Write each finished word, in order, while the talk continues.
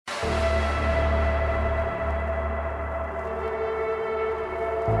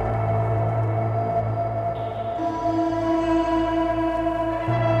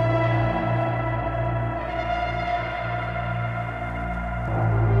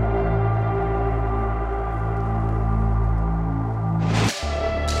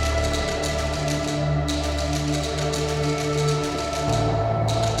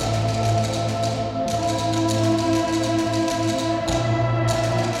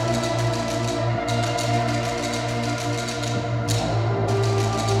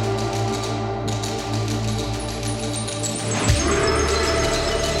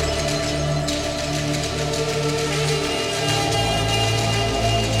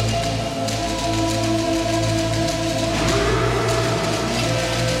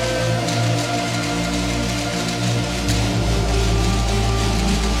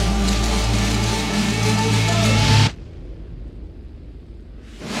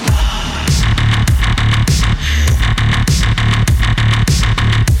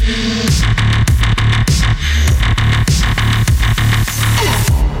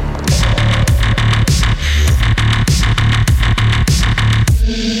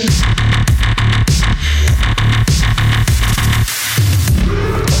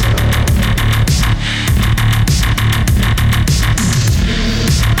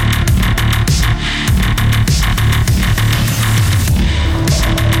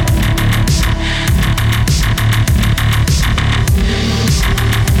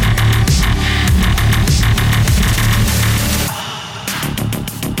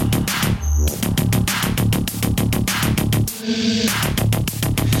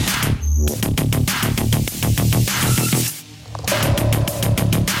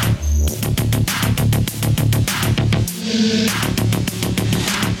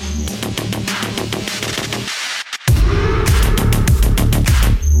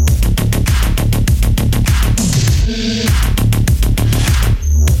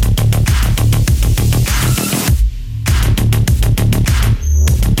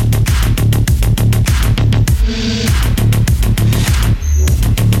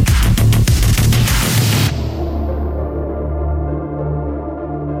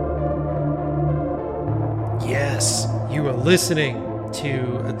listening to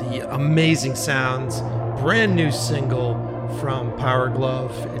the amazing sounds, brand new single from Power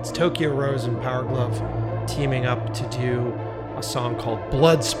Glove. It's Tokyo Rose and Power Glove teaming up to do a song called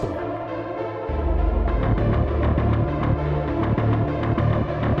Bloodsport.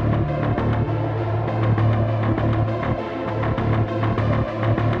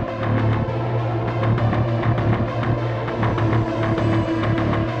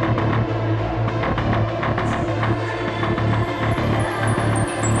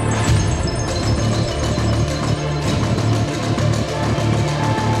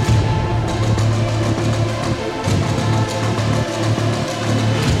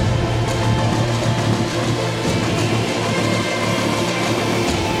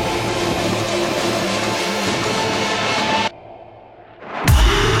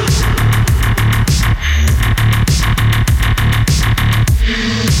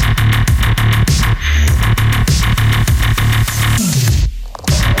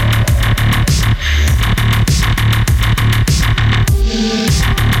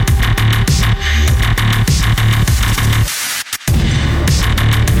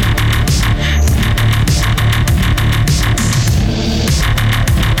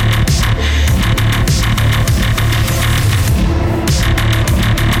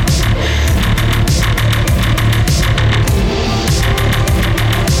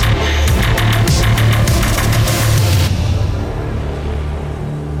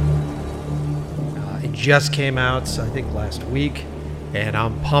 Just came out, I think last week, and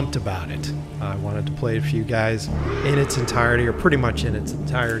I'm pumped about it. I wanted to play it for you guys in its entirety, or pretty much in its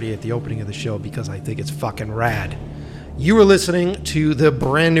entirety at the opening of the show, because I think it's fucking rad. You are listening to the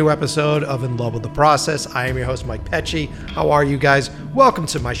brand new episode of In Love with the Process. I am your host, Mike Pecci. How are you guys? Welcome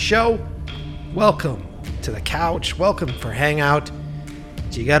to my show. Welcome to the couch. Welcome for hangout.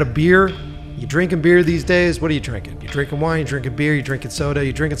 So you got a beer? You drinking beer these days? What are you drinking? You drinking wine? You drinking beer? You drinking soda?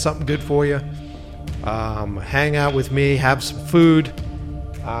 You drinking something good for you? Hang out with me, have some food.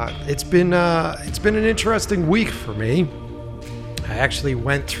 It's been an interesting week for me. I actually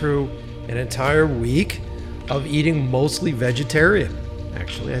went through an entire week of eating mostly vegetarian.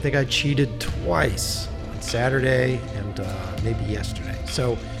 Actually, I think I cheated twice, on Saturday and maybe yesterday.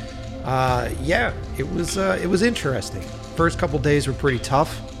 So, yeah, it was interesting. First couple days were pretty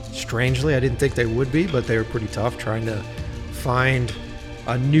tough. Strangely, I didn't think they would be, but they were pretty tough, trying to find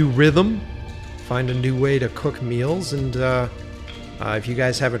a new rhythm. Find a new way to cook meals. And if you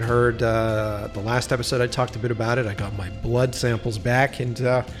guys haven't heard the last episode, I talked a bit about it. I got my blood samples back, and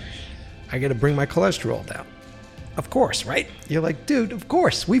I got to bring my cholesterol down. Of course, right? You're like, dude, of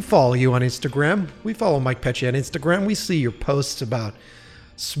course. We follow you on Instagram. We follow Mike Pecci on Instagram. We see your posts about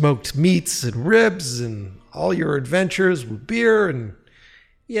smoked meats and ribs and all your adventures with beer. And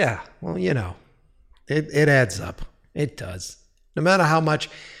yeah, well, you know, it adds up. It does. No matter how much...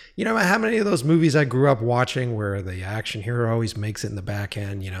 You know how many of those movies I grew up watching where the action hero always makes it in the back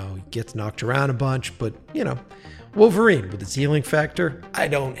end, you know, gets knocked around a bunch, but, you know, Wolverine with its healing factor, I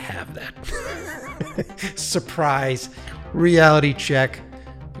don't have that. Surprise, reality check,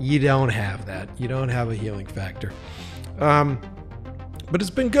 you don't have that. You don't have a healing factor. But it's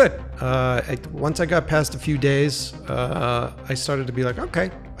been good. Once I got past a few days, I started to be like,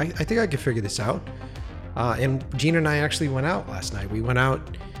 okay, I think I can figure this out. And Gina and I actually went out last night. We went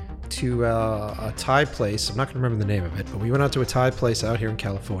out to a Thai place. I'm not going to remember the name of it, but we went out to a Thai place out here in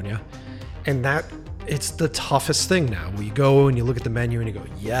California. And it's the toughest thing now. Where you go and you look at the menu and you go,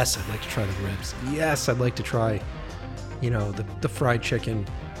 yes, I'd like to try the ribs. Yes, I'd like to try, you know, the fried chicken.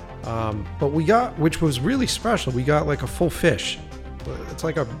 But we got, which was really special, we got like a full fish. It's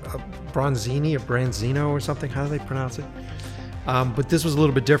like a bronzini, a branzino or something. How do they pronounce it? But this was a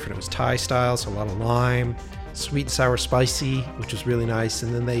little bit different. It was Thai style, so a lot of lime, sweet, sour, spicy, which was really nice.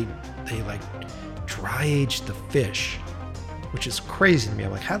 And then they like dry aged the fish, which is crazy to me.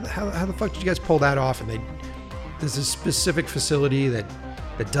 I'm like, how the fuck did you guys pull that off? And there's a specific facility that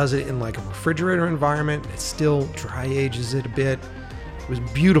does it in like a refrigerator environment. It still dry ages it a bit. It was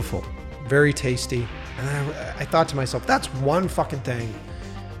beautiful, very tasty. And I thought to myself, that's one fucking thing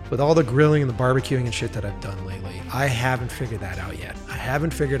with all the grilling and the barbecuing and shit that I've done lately. I haven't figured that out yet. I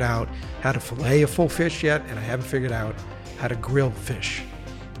haven't figured out how to fillet a full fish yet, and I haven't figured out how to grill fish.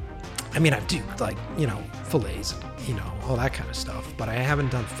 I mean, I do, like, you know, fillets, you know, all that kind of stuff, but I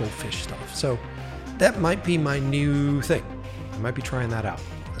haven't done full fish stuff. So that might be my new thing. I might be trying that out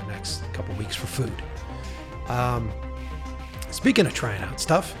the next couple weeks for food. Speaking of trying out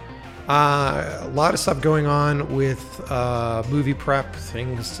stuff, a lot of stuff going on with movie prep.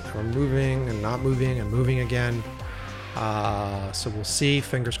 Things are moving and not moving and moving again. So we'll see.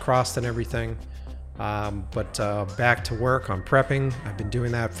 Fingers crossed and everything. But back to work on prepping. I've been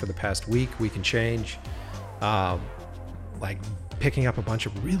doing that for the past week and change. Like picking up a bunch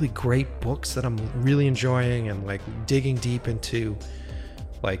of really great books that I'm really enjoying, and like digging deep into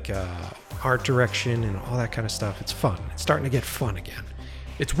like art direction and all that kind of stuff. It's fun. It's starting to get fun again.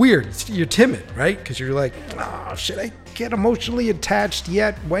 It's weird. You're timid, right? Because you're like, oh, should I get emotionally attached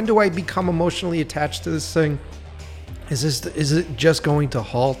yet? When do I become emotionally attached to this thing? Is it just going to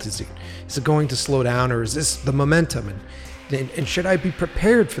halt? Is it going to slow down, or is this the momentum? And should I be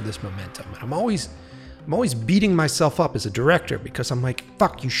prepared for this momentum? And I'm always beating myself up as a director, because I'm like,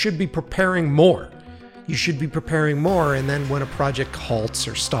 fuck, you should be preparing more. You should be preparing more. And then when a project halts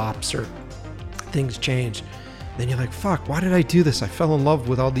or stops or things change, then you're like, fuck, why did I do this? I fell in love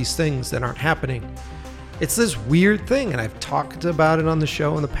with all these things that aren't happening. It's this weird thing, and I've talked about it on the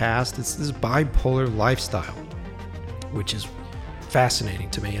show in the past. It's this bipolar lifestyle, which is fascinating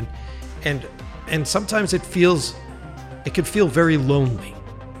to me. And sometimes it can feel very lonely.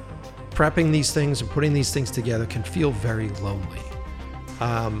 Prepping these things and putting these things together can feel very lonely.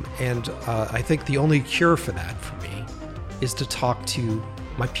 I think the only cure for that for me is to talk to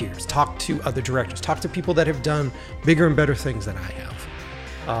my peers, talk to other directors, talk to people that have done bigger and better things than I have,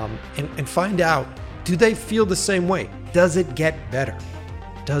 and find out, do they feel the same way? Does it get better?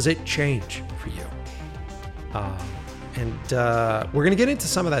 Does it change for you? We're going to get into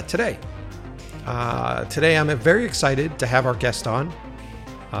some of that today. Today, I'm very excited to have our guest on,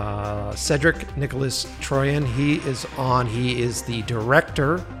 Cedric Nicholas Troyan. He is on. He is the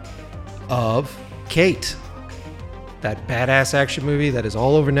director of Kate, that badass action movie that is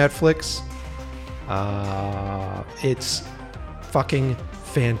all over Netflix. It's fucking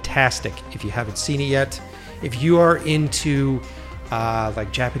fantastic. If you haven't seen it yet, if you are into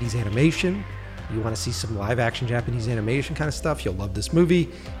like Japanese animation, you want to see some live action Japanese animation kind of stuff, you'll love this movie.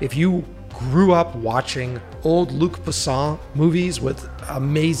 If you grew up watching old Luc Besson movies with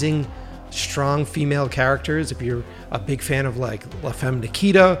amazing, strong female characters, if you're a big fan of like La Femme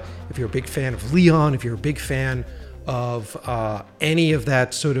Nikita, if you're a big fan of Leon, if you're a big fan of any of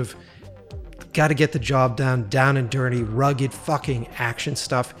that sort of got to get the job done, down and dirty, rugged fucking action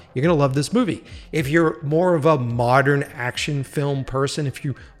stuff, you're going to love this movie. If you're more of a modern action film person, if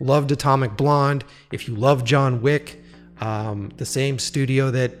you loved Atomic Blonde, if you love John Wick, the same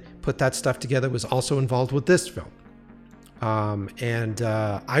studio that put that stuff together was also involved with this film.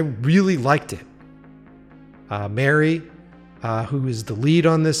 I really liked it. Mary, who is the lead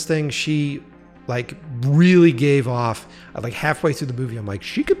on this thing, she like really gave off, like halfway through the movie, I'm like,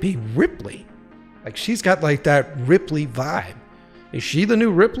 she could be Ripley. Like, she's got like that Ripley vibe. Is she the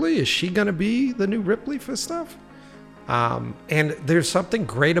new Ripley? Is she going to be the new Ripley for stuff? And there's something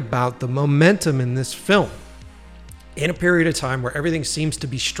great about the momentum in this film. In a period of time where everything seems to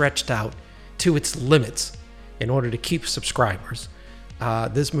be stretched out to its limits in order to keep subscribers,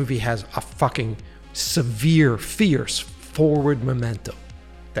 this movie has a fucking severe, fierce forward momentum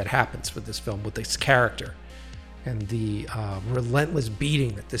that happens with this film, with this character, and the relentless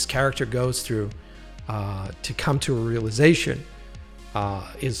beating that this character goes through to come to a realization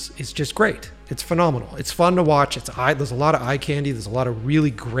is just great. It's phenomenal. It's fun to watch. There's a lot of eye candy. There's a lot of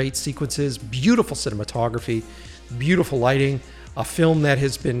really great sequences, beautiful cinematography, beautiful lighting. A film that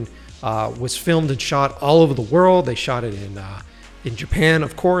has been was filmed and shot all over the world. They shot it in Japan,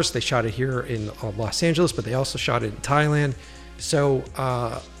 of course. They shot it here in Los Angeles, but they also shot it in Thailand. So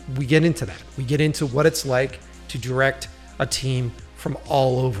we get into that. We get into what it's like to direct a team from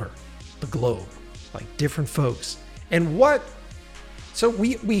all over the globe, like different folks. And so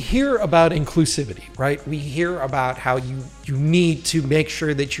we hear about inclusivity, right? We hear about how you need to make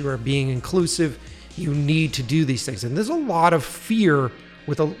sure that you are being inclusive. You need to do these things. And there's a lot of fear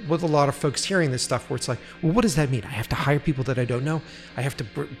with a lot of folks hearing this stuff where it's like, well, what does that mean? I have to hire people that I don't know. I have to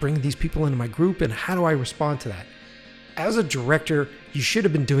bring these people into my group. And how do I respond to that? As a director, you should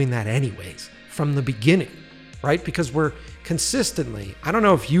have been doing that anyways from the beginning, right? Because we're consistently, I don't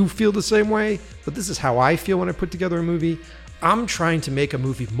know if you feel the same way, but this is how I feel when I put together a movie. I'm trying to make a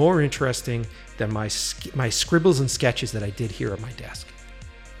movie more interesting than my scribbles and sketches that I did here at my desk.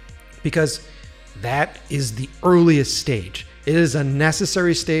 Because that is the earliest stage. It is a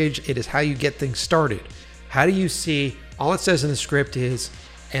necessary stage. It is how you get things started. How do you see, all it says in the script is,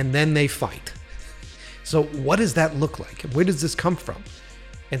 and then they fight. So what does that look like? Where does this come from?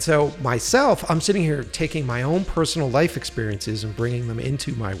 And so myself, I'm sitting here taking my own personal life experiences and bringing them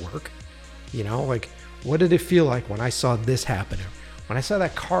into my work. You know, like, what did it feel like when I saw this happen? When I saw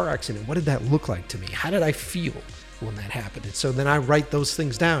that car accident, what did that look like to me? How did I feel? when that happened. And so then I write those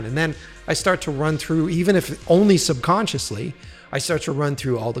things down. And then I start to run through, even if only subconsciously, I start to run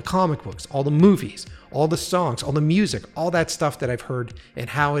through all the comic books, all the movies, all the songs, all the music, all that stuff that I've heard and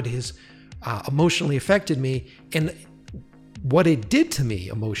how it has emotionally affected me and what it did to me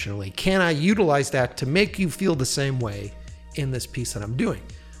emotionally. Can I utilize that to make you feel the same way in this piece that I'm doing?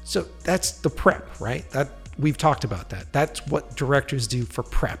 So that's the prep, right? That we've talked about that. That's what directors do for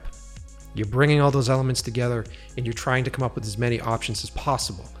prep. You're bringing all those elements together and you're trying to come up with as many options as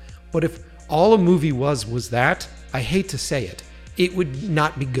possible. But if all a movie was that, I hate to say it, it would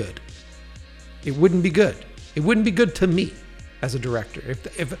not be good. It wouldn't be good. It wouldn't be good to me as a director.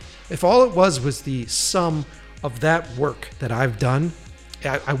 If all it was the sum of that work that I've done,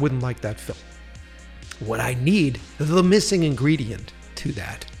 I wouldn't like that film. What I need, the missing ingredient to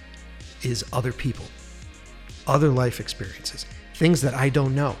that, is other people, other life experiences, things that I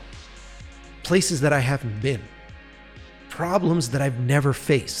don't know, places that I haven't been, problems that I've never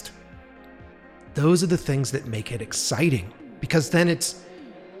faced. Those are the things that make it exciting, because then it's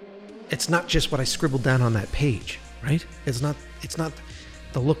not just what I scribbled down on that page, right? It's not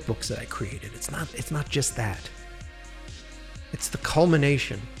the lookbooks that I created. It's not just that. It's the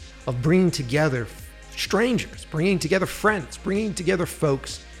culmination of bringing together strangers, bringing together friends, bringing together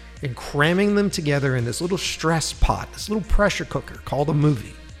folks, and cramming them together in this little stress pot, this little pressure cooker called a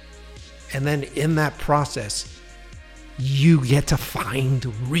movie. And then in that process, you get to find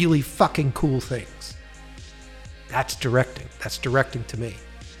really fucking cool things. That's directing. That's directing to me.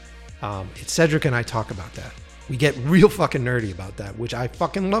 It's Cedric and I talk about that. We get real fucking nerdy about that, which I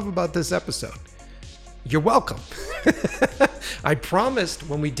fucking love about this episode. You're welcome. I promised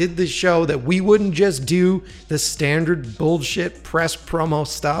when we did this show that we wouldn't just do the standard bullshit press promo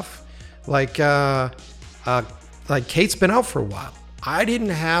stuff. Like Kate's been out for a while. I didn't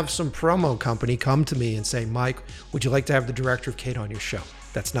have some promo company come to me and say, Mike, would you like to have the director of Kate on your show?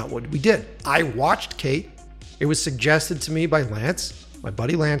 That's not what we did. I watched Kate. It was suggested to me by Lance. My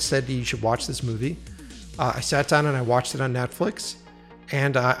buddy Lance said you should watch this movie. I sat down and I watched it on Netflix,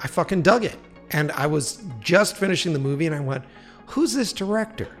 and I fucking dug it. And I was just finishing the movie and I went, who's this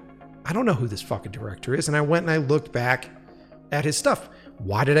director? I don't know who this fucking director is. And I went and I looked back at his stuff.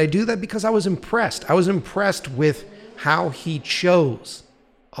 Why did I do that? Because I was impressed. I was impressed with how he chose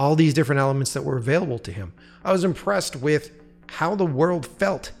all these different elements that were available to him. I was impressed with how the world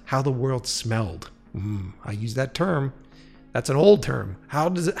felt, how the world smelled. I use that term. That's an old term. How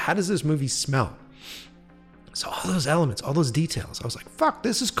does this movie smell? So all those elements, all those details, I was like, fuck,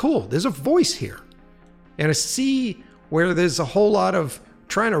 this is cool. There's a voice here. And I see where there's a whole lot of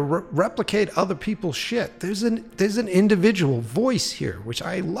trying to replicate other people's shit. There's an individual voice here, which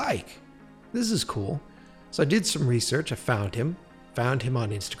I like. This is cool. So I did some research. I found him on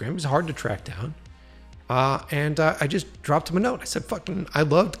Instagram. It was hard to track down. And I just dropped him a note. I said, fucking, I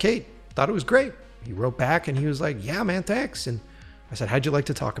loved Kate. Thought it was great. He wrote back and he was like, yeah, man, thanks. And I said, how'd you like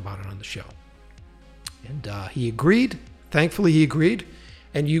to talk about it on the show? And he agreed. Thankfully, he agreed.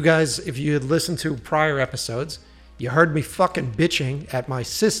 And you guys, if you had listened to prior episodes, you heard me fucking bitching at my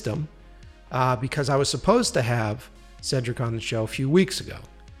system because I was supposed to have Cedric on the show a few weeks ago.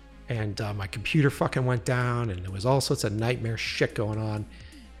 And my computer fucking went down and there was all sorts of nightmare shit going on.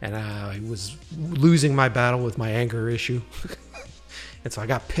 And I was losing my battle with my anger issue. And so I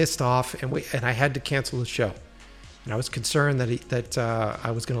got pissed off and I had to cancel the show. And I was concerned that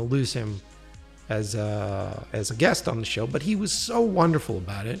I was going to lose him as a guest on the show, but he was so wonderful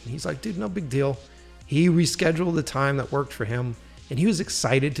about it. And he's like, dude, no big deal. He rescheduled the time that worked for him, and he was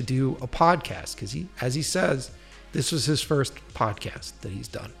excited to do a podcast because as he says, this was his first podcast that he's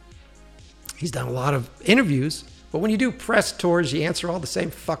done. He's done a lot of interviews, but when you do press tours, you answer all the same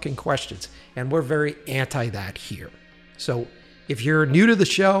fucking questions, and we're very anti that here. So if you're new to the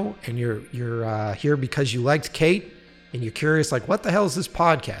show and you're here because you liked Kate, and you're curious, like, what the hell is this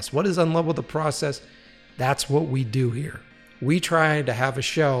podcast? What is Unlevel the Process? That's what we do here. We try to have a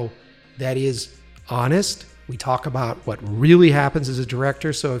show that is honest. We talk about what really happens as a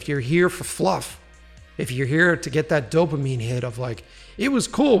director. So if you're here for fluff, if you're here to get that dopamine hit of like, it was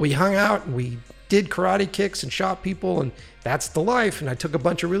cool, we hung out and we did karate kicks and shot people and that's the life, and I took a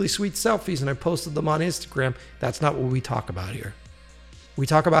bunch of really sweet selfies and I posted them on Instagram, that's not what we talk about here. We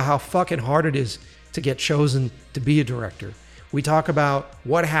talk about how fucking hard it is to get chosen to be a director. We talk about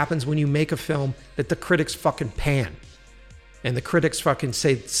what happens when you make a film that the critics fucking pan and the critics fucking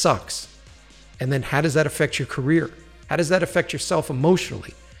say it sucks. And then how does that affect your career? How does that affect yourself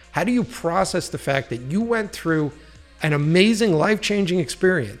emotionally? How do you process the fact that you went through an amazing life-changing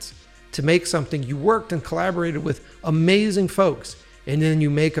experience to make something, you worked and collaborated with amazing folks, and then you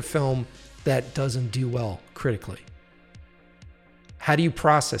make a film that doesn't do well critically? How do you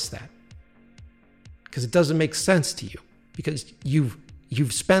process that? Because it doesn't make sense to you, because you've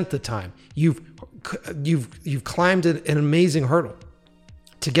spent the time, you've climbed an amazing hurdle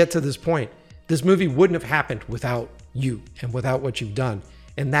to get to this point. This movie wouldn't have happened without you and without what you've done.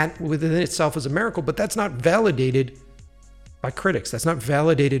 And that within itself is a miracle, but that's not validated by critics. That's not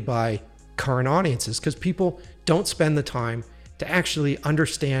validated by current audiences, because people don't spend the time to actually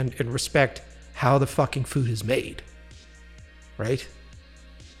understand and respect how the fucking food is made, right?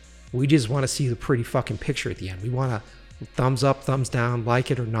 We just want to see the pretty fucking picture at the end. We want a thumbs up, thumbs down,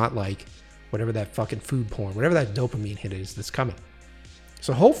 like it or not like, whatever that fucking food porn, whatever that dopamine hit is that's coming.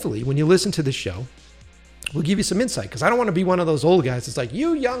 So hopefully when you listen to this show, we'll give you some insight, because I don't want to be one of those old guys that's like,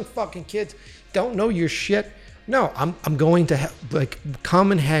 you young fucking kids don't know your shit. No, I'm going to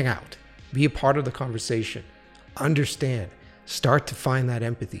come and hang out, be a part of the conversation, understand, start to find that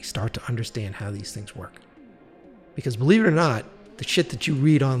empathy, start to understand how these things work. Because believe it or not, the shit that you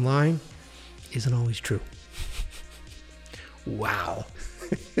read online isn't always true. Wow.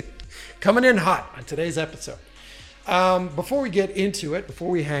 Coming in hot on today's episode. Before we get into it, before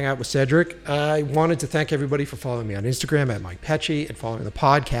we hang out with Cedric, I wanted to thank everybody for following me on Instagram at Mike Pecci, and following the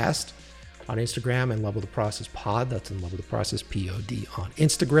podcast on Instagram and Level the Process Pod. That's in Level the Process POD on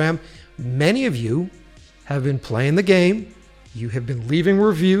Instagram. Many of you have been playing the game. You have been leaving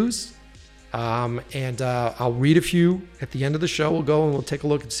reviews. And I'll read a few at the end of the show. We'll go and we'll take a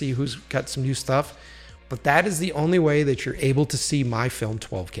look and see who's got some new stuff. But that is the only way that you're able to see my film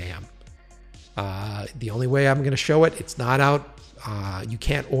 12KM. The only way I'm going to show it, it's not out. You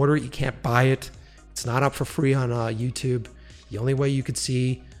can't order it. You can't buy it. It's not up for free on YouTube. The only way you could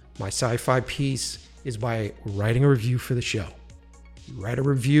see my sci-fi piece is by writing a review for the show. You write a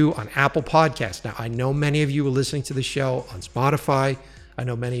review on Apple Podcasts. Now, I know many of you are listening to the show on Spotify. I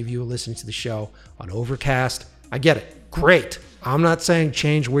know many of you are listening to the show on Overcast. I get it. Great. I'm not saying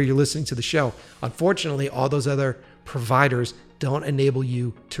change where you're listening to the show. Unfortunately, all those other providers don't enable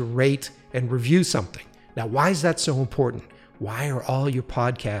you to rate and review something. Now, why is that so important? Why are all your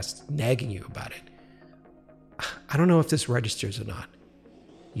podcasts nagging you about it? I don't know if this registers or not.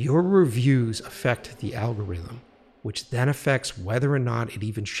 Your reviews affect the algorithm, which then affects whether or not it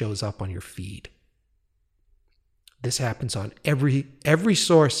even shows up on your feed. This happens on every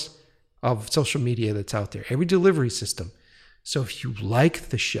source of social media that's out there, every delivery system. So if you like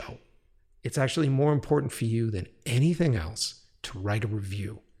the show, it's actually more important for you than anything else to write a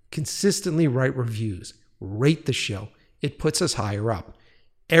review. Consistently write reviews, rate the show. It puts us higher up.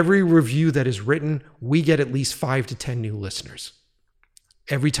 Every review that is written, we get at least 5 to 10 new listeners.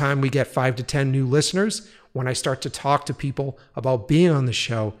 Every time we get 5 to 10 new listeners, when I start to talk to people about being on the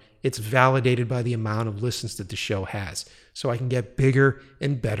show, it's validated by the amount of listens that the show has. So I can get bigger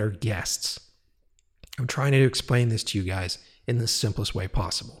and better guests. I'm trying to explain this to you guys in the simplest way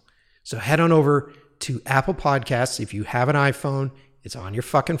possible. So head on over to Apple Podcasts. If you have an iPhone, it's on your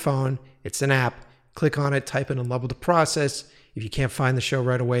fucking phone. It's an app. Click on it, type in and Level the Process. If you can't find the show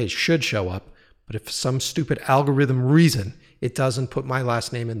right away, it should show up. But if for some stupid algorithm reason it doesn't put my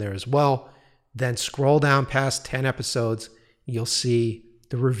last name in there as well, then scroll down past 10 episodes. You'll see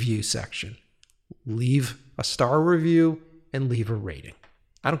the review section. Leave a star review and leave a rating.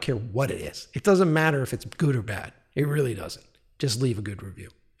 I don't care what it is. It doesn't matter if it's good or bad. It really doesn't. Just leave a good review.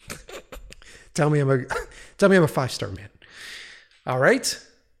 Tell me I'm a 5-star man. All right.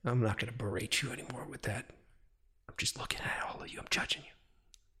 I'm not going to berate you anymore with that. I'm just looking at all of you. I'm judging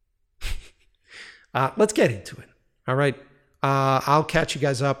you. Let's get into it. All right. I'll catch you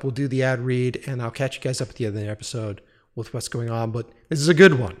guys up. We'll do the ad read, and I'll catch you guys up at the end of the episode with what's going on. But this is a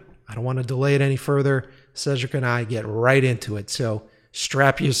good one. I don't want to delay it any further. Cedric and I get right into it. So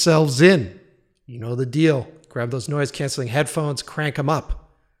strap yourselves in. You know the deal. Grab those noise-canceling headphones, crank them up.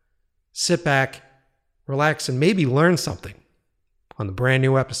 Sit back, relax, and maybe learn something on the brand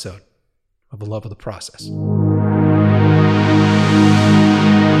new episode of The Love of the Process.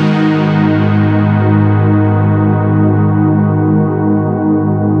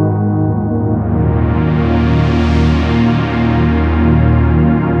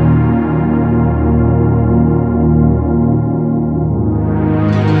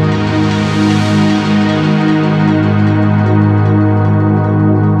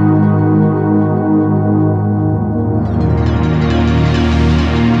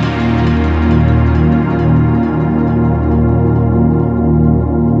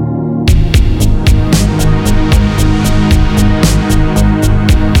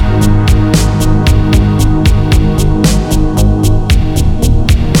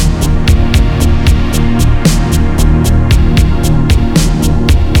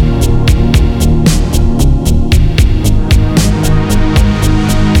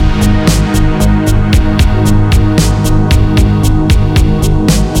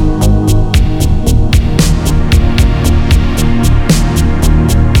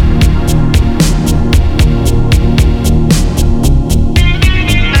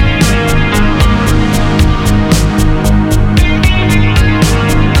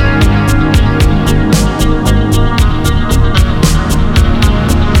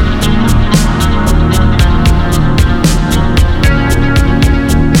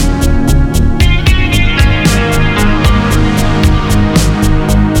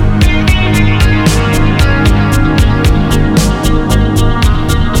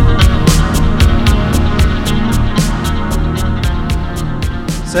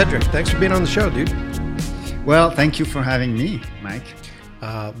 Cedric, thanks for being on the show, dude. Well, thank you for having me, Mike.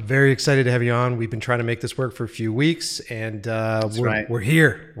 Very excited to have you on. We've been trying to make this work for a few weeks, and we're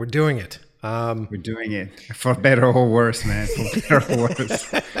here. We're doing it. We're doing it for better or worse, man. For better or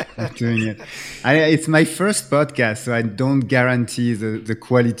worse, we're doing it. It's my first podcast, so I don't guarantee the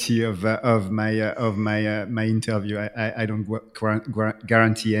quality of my interview. I don't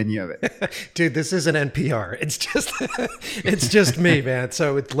guarantee any of it. Dude, this isn't NPR. It's just me, man.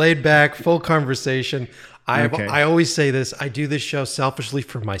 So it's laid back, full conversation. I always say this. I do this show selfishly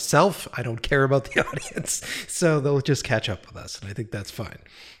for myself. I don't care about the audience, so they'll just catch up with us, and I think that's fine.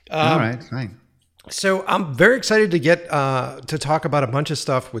 All right, fine. So I'm very excited to get to talk about a bunch of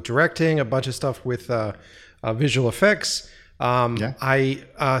stuff with directing, a bunch of stuff with visual effects.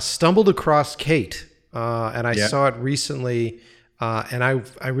 I stumbled across Kate, and I saw it recently, and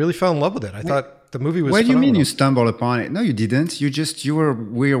I really fell in love with it. I thought the movie was. What do you mean phenomenal. you stumbled upon it? No, you didn't.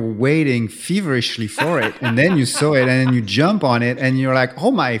 We were waiting feverishly for it, and then you saw it, and then you jump on it, and you're like,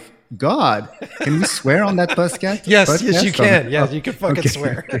 oh my God, can we swear on that podcast? Yes, you can. Yes, you can fucking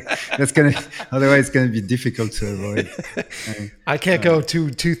swear. Okay. Otherwise it's gonna be difficult to avoid. I can't go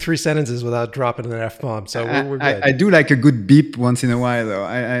 3 sentences without dropping an F-bomb, so we're good. I do like a good beep once in a while, though.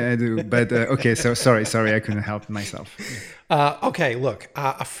 I do, but okay. So sorry, I couldn't help myself. Okay, look,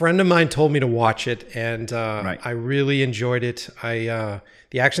 a friend of mine told me to watch it, and I really enjoyed it.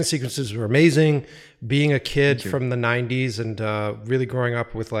 The action sequences were amazing. Being a kid from the 90s and really growing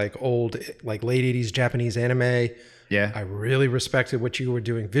up with like old, like late 80s Japanese anime, I really respected what you were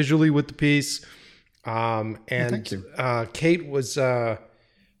doing visually with the piece. And Kate was the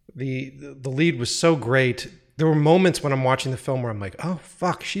lead was so great. There were moments when I'm watching the film where I'm like, oh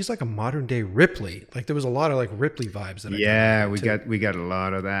fuck, she's like a modern day Ripley. Like there was a lot of like Ripley vibes. We got a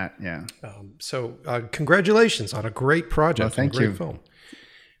lot of that. Yeah. So congratulations on a great project. Well, great film.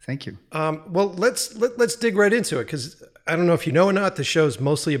 Thank you. Well, let's dig right into it, because I don't know if you know or not, the show's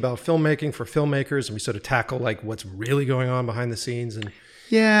mostly about filmmaking for filmmakers, and we sort of tackle like what's really going on behind the scenes. And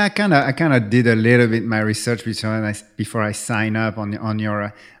I kind of did a little bit my research before I sign up on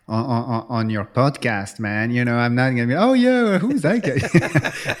your podcast, man. You know, I'm not gonna be, oh yeah, who's that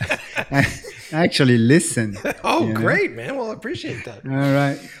guy? I actually listen. Oh, great, man. Well, I appreciate that. All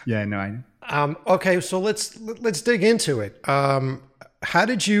right. Yeah, no, I know. Okay, so let's dig into it. How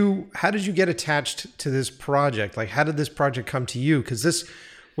did you get attached to this project? Like, how did this project come to you? Because this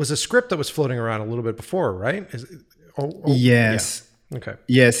was a script that was floating around a little bit before, right? Yes. Yeah. Okay.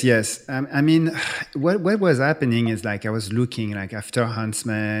 Yes. I mean, what was happening is like I was looking like after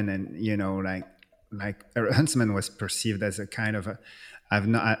Huntsman, and you know, like Huntsman was perceived as a kind of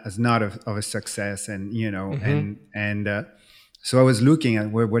not of a success, and you know, and so I was looking at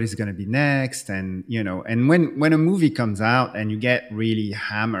what is going to be next, and you know, and when a movie comes out and you get really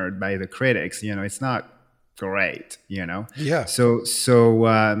hammered by the critics, you know, it's not great, you know. Yeah. So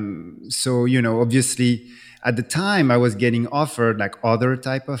you know, obviously at the time I was getting offered like other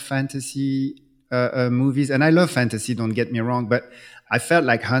type of fantasy movies, and I love fantasy, don't get me wrong, but I felt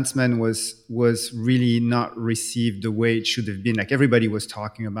like Huntsman was really not received the way it should have been. Like everybody was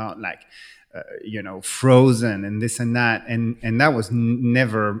talking about like. You know, Frozen and this and that, and that was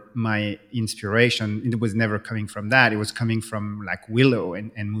never my inspiration. It was never coming from that. It was coming from like Willow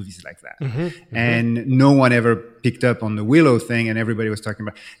and movies like that. And no one ever picked up on the Willow thing, and everybody was talking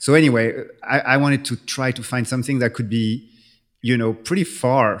about. So anyway, I wanted to try to find something that could be, you know, pretty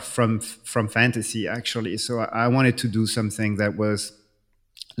far from fantasy actually. So I wanted to do something that was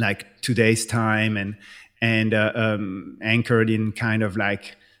like today's time and anchored in kind of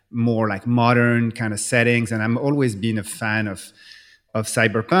like more like modern kind of settings. And I'm always been a fan of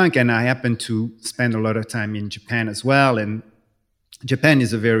cyberpunk, and I happen to spend a lot of time in Japan as well. And Japan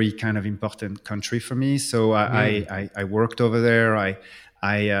is a very kind of important country for me. So I worked over there. I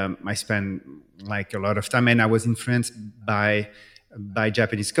spent like a lot of time, and I was influenced by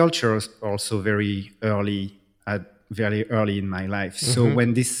Japanese culture also very early in my life. So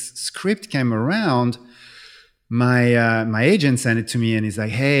when this script came around, my agent sent it to me, and he's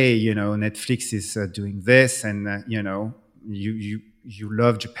like, hey, you know, Netflix is doing this, and you know, you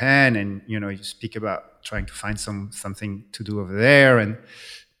love Japan, and you know, you speak about trying to find something to do over there,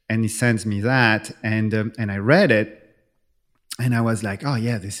 and he sends me that, and I read it, and I was like, oh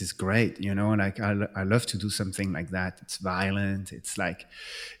yeah, this is great, you know, like I love to do something like that. It's violent, it's like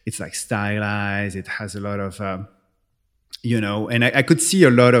stylized, it has a lot of you know, and I could see a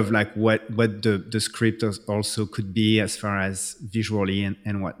lot of like what the script also could be as far as visually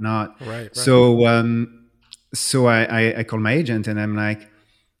and whatnot. Right. So I called my agent, and I'm like,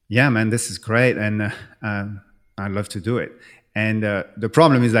 yeah, man, this is great, and I'd love to do it. And the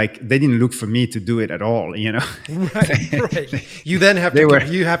problem is like they didn't look for me to do it at all, you know. Right. You then have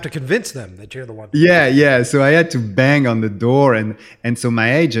you have to convince them that you're the one. Yeah. So I had to bang on the door, and so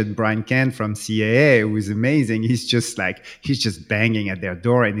my agent Brian Kent from CAA, who is amazing, he's just banging at their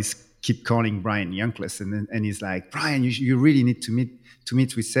door, and he's keep calling Brian Younkless, and he's like, Brian, you really need to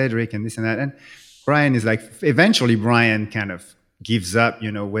meet with Cedric and this and that. And Brian is like, eventually Brian kind of gives up,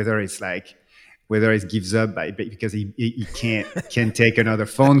 you know, whether it gives up because he can't take another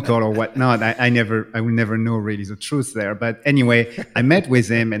phone call or whatnot. I will never know really the truth there. But anyway, I met with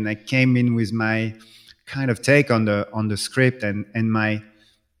him and I came in with my kind of take on the script and my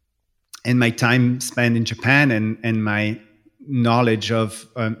time spent in Japan and my knowledge of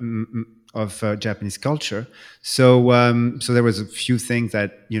Japanese culture. So there was a few things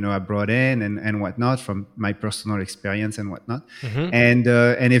that, you know, I brought in and whatnot from my personal experience and whatnot. And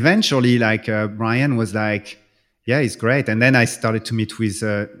eventually, like Brian was like, yeah, it's great. And then I started to meet with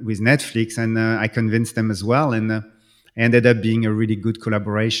Netflix, and I convinced them as well, and ended up being a really good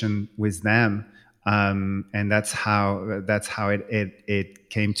collaboration with them. And that's how it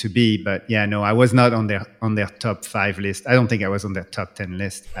came to be. But yeah, no, I was not on their top 5 list. I don't think I was on their top 10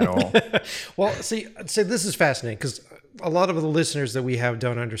 list at all. Well, see, this is fascinating because a lot of the listeners that we have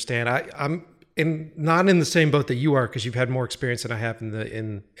don't understand. I'm not in the same boat that you are, because you've had more experience than I have in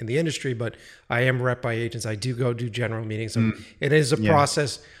the industry. But I am rep by agents. I do go do general meetings. So it is a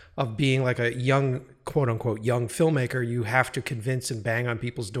process of being like a young, quote unquote, young filmmaker. You have to convince and bang on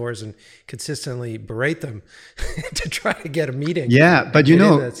people's doors and consistently berate them to try to get a meeting. Yeah, but you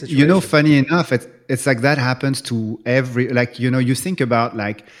know, funny enough, it's like that happens to every, like, you know, you think about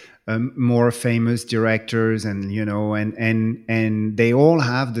like more famous directors, and you know, and they all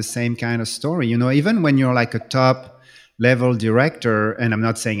have the same kind of story. You know, even when you're like a top level director, and I'm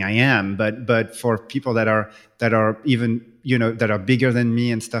not saying I am, but for people that are even, you know, that are bigger than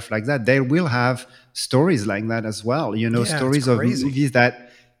me and stuff like that, they will have stories like that as well. You know, stories of movies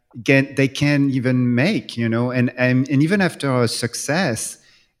that they can't even make, you know, and even after a success,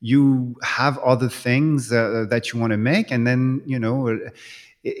 you have other things that you want to make. And then, you know,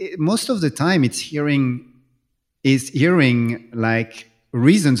 most of the time it's hearing like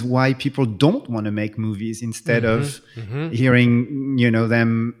reasons why people don't want to make movies instead of hearing, you know,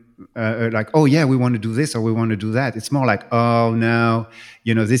 them like, oh yeah, we want to do this or we want to do that. It's more like, oh no,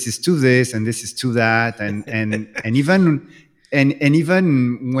 you know, this is to this and this is to that, and even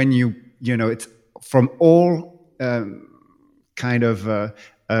when you know, it's from all kind of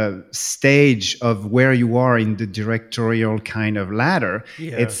stage of where you are in the directorial kind of ladder.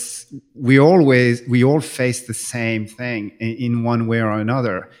 We all face the same thing in one way or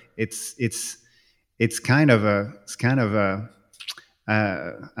another. It's kind of a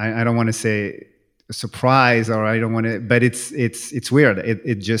I don't want to say a surprise, or I don't want to, but it's weird.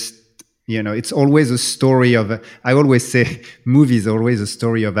 It just, you know, it's always a story of I always say movies are always a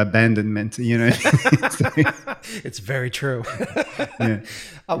story of abandonment, you know. It's very true. Yeah.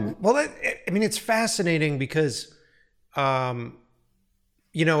 Well, I mean, it's fascinating because,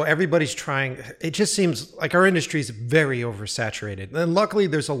 you know, everybody's trying. It just seems like our industry is very oversaturated. And luckily,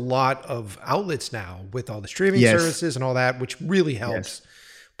 there's a lot of outlets now with all the streaming services and all that, which really helps.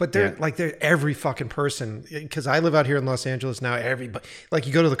 But they're every fucking person, because I live out here in Los Angeles now. Everybody, like,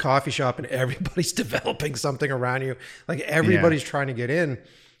 you go to the coffee shop and everybody's developing something around you. Like, everybody's trying to get in.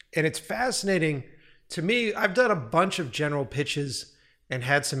 And it's fascinating to me. I've done a bunch of general pitches and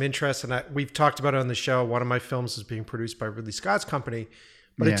had some interest. And we've talked about it on the show. One of my films is being produced by Ridley Scott's company.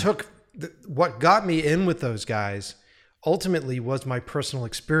 But it took what got me in with those guys ultimately was my personal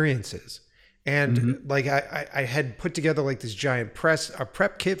experiences. And like I had put together like this giant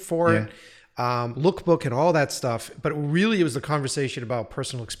prep kit for it, lookbook and all that stuff. But really it was the conversation about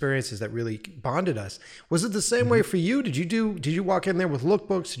personal experiences that really bonded us. Was it the same way for you? Did you walk in there with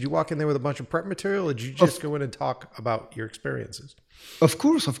lookbooks? Did you walk in there with a bunch of prep material? Or did you just go in and talk about your experiences? Of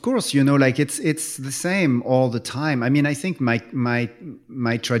course, you know, like it's the same all the time. I mean, I think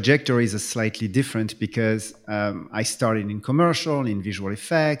my trajectory is slightly different because I started in commercial, in visual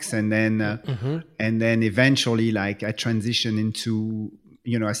effects, and then eventually, like, I transitioned into,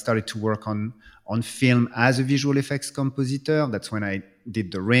 you know, I started to work on film as a visual effects compositor. That's when I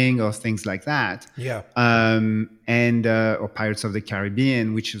did The Ring or things like that. Yeah. Or Pirates of the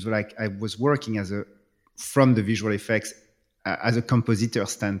Caribbean, which is like I was working from the visual effects as a compositor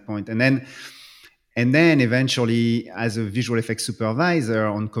standpoint, and then eventually as a visual effects supervisor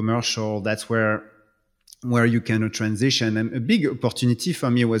on commercial. That's where you kind of transition. And a big opportunity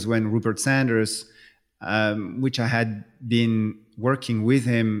for me was when Rupert Sanders, which I had been working with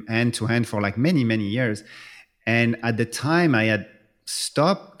him hand to hand for like many years, And at the time, I had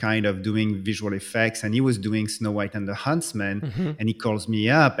stopped kind of doing visual effects, and he was doing Snow White and the Huntsman. And he calls me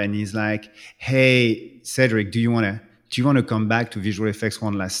up and he's like, "Hey, Cedric, do you want to come back to visual effects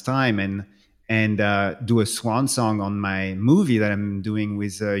one last time and do a swan song on my movie that I'm doing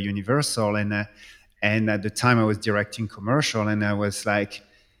with Universal?" And at the time, I was directing commercial, and I was like,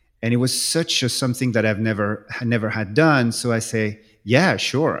 and it was such something that I've never had done. So I say, "Yeah,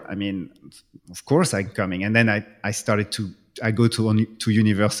 sure. I mean, of course I'm coming." And then I started to, I go to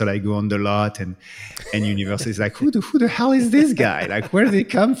Universal, I go on the lot, and Universal is like, who the hell is this guy? Like, where did he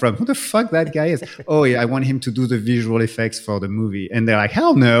come from? Who the fuck that guy is? "Oh yeah, I want him to do the visual effects for the movie." And they're like,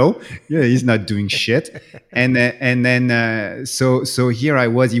 "Hell no, yeah, he's not doing shit." And then so here I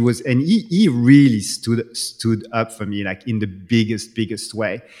was. He really stood up for me, like in the biggest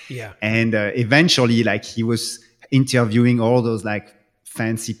way. Yeah. And eventually, like, he was interviewing all those like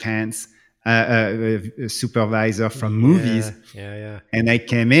fancy pants supervisor from movies. Yeah. And I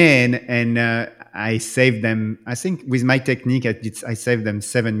came in and I saved them, I think with my technique, I saved them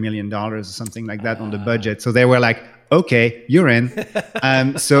 $7 million or something like that on the budget. So they were like, "Okay, you're in."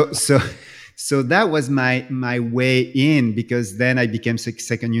 So that was my way in, because then I became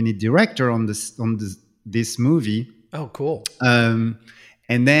second unit director on this movie. Oh, cool.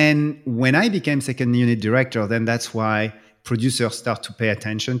 And then when I became second unit director, then that's why producers start to pay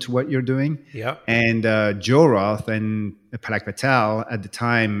attention to what you're doing. Yeah. And Joe Roth and Palak Patel at the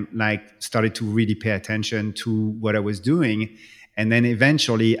time, like, started to really pay attention to what I was doing. And then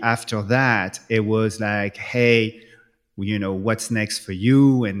eventually after that, it was like, "Hey, you know, what's next for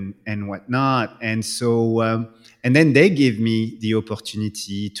you and whatnot." And so, and then they give me the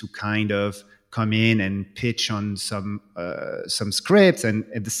opportunity to kind of come in and pitch on some scripts, and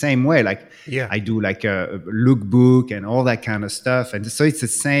the same way, like, Yeah. I do like a lookbook and all that kind of stuff, and so it's the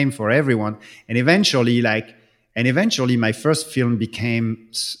same for everyone. And eventually my first film became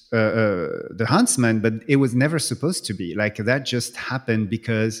The Huntsman, but it was never supposed to be. Like, that just happened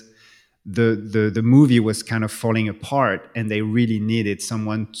because the movie was kind of falling apart, and they really needed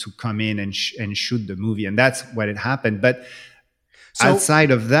someone to come in and shoot the movie, and that's what it happened. But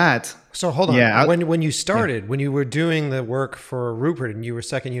outside of that. So hold on. Yeah, when you started, when you were doing the work for Rupert and you were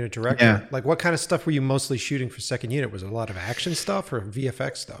second unit director, like, what kind of stuff were you mostly shooting for second unit? Was it a lot of action stuff or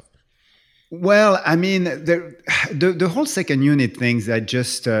VFX stuff? Well, I mean, the whole second unit things that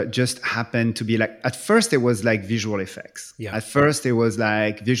just happened to be like, at first it was like visual effects. Yeah. At first it was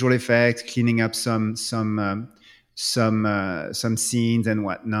like visual effects, cleaning up some scenes and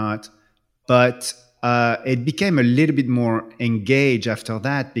whatnot. But it became a little bit more engaged after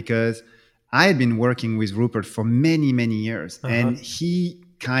that, because I had been working with Rupert for many, many years. And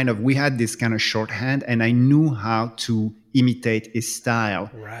we had this kind of shorthand, and I knew how to imitate his style,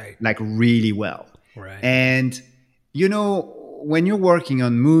 right, like, really well. Right. And, you know, when you're working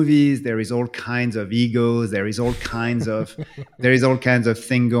on movies, there is all kinds of egos, there is all kinds of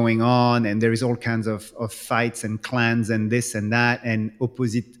thing going on, and there is all kinds of fights and clans and this and that, and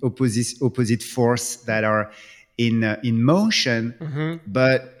opposite force that are in motion.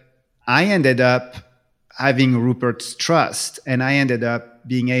 But I ended up having Rupert's trust, and I ended up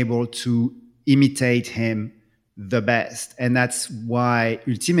being able to imitate him the best. And that's why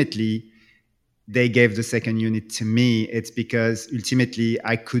ultimately they gave the second unit to me. It's because ultimately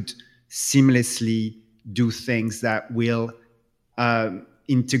I could seamlessly do things that will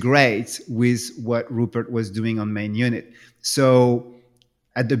integrate with what Rupert was doing on main unit. So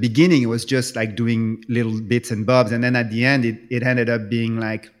at the beginning, it was just like doing little bits and bobs. And then at the end, it ended up being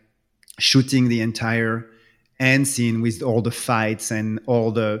like shooting the entire end scene with all the fights and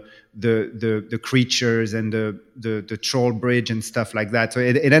all the creatures and the troll bridge and stuff like that. So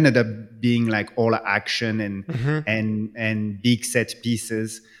it ended up being like all action and big set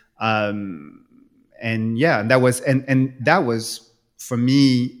pieces. And yeah, that was for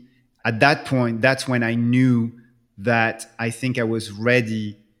me at that point. That's when I knew that I think I was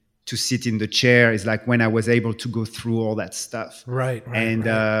ready to sit in the chair. Is like when I was able to go through all that stuff. Right.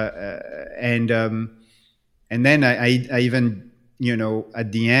 And then I even, you know,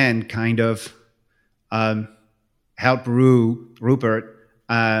 at the end kind of help Rupert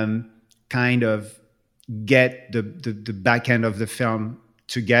kind of get the back end of the film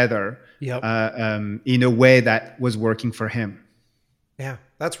together in a way that was working for him. Yeah,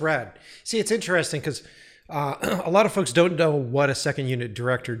 that's rad. See, it's interesting because a lot of folks don't know what a second unit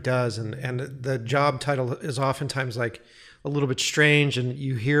director does, and the job title is oftentimes like a little bit strange, and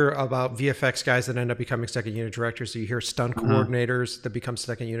you hear about VFX guys that end up becoming second unit directors. So you hear stunt coordinators that become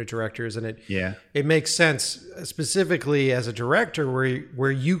second unit directors, and it makes sense specifically as a director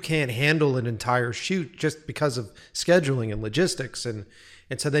where you can't handle an entire shoot just because of scheduling and logistics, and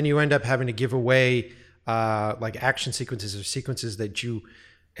so then you end up having to give away like action sequences or sequences that you.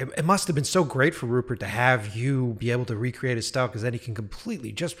 It must have been so great for Rupert to have you be able to recreate his style, because then he can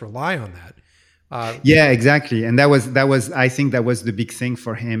completely just rely on that. Yeah, exactly. And that was I think that was the big thing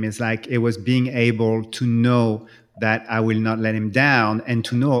for him, is like it was being able to know that I will not let him down, and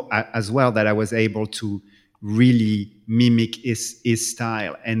to know as well that I was able to really mimic his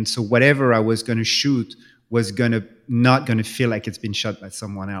style. And so whatever I was going to shoot was not going to feel like it's been shot by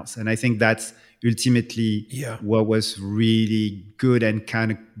someone else. And I think that's ultimately what was really good and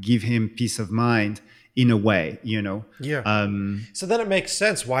kind of give him peace of mind in a way, you know? Yeah. So then it makes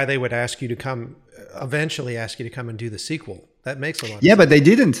sense why they would eventually ask you to come and do the sequel. That makes a lot of sense. Yeah, but they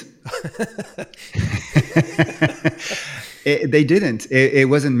didn't. They didn't. It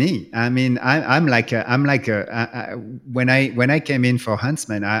wasn't me. I mean, I'm like when I came in for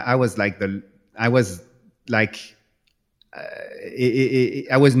Huntsman, I was not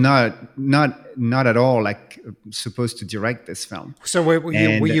at all like supposed to direct this film. So were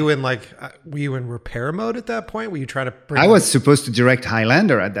you in repair mode at that point? Were you trying to bring? I was supposed to direct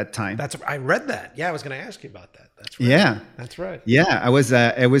Highlander at that time. I read that. Yeah, I was going to ask you about that. That's right. Yeah, that's right. Yeah, I was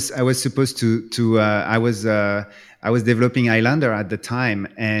supposed to. I was developing Highlander at the time,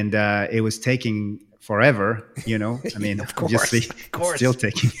 and it was taking forever. You know, I mean, obviously, it's still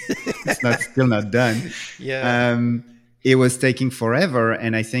taking. It's still not done. Yeah. It was taking forever.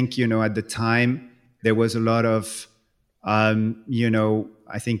 And I think, at the time there was a lot of, I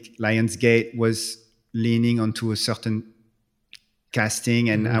think Lionsgate was leaning onto a certain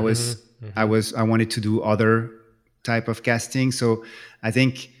casting, and I wanted to do other type of casting. So I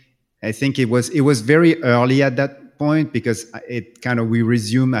think it was very early at that point, because we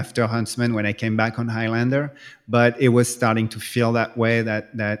resumed after Huntsman when I came back on Highlander, but it was starting to feel that way,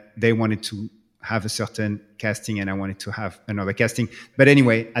 that they wanted to have a certain casting and I wanted to have another casting. But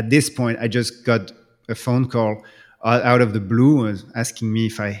anyway, at this point, I just got a phone call out of the blue asking me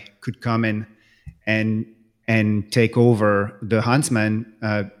if I could come and take over the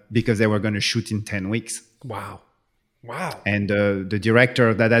Huntsman because they were going to shoot in 10 weeks. Wow. And the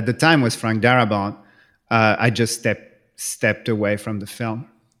director that at the time was Frank Darabont, I just stepped away from the film.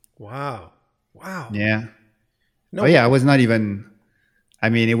 Wow. Yeah. I was not even... I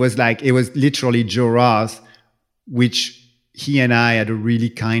mean, it was literally Joe Ross, which he and I had a really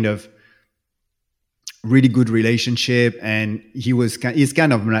good relationship, and he's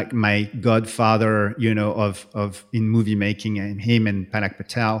kind of like my godfather, of in movie making, and him and Palak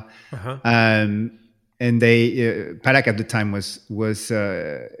Patel. And they Palak at the time was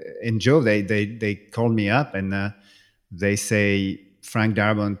in Joe. They called me up and they say Frank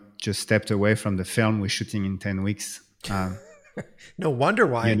Darabont just stepped away from the film. We're shooting in 10 weeks. No wonder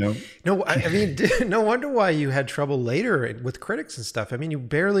why. No, I mean, no wonder why you had trouble later with critics and stuff. I mean, you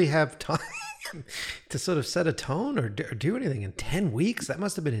barely have time to sort of set a tone or do anything in 10 weeks. That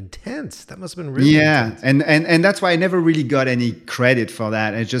must have been intense. That must have been really intense. And that's why I never really got any credit for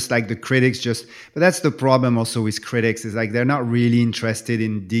that. It's just like the critics but that's the problem also with critics, is like they're not really interested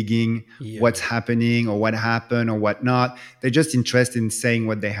in digging what's happening or what happened or what not. They're just interested in saying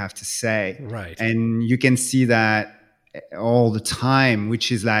what they have to say. Right. And you can see that all the time,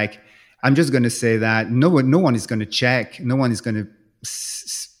 which is like, I'm just going to say that no one is going to check. No one is going to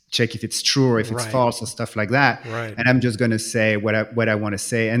check if it's true or if it's false or stuff like that. Right. And I'm just going to say what I want to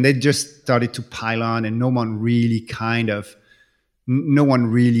say. And they just started to pile on, and no one really kind of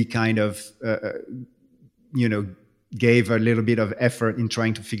gave a little bit of effort in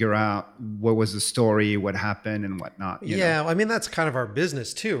trying to figure out what was the story, what happened, and whatnot. You know? I mean, that's kind of our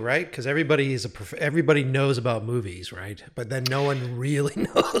business too, right? Because everybody knows about movies, right? But then no one really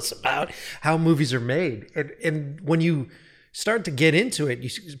knows about how movies are made. And when you start to get into it, you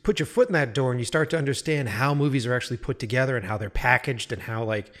put your foot in that door and you start to understand how movies are actually put together and how they're packaged and how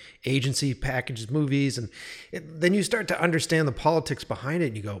like agency packages movies. And then you start to understand the politics behind it.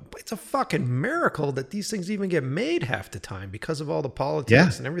 And you go, it's a fucking miracle that these things even get made half the time because of all the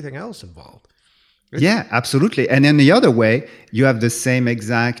politics and everything else involved. Yeah, absolutely. And then the other way, you have the same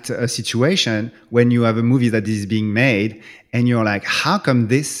exact situation when you have a movie that is being made and you're like, how come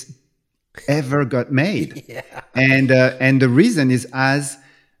this ever got made? And the reason is as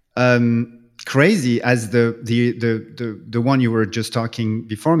crazy as the one you were just talking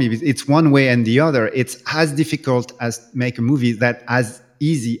before me. It's one way and the other. It's as difficult as make a movie that as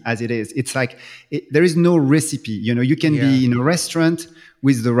easy as it is. It's like there is no recipe. You can be in a restaurant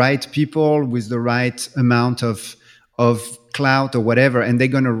with the right people, with the right amount of clout or whatever, and they're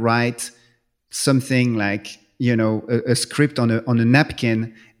gonna write something like a script on a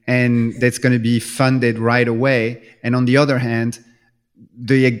napkin, and that's going to be funded right away. And on the other hand,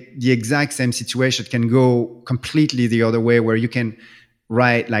 the exact same situation can go completely the other way, where you can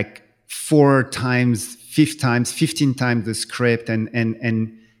write like 4 times, 5 times, 15 times the script and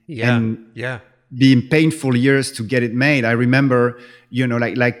be in painful years to get it made. I remember,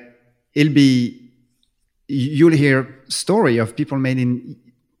 like you'll hear story of people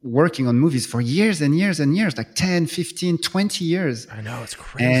working on movies for years and years and years, like 10, 15, 20 years. I know, it's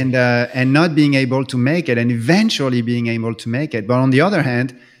crazy. And not being able to make it, and eventually being able to make it. But on the other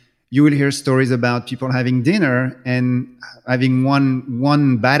hand, you will hear stories about people having dinner and having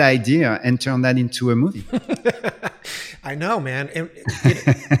one bad idea and turn that into a movie. I know, man.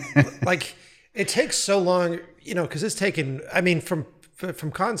 It takes so long, because it's taken,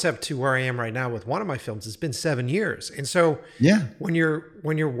 from concept to where I am right now with one of my films, it's been 7 years. And so when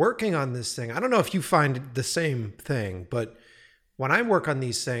you're working on this thing, I don't know if you find the same thing, but when I work on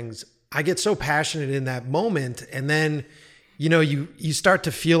these things, I get so passionate in that moment. And then, you start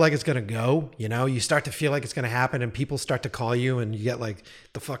to feel like it's going to go, you start to feel like it's going to happen, and people start to call you, and you get like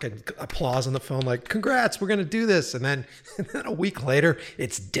the fucking applause on the phone, like, congrats, we're going to do this. And then a week later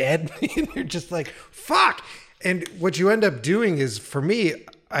it's dead. And you're just like, fuck. And what you end up doing is, for me,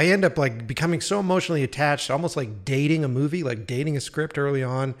 I end up like becoming so emotionally attached, almost like dating a movie, like dating a script early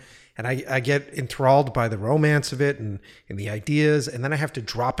on. And I get enthralled by the romance of it and the ideas. And then I have to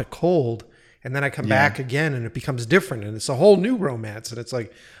drop it cold. And then I come back again, and it becomes different. And it's a whole new romance. And it's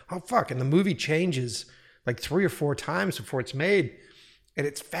like, oh, fuck. And the movie changes like 3 or 4 times before it's made. And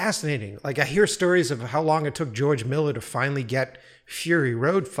it's fascinating. Like, I hear stories of how long it took George Miller to finally get Fury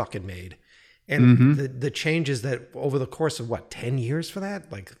Road fucking made. And the changes that over the course of 10 years for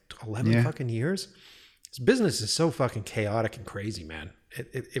that, like 11 fucking years. This business is so fucking chaotic and crazy, man.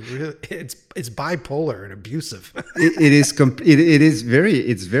 It really, it's bipolar and abusive. It's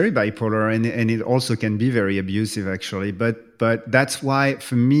very bipolar, and it also can be very abusive, actually. But that's why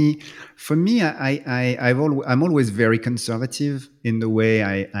for me, I'm always very conservative in the way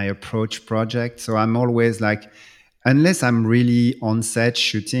I approach projects. So I'm always like, unless I'm really on set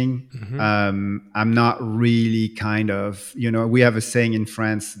shooting, I'm not really kind of, we have a saying in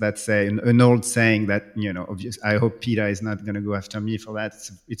France that's an old saying that, obviously, I hope Peter is not going to go after me for that.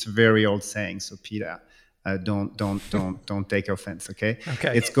 It's a very old saying. So Peter, don't take offense. Okay.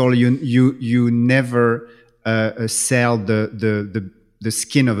 It's called, you never sell the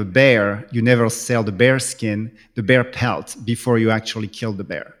skin of a bear. You never sell the bear pelt before you actually kill the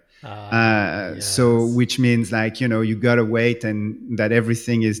bear. So which means like, you gotta wait and that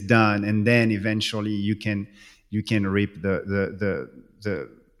everything is done, and then eventually you can reap the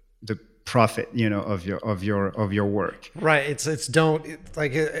profit, of your work. Right. It's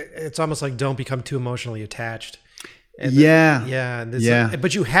almost like don't become too emotionally attached. And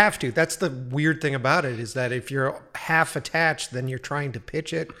but you have to. That's the weird thing about it, is that if you're half attached, then you're trying to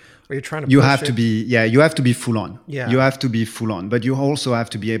pitch it, or you're trying to. You have to be full on. Yeah. You have to be full on, but you also have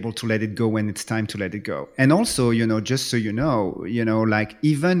to be able to let it go when it's time to let it go. And also, just so like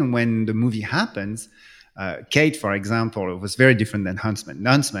even when the movie happens, Kate, for example, it was very different than Huntsman.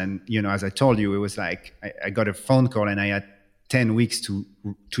 Huntsman, as I told you, it was like I got a phone call and I had 10 weeks to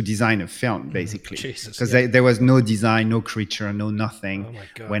design a film, basically, because there was no design, no creature, no nothing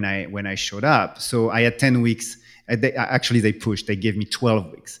when I showed up. So I had 10 weeks. They pushed. They gave me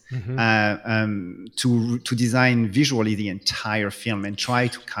 12 weeks to design visually the entire film and try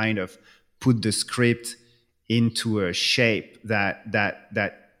to kind of put the script into a shape that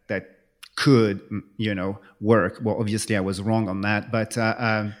could, work. Well, obviously I was wrong on that, but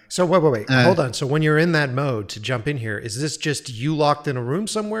so wait, hold on. So when you're in that mode, to jump in here, is this just you locked in a room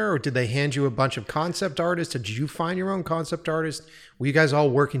somewhere, or did they hand you a bunch of concept artists? Did you find your own concept artist? Were you guys all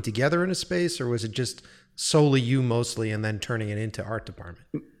working together in a space, or was it just solely you mostly, and then turning it into art department?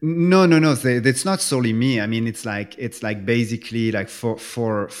 No. It's not solely me. I mean, it's like basically like for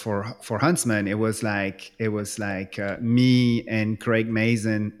Huntsman, it was like me and Craig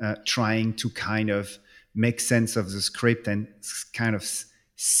Mazin trying to kind of make sense of the script and kind of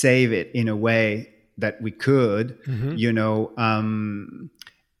save it in a way that we could,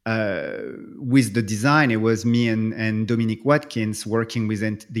 with the design, it was me and Dominic Watkins working with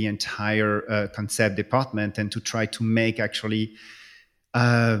the entire concept department, and to try to make actually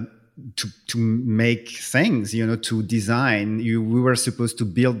to make things, to design. We were supposed to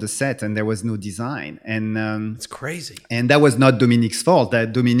build the set, and there was no design. And it's crazy. And that was not Dominique's fault.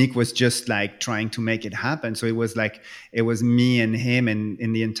 That Dominique was just like trying to make it happen. So it was me and him and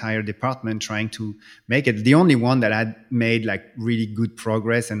in the entire department trying to make it. The only one that had made like really good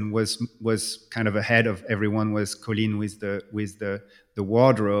progress and was kind of ahead of everyone was Colleen with the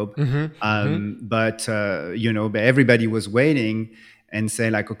wardrobe. But everybody was waiting and say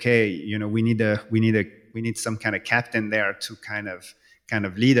like, okay, we need some kind of captain there to kind of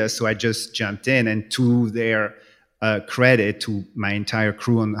lead us. So I just jumped in, and to their credit, to my entire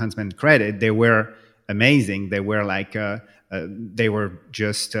crew on Huntsman credit, they were amazing. They were like, they were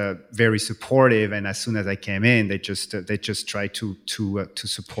just very supportive. And as soon as I came in, they just tried to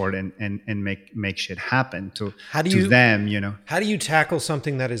support and make shit happen to them. How do you tackle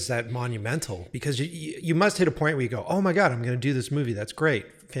something that is that monumental? Because you must hit a point where you go, oh my God, I'm going to do this movie. That's great.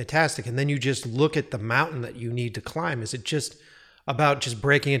 Fantastic. And then you just look at the mountain that you need to climb. Is it just about just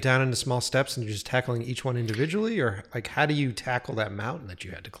breaking it down into small steps and just tackling each one individually? Or like, how do you tackle that mountain that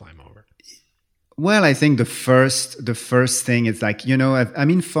you had to climb over? Well, I think the first thing is like,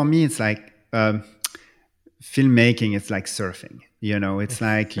 for me, it's like filmmaking. It's like surfing. It's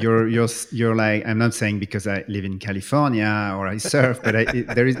like you're like, I'm not saying because I live in California or I surf, but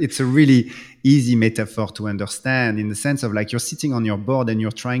it's a really easy metaphor to understand in the sense of like you're sitting on your board and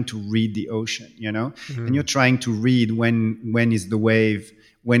you're trying to read the ocean, and you're trying to read when the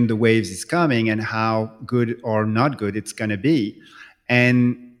waves is coming and how good or not good it's going to be.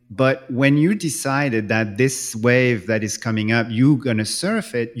 But when you decided that this wave that is coming up, you're going to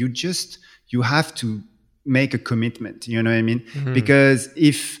surf it, you have to make a commitment, you know what I mean? Because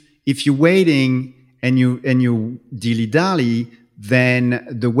if you're waiting and you dilly-dally, then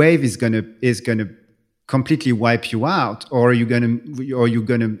the wave is gonna completely wipe you out, or you're gonna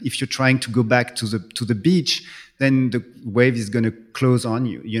if you're trying to go back to the beach, then the wave is gonna close on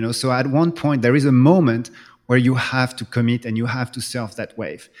you. So at one point there is a moment where you have to commit and you have to surf that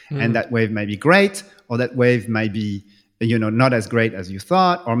wave. And that wave might be great, or that wave might be, not as great as you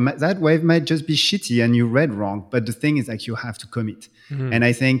thought, or that wave might just be shitty and you read wrong. But the thing is like, you have to commit. And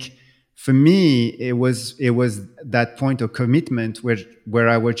I think for me, it was that point of commitment where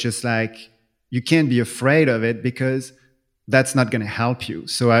I was just like, you can't be afraid of it because that's not going to help you.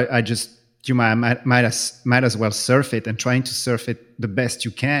 So I just, might as well surf it, and trying to surf it the best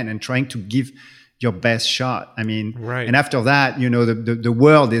you can and trying to give your best shot. I mean, right. And after that, the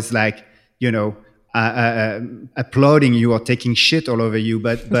world is like, applauding you or taking shit all over you,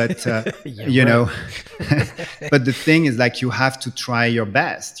 but yeah, but the thing is like, you have to try your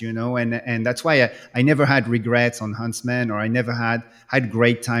best, and that's why I never had regrets on Huntsman, or I never had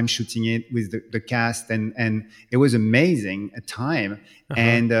great time shooting it with the cast, and it was amazing at time.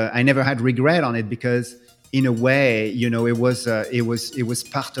 And I never had regret on it, because in a way, it was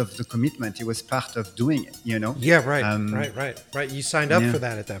part of the commitment. It was part of doing it, Yeah, right. Right. You signed up for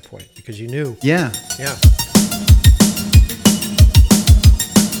that at that point because you knew. Yeah.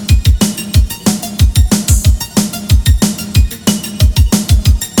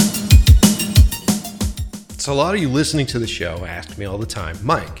 So a lot of you listening to the show ask me all the time,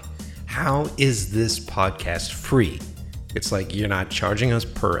 Mike, how is this podcast free? It's like, you're not charging us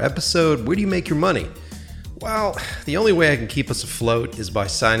per episode. Where do you make your money? Well, the only way I can keep us afloat is by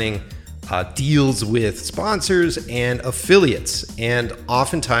signing deals with sponsors and affiliates. And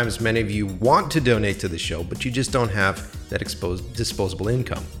oftentimes, many of you want to donate to the show, but you just don't have that disposable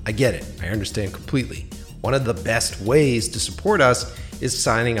income. I get it. I understand completely. One of the best ways to support us is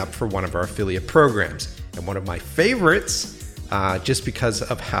signing up for one of our affiliate programs. And one of my favorites, just because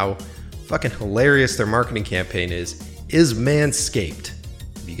of how fucking hilarious their marketing campaign is Manscaped.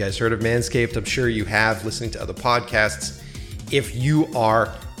 Have you guys heard of Manscaped? I'm sure you have, listening to other podcasts. If you are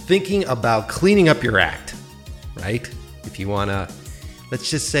thinking about cleaning up your act, right? If you want to, let's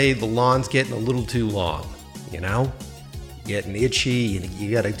just say the lawn's getting a little too long, getting itchy, and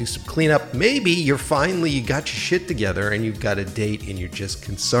you got to do some cleanup. Maybe you got your shit together and you've got a date and you're just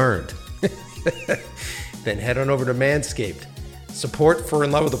concerned. Then head on over to Manscaped. Support for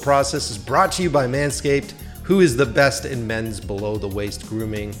In Love with the Process is brought to you by Manscaped, who is the best in men's below-the-waist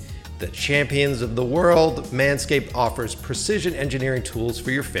grooming. The champions of the world, Manscaped offers precision engineering tools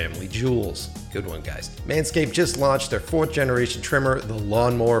for your family jewels. Good one, guys. Manscaped just launched their 4th generation trimmer, the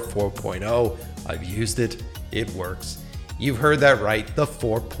Lawnmower 4.0. I've used it. It works. You've heard that right, the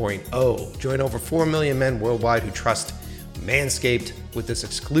 4.0. Join over 4 million men worldwide who trust Manscaped with this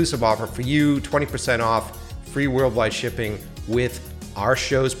exclusive offer for you, 20% off, free worldwide shipping with our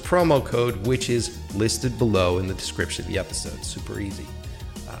show's promo code, which is listed below in the description of the episode. Super easy.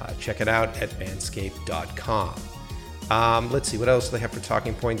 Check it out at manscaped.com. Let's see, what else do they have for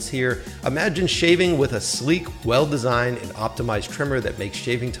talking points here? Imagine shaving with a sleek, well-designed, and optimized trimmer that makes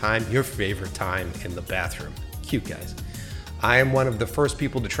shaving time your favorite time in the bathroom. Cute, guys. I am one of the first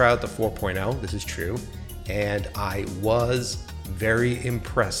people to try out the 4.0. This is true. And I was very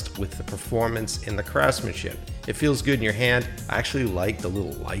impressed with the performance and the craftsmanship. It feels good in your hand. I actually like the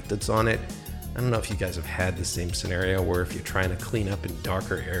little light that's on it. I don't know if you guys have had the same scenario where if you're trying to clean up in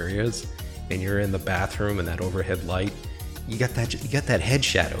darker areas and you're in the bathroom and that overhead light, you got that head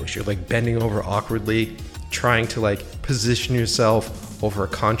shadows. You're like bending over awkwardly, trying to like position yourself over a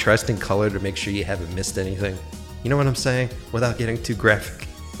contrasting color to make sure you haven't missed anything. You know what I'm saying? Without getting too graphic.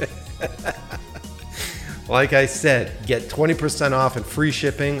 Like I said, get 20% off and free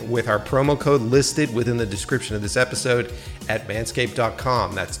shipping with our promo code listed within the description of this episode at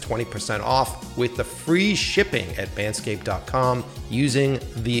manscaped.com. That's 20% off with the free shipping at manscaped.com using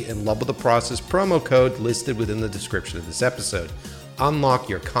the In Love with the Process promo code listed within the description of this episode. Unlock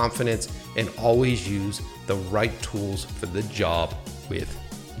your confidence and always use the right tools for the job with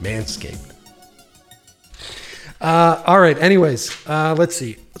Manscaped. All right. Anyways, let's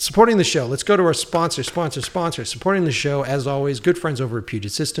see. Supporting the show. Let's go to our sponsor. Supporting the show, as always, good friends over at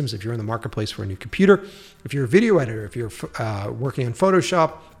Puget Systems. If you're in the marketplace for a new computer, if you're a video editor, if you're working in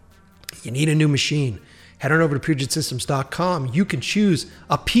Photoshop, you need a new machine, head on over to PugetSystems.com. You can choose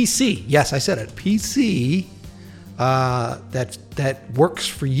a PC. Yes, I said it. PC that works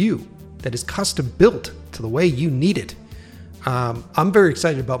for you, that is custom built to the way you need it. I'm very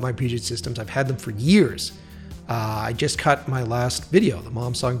excited about my Puget Systems. I've had them for years. I just cut my last video, the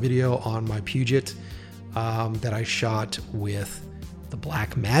Mom Song video on my Puget that I shot with the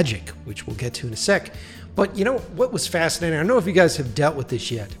Blackmagic, which we'll get to in a sec. But you know what was fascinating? I don't know if you guys have dealt with this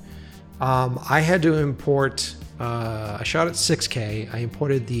yet. I had to import, I shot at 6K. I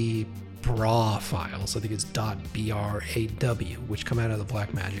imported the BRAW files. I think it's .braw, which come out of the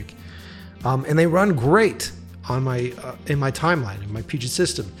Blackmagic. And they run great on my in my timeline, in my Puget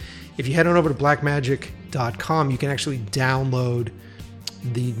system. If you head on over to blackmagic.com, you can actually download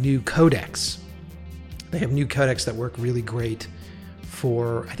the new codecs. They have new codecs that work really great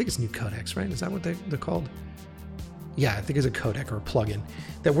for, I think it's new codecs, right? Is that what they're called? Yeah, I think it's a codec or a plugin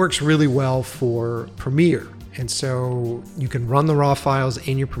that works really well for Premiere. And so you can run the raw files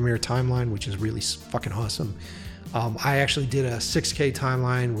in your Premiere timeline, which is really fucking awesome. I actually did a 6K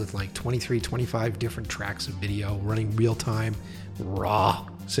timeline with like 23, 25 different tracks of video running real time, raw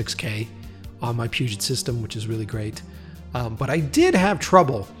 6K on my Puget system, which is really great. But I did have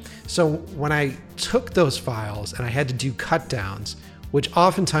trouble. So when I took those files and I had to do cut downs, which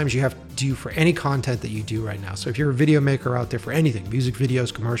oftentimes you have to do for any content that you do right now. So if you're a video maker out there for anything, music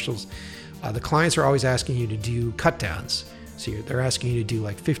videos, commercials, the clients are always asking you to do cut downs. So they're asking you to do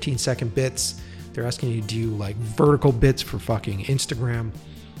like 15-second bits. They're asking you to do like vertical bits for fucking Instagram.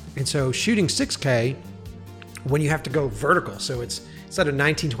 And so shooting 6K, when you have to go vertical, so it's instead of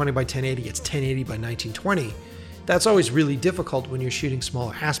 1920 by 1080, it's 1080 by 1920. That's always really difficult when you're shooting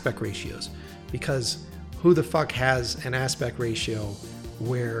smaller aspect ratios, because who the fuck has an aspect ratio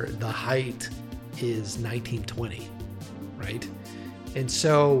where the height is 1920, right? And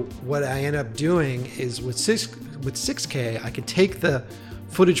so what I end up doing is with 6K, I can take the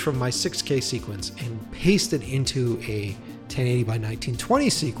footage from my 6K sequence and paste it into a 1080 by 1920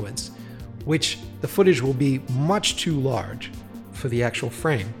 sequence, which the footage will be much too large for the actual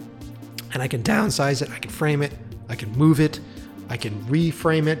frame. And I can downsize it, I can frame it, I can move it, I can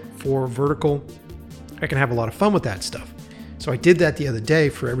reframe it for vertical. I can have a lot of fun with that stuff. So I did that the other day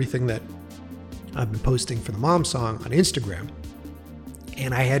for everything that I've been posting for the Mom Song on Instagram,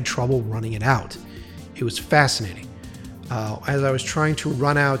 and I had trouble running it out. It was fascinating. As I was trying to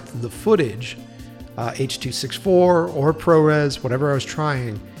run out the footage, H.264 or ProRes, whatever I was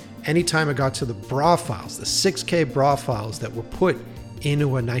trying, anytime I got to the BRAW files, the 6K BRAW files that were put into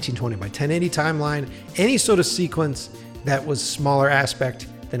a 1920 by 1080 timeline, any sort of sequence that was smaller aspect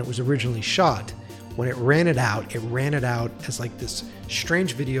than it was originally shot, when it ran it out as like this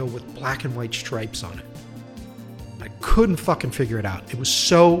strange video with black and white stripes on it. I couldn't fucking figure it out. It was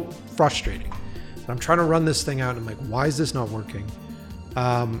so frustrating. I'm trying to run this thing out, and I'm like, why is this not working?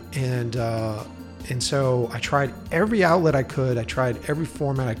 And so I tried every outlet I could. I tried every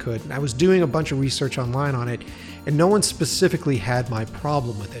format I could. And I was doing a bunch of research online on it, and no one specifically had my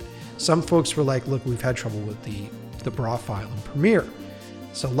problem with it. Some folks were like, look, we've had trouble with the BRAW file in Premiere.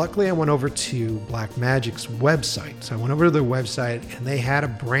 So luckily I went over to Blackmagic's website. So I went over to their website, and they had a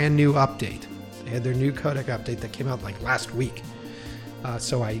brand new update. They had their new codec update that came out like last week.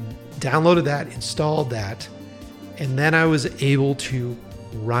 So I downloaded that, installed that, and then I was able to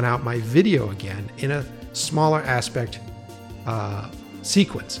run out my video again in a smaller aspect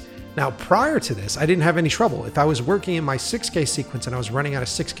sequence. Now, prior to this, I didn't have any trouble. If I was working in my 6K sequence and I was running out of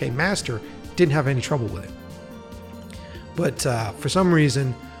 6K master, didn't have any trouble with it. But for some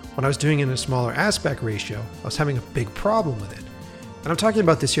reason, when I was doing it in a smaller aspect ratio, I was having a big problem with it. And I'm talking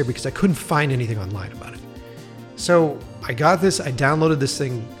about this here because I couldn't find anything online about it. So I got this, I downloaded this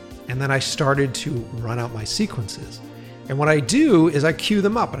thing, and then I started to run out my sequences. And what I do is I queue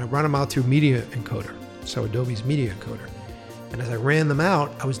them up and I run them out through Media Encoder, so Adobe's Media Encoder. And as I ran them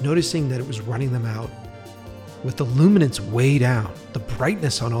out, I was noticing that it was running them out with the luminance way down. The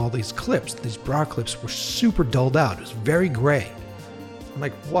brightness on all these clips, these broad clips, were super dulled out. It was very gray. I'm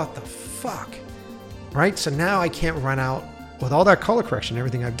like, what the fuck? Right? So now I can't run out with all that color correction,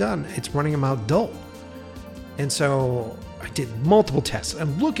 everything I've done, it's running them out dull. And so I did multiple tests.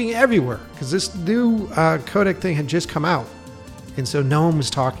 I'm looking everywhere because this new codec thing had just come out. And so no one was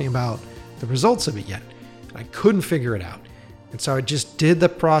talking about the results of it yet. And I couldn't figure it out. And so I just did the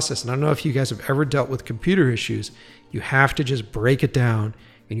process. And I don't know if you guys have ever dealt with computer issues. You have to just break it down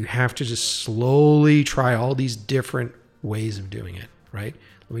and you have to just slowly try all these different ways of doing it, right?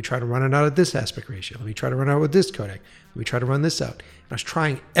 Let me try to run it out at this aspect ratio. Let me try to run it out with this codec. Let me try to run this out. And I was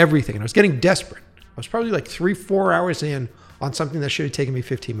trying everything and I was getting desperate. I was probably like 3-4 hours in on something that should have taken me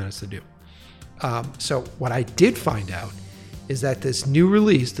 15 minutes to do. So what I did find out is that this new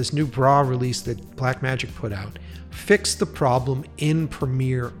release, this new BRA release that Blackmagic put out, fixed the problem in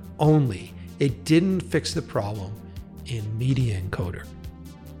Premiere only. It didn't fix the problem in Media Encoder.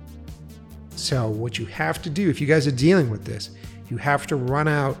 So what you have to do, if you guys are dealing with this, you have to run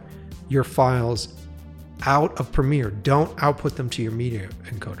out your files out of Premiere. Don't output them to your Media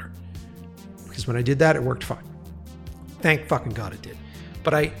Encoder. Because when I did that, it worked fine. Thank fucking God it did.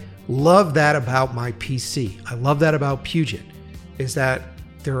 But I love that about my PC. I love that about Puget, is that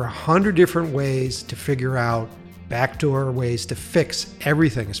there are 100 different ways to figure out backdoor ways to fix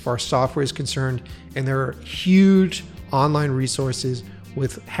everything as far as software is concerned. And there are huge online resources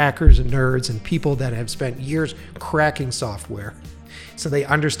with hackers and nerds and people that have spent years cracking software so they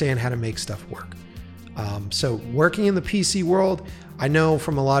understand how to make stuff work. So working in the PC world, I know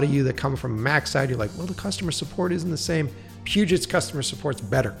from a lot of you that come from a Mac side, you're like, well, the customer support isn't the same. Puget's customer support's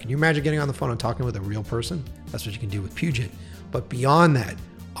better. Can you imagine getting on the phone and talking with a real person? That's what you can do with Puget. But beyond that,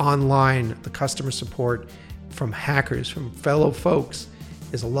 online, the customer support from hackers, from fellow folks,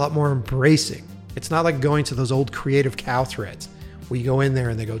 is a lot more embracing. It's not like going to those old Creative Cow threads where you go in there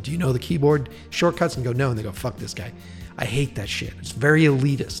and they go, do you know the keyboard shortcuts? And you go, no. And they go, fuck this guy. I hate that shit. It's very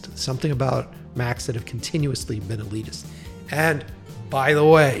elitist. Something about Macs that have continuously been elitist. And by the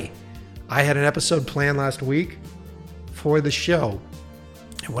way, I had an episode planned last week for the show.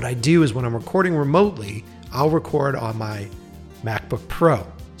 And what I do is when I'm recording remotely, I'll record on my MacBook Pro.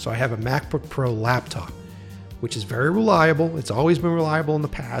 So I have a MacBook Pro laptop, which is very reliable. It's always been reliable in the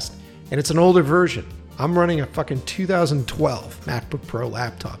past. And it's an older version. I'm running a fucking 2012 MacBook Pro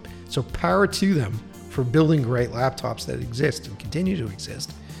laptop. So power to them for building great laptops that exist and continue to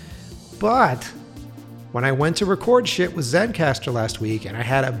exist. But when I went to record shit with Zencastr last week and I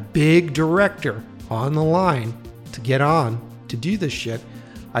had a big director on the line to get on to do this shit,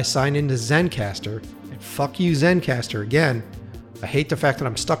 I signed into Zencastr, and fuck you Zencastr again. I hate the fact that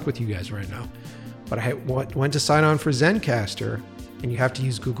I'm stuck with you guys right now. But I went to sign on for Zencastr and you have to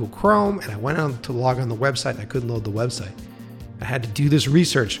use Google Chrome, and I went on to log on the website and I couldn't load the website. I had to do this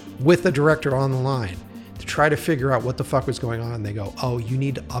research with the director on the line to try to figure out what the fuck was going on. And they go, oh, you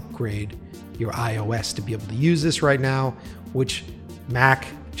need to upgrade your iOS to be able to use this right now, which Mac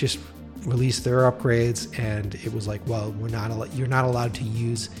just released their upgrades, and it was like, well, you're not allowed to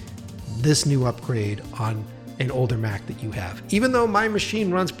use this new upgrade on an older Mac that you have, even though my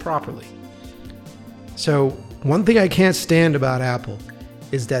machine runs properly. So one thing I can't stand about Apple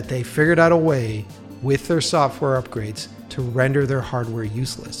is that they figured out a way with their software upgrades to render their hardware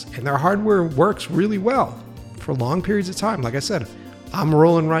useless. And their hardware works really well for long periods of time. Like I said, I'm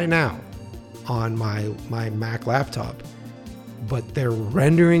rolling right now on my Mac laptop, but they're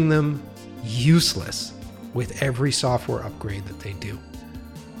rendering them useless with every software upgrade that they do.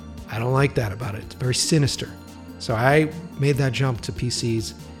 I don't like that about it. It's very sinister. So I made that jump to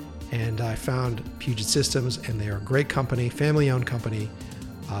PCs, and I found Puget Systems, and they are a great company, family-owned company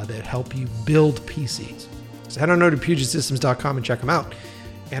that help you build PCs. So head on over to PugetSystems.com and check them out.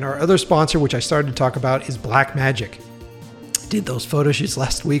 And our other sponsor, which I started to talk about, is Blackmagic. Did those photo shoots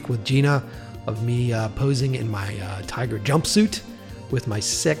last week with Gina of me posing in my tiger jumpsuit with my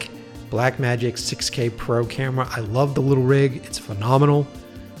sick Blackmagic 6K Pro camera. I love the little rig. It's phenomenal.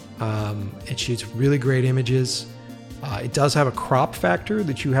 It shoots really great images. It does have a crop factor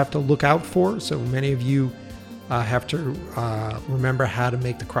that you have to look out for. So many of you have to remember how to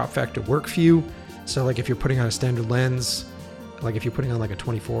make the crop factor work for you. So like if you're putting on a standard lens, like if you're putting on like a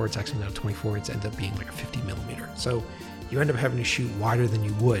 24, it's actually not a 24, it ends up being like a 50 millimeter. So you end up having to shoot wider than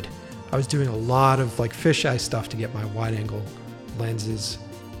you would. I was doing a lot of like fisheye stuff to get my wide angle lenses,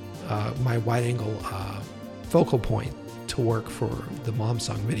 my wide angle focal point to work for the Mom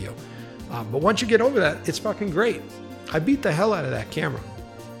Song video. But once you get over that, it's fucking great. I beat the hell out of that camera.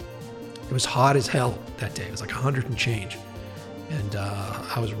 It was hot as hell that day. It was like 100 and change. And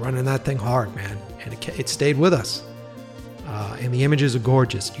I was running that thing hard, man. And it stayed with us. And the images are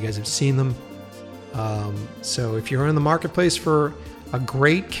gorgeous. You guys have seen them. So if you're in the marketplace for a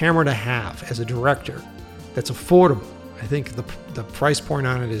great camera to have as a director that's affordable, I think the price point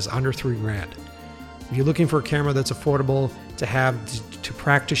on it is under $3,000. If you're looking for a camera that's affordable to have to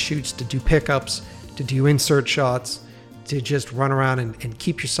practice shoots, to do pickups, to do insert shots, to just run around and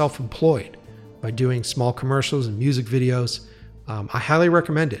keep yourself employed by doing small commercials and music videos, I highly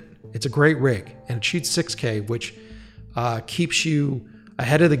recommend it. It's a great rig, and it shoots 6K, which keeps you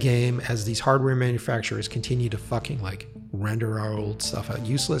ahead of the game as these hardware manufacturers continue to fucking like render our old stuff out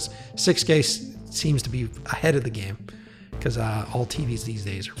useless. 6K seems to be ahead of the game because all TVs these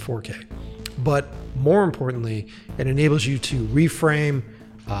days are 4K. But more importantly, it enables you to reframe,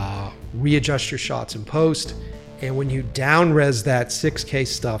 readjust your shots in post. And when you down res that 6K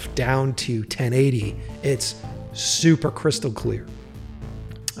stuff down to 1080, it's super crystal clear.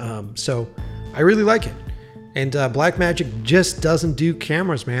 So I really like it. And Blackmagic just doesn't do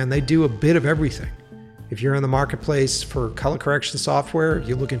cameras, man. They do a bit of everything. If you're in the marketplace for color correction software,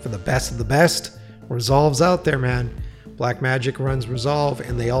 you're looking for the best of the best, Resolve's out there, man. Blackmagic runs Resolve,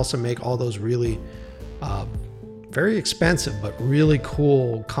 and they also make all those really very expensive but really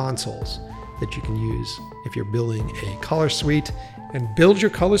cool consoles that you can use if you're building a color suite, and build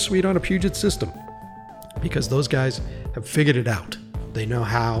your color suite on a Puget system, because those guys have figured it out. They know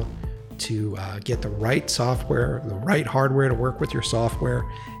how to get the right software, the right hardware to work with your software.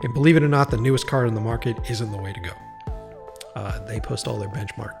 And believe it or not, the newest card in the market isn't the way to go. They post all their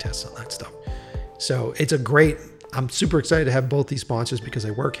benchmark tests on that stuff. So it's a great, I'm super excited to have both these sponsors because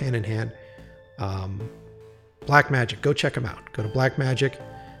they work hand in hand. Blackmagic, go check them out. Go to Blackmagic.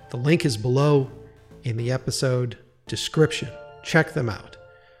 The link is below in the episode description. Check them out.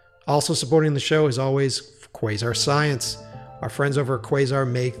 Also supporting the show, as always, Quasar Science. Our friends over at Quasar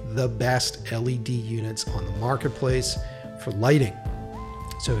make the best LED units on the marketplace for lighting.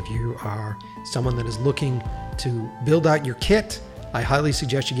 So if you are someone that is looking to build out your kit, I highly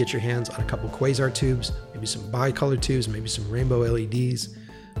suggest you get your hands on a couple Quasar tubes, maybe some bicolor tubes, maybe some rainbow LEDs.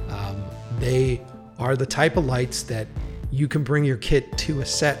 They are the type of lights that you can bring your kit to a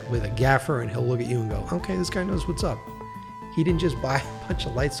set with a gaffer and he'll look at you and go, okay, this guy knows what's up. He didn't just buy a bunch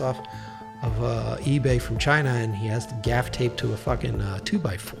of lights off of eBay from China and he has the gaff taped to a fucking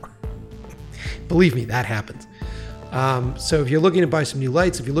 2x4. Believe me, that happens. So if you're looking to buy some new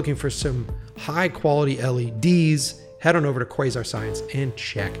lights, if you're looking for some high quality LEDs, head on over to Quasar Science and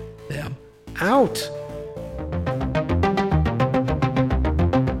check them out.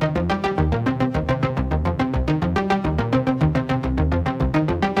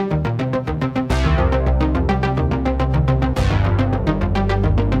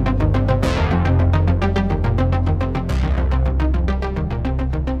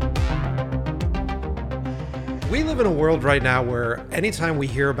 Right now, where anytime we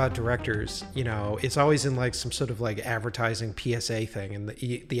hear about directors, you know, it's always in like some sort of like advertising PSA thing, and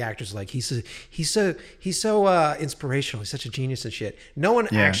the actor's like, he's so inspirational, he's such a genius and shit. No one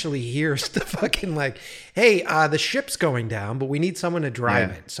actually hears the fucking like, hey, the ship's going down, but we need someone to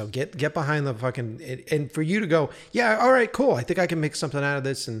drive it. So get behind the fucking, and for you to go, yeah, all right, cool, I think I can make something out of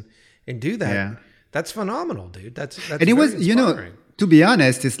this and do that. Yeah. That's phenomenal, dude. That's and it was, you know. To be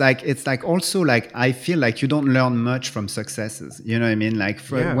honest, it's like also like I feel like you don't learn much from successes. You know what I mean? Like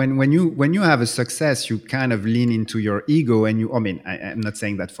when you have a success, you kind of lean into your ego, and you. I mean, I'm not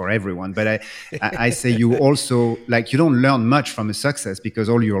saying that for everyone, but I say you also like you don't learn much from a success because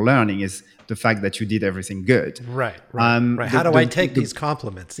all you're learning is the fact that you did everything good. Right. How do I take these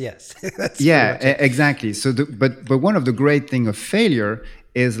compliments? Yes. Exactly. So, but one of the great thing of failure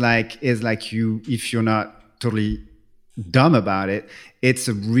is like you, if you're not totally dumb about it, it's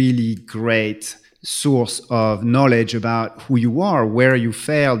a really great source of knowledge about who you are, where you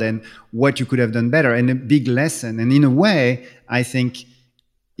failed, and what you could have done better, and a big lesson. And in a way, I think,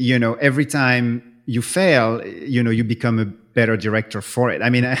 you know, every time you fail, you know, you become better director for it. I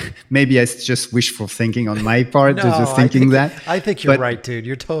mean, maybe it's just wishful thinking on my part, No, just thinking that. I think you're But- right, dude.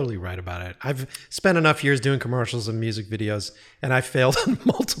 You're totally right about it. I've spent enough years doing commercials and music videos, and I failed on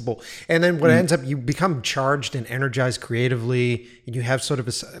multiple. And then what ends up, you become charged and energized creatively, and you have sort of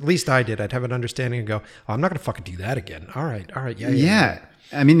at least I did. I'd have an understanding and go, oh, I'm not going to fucking do that again. All right, Yeah.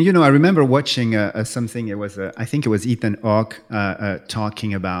 I mean, I remember watching something. It was, I think it was Ethan Hawke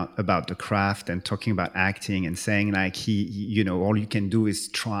talking about the craft and talking about acting and saying like all you can do is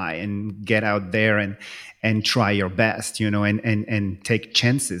try and get out there and try your best, and take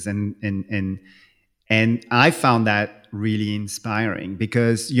chances and I found that really inspiring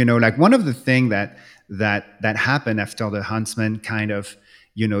because like one of the things that happened after The Huntsman kind of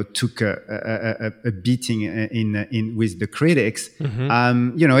took a beating in with the critics.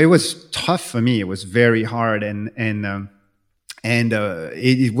 It was tough for me. It was very hard and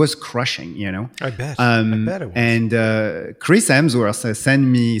it was crushing. I bet. I bet it was. And Chris Hemsworth sent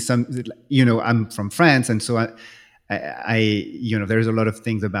me some. I'm from France, and so I there's a lot of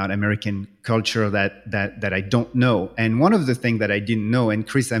things about American culture that I don't know. And one of the things that I didn't know, and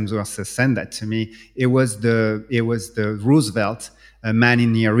Chris Hemsworth sent that to me, it was the Roosevelt Man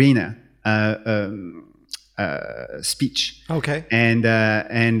in the Arena speech. Okay. And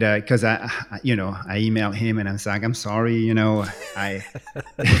because I emailed him and I was like, I'm sorry, I I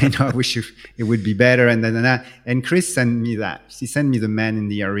wish it would be better and then. And Chris sent me that. He sent me the Man in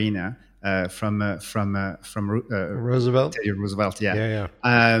the Arena from Roosevelt. Teddy Roosevelt. Yeah.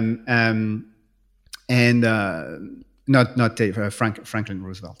 Not Franklin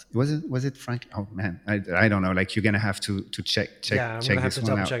Roosevelt. Was it Frank? Oh man, I don't know. Like you're gonna have to check Yeah, I'm gonna have this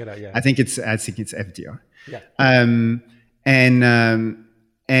to one out. check it out. Yeah. I think it's FDR. Yeah.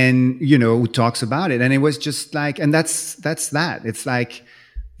 Who talks about it, and it was just like, and that's that. It's like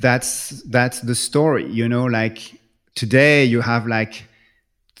that's the story. Like today you have like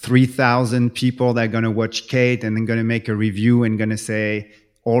 3,000 people that are gonna watch Kate and then gonna make a review and gonna say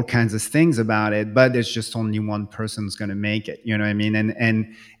all kinds of things about it, but there's just only one person who's going to make it. You know what I mean?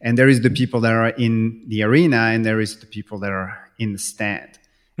 And there is the people that are in the arena, and there is the people that are in the stand.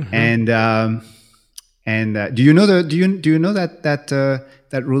 Mm-hmm. And do you know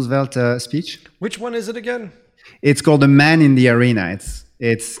that Roosevelt speech? Which one is it again? It's called "The Man in the Arena."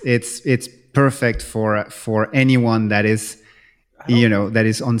 It's perfect for anyone that is that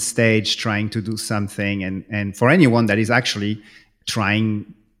is on stage trying to do something, and for anyone that is actually trying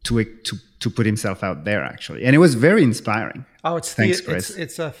to put himself out there, actually. And it was very inspiring. Oh, Thanks, Chris.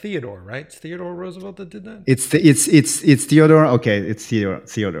 It's Theodore, right? It's Theodore Roosevelt that did that? It's Theodore. Okay, it's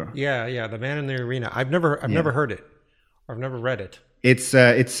Theodore. Yeah, The Man in the Arena. I've never heard it. I've never read it. It's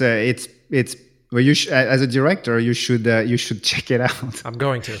well, you as a director, you should check it out. I'm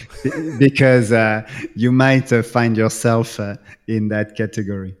going to. Because you might find yourself in that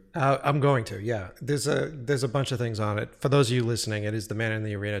category. I'm going to, yeah. There's a bunch of things on it. For those of you listening, it is The Man in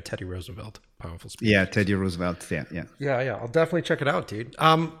the Arena, Teddy Roosevelt. Powerful speech. Yeah, Teddy Roosevelt. Yeah. Yeah. I'll definitely check it out, dude.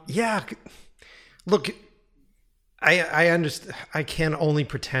 Yeah. Look, I understand. I can only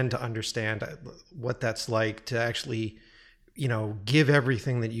pretend to understand what that's like to actually, give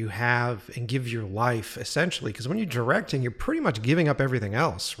everything that you have and give your life essentially. Because when you're directing, you're pretty much giving up everything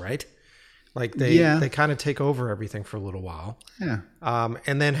else, right? Like they kind of take over everything for a little while,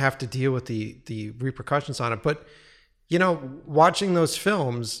 and then have to deal with the repercussions on it. But watching those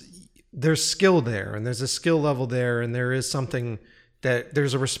films, there's skill there, and there's a skill level there, and there is something that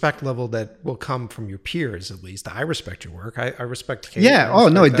there's a respect level that will come from your peers. At least I respect your work. I respect. Kate. Yeah. Oh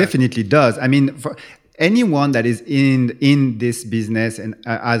no, it definitely does. I mean, for anyone that is in this business and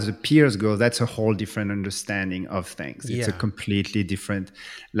as the peers go, that's a whole different understanding of things. It's a completely different,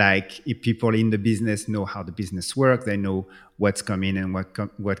 like if people in the business know how the business works, they know what's coming and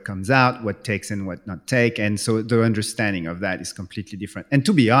what comes out, what takes and what not take. And so the understanding of that is completely different. And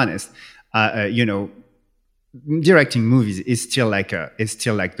to be honest, directing movies is still like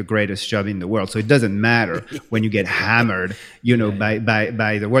the greatest job in the world. So it doesn't matter when you get hammered,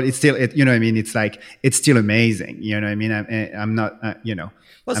 by the world. It's still, you know what I mean? It's like, it's still amazing. You know what I mean? I'm not,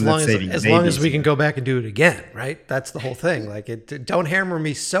 Well, as long as we can go back and do it again, right? That's the whole thing. Like, don't hammer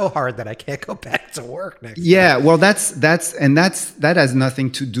me so hard that I can't go back to work next time. Well, that has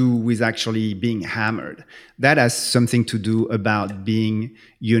nothing to do with actually being hammered. That has something to do about being,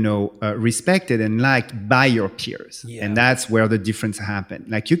 respected and liked by your peers. Yeah. And that's where the difference happens.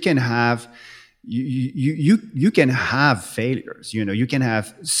 Like you can have, you can have failures. You can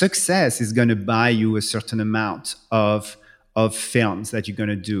have success is going to buy you a certain amount of films that you're going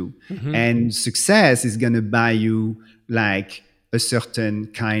to do. Mm-hmm. And success is going to buy you like a certain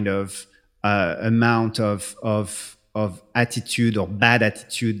kind of amount of of attitude or bad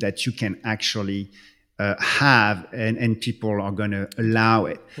attitude that you can actually have, and people are going to allow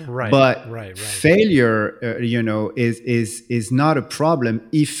it. Right. But Right. failure, is not a problem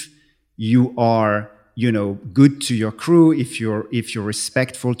if you are, good to your crew, if you're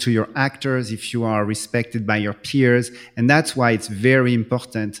respectful to your actors, if you are respected by your peers. And that's why it's very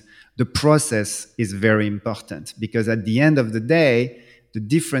important. The process is very important, because at the end of the day, the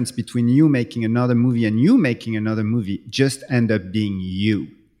difference between you making another movie and you making another movie just end up being you.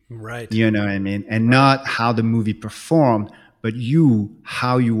 Right. You know what I mean? And not how the movie performed, but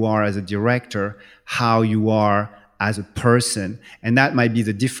how you are as a director, how you are as a person. And that might be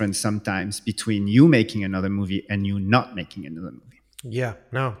the difference sometimes between you making another movie and you not making another movie. Yeah,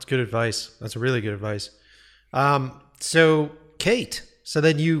 no, it's good advice. That's really good advice. So Kate, so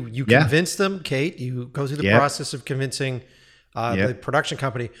then you convince them, Kate, you go through the process of convincing the production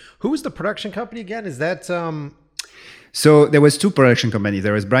company. Who was the production company again? Is that... So there was two production companies.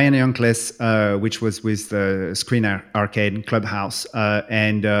 There was Brian Youngcliffe, which was with Screen Arcade and Clubhouse,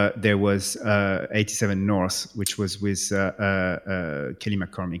 and there was 87 North, which was with Kelly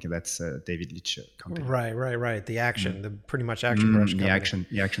McCormick. That's David Leitch company. Right. The action, the pretty much action production company.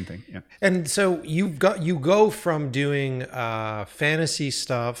 The action thing. Yeah. And so you go from doing fantasy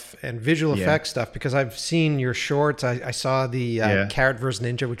stuff and visual effects stuff, because I've seen your shorts. I saw the Carrot vs.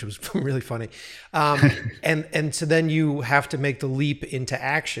 Ninja, which was really funny. And so then you have to make the leap into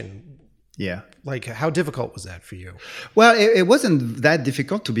action. Yeah. Like, how difficult was that for you? Well, it wasn't that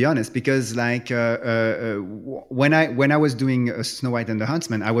difficult, to be honest, because like when I was doing Snow White and the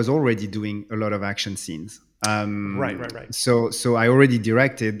Huntsman, I was already doing a lot of action scenes. Right. So I already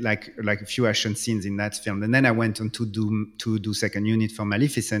directed like a few action scenes in that film, and then I went on to do second unit for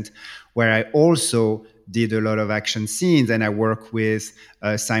Maleficent, where I also did a lot of action scenes, and I work with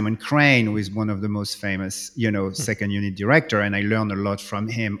Simon Crane, who is one of the most famous, second unit director, and I learned a lot from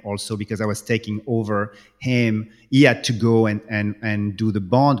him also, because I was taking over him. He had to go and do the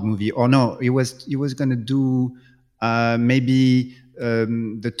Bond movie, or no, he was going to do maybe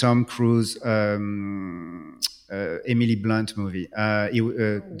the Tom Cruise Emily Blunt movie,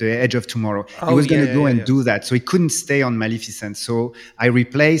 The Edge of Tomorrow. He was going to go and do that. So he couldn't stay on Maleficent. So I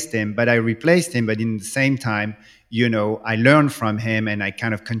replaced him, but in the same time, I learned from him and I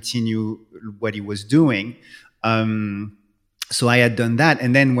kind of continue what he was doing. So I had done that.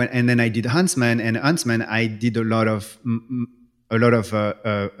 And then I did Huntsman, and Huntsman, I did a lot of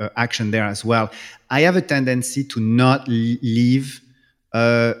action there as well. I have a tendency to not leave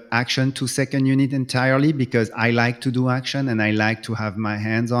action to second unit entirely, because I like to do action and I like to have my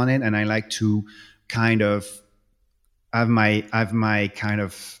hands on it, and I like to kind of have my kind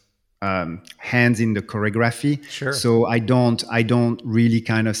of hands in the choreography. Sure. So I don't really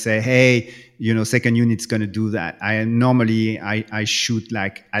kind of say, hey, second unit's going to do that. I shoot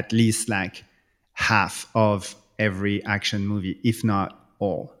like at least like half of every action movie, if not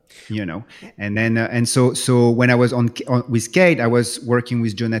all. And then and so when I was on with Kate, I was working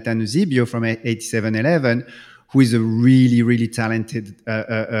with Jonathan Eusebio from 8711, who is a really, really talented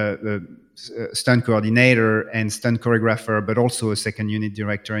stunt coordinator and stunt choreographer, but also a second unit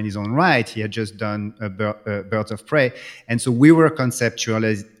director in his own right. He had just done Birds of Prey, and so we were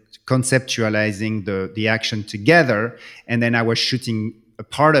conceptualizing the action together, and then I was shooting a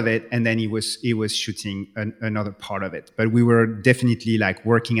part of it, and then he was shooting another part of it. But we were definitely like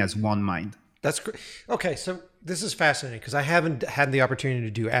working as one mind. That's great. Okay, so this is fascinating, because I haven't had the opportunity to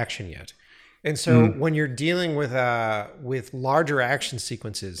do action yet, and so when you're dealing with larger action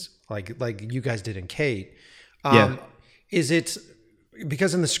sequences like you guys did in Kate, is it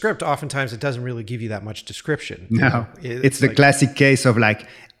because in the script oftentimes it doesn't really give you that much description? No, it's the classic case of like,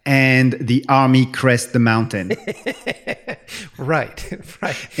 and the army crest the mountain. Right.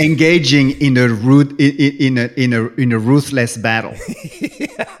 Engaging in a ruthless battle.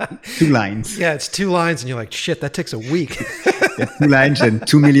 2 lines. Yeah, it's 2 lines, and you're like, shit, that takes a week. 2 lines and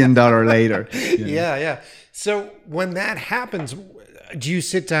 $2 million later. Yeah. So when that happens, do you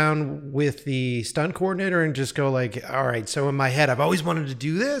sit down with the stunt coordinator and just go like, all right, so in my head, I've always wanted to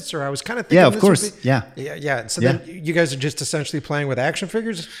do this, or I was kind of thinking, yeah, of course, yeah. So then you guys are just essentially playing with action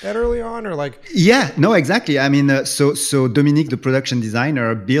figures that early on, or like? Yeah, no, exactly. I mean, so Dominique, the production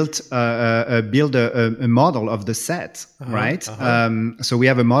designer, built a model of the set, right? So we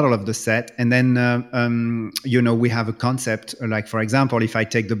have a model of the set, and then we have a concept. Like, for example, if I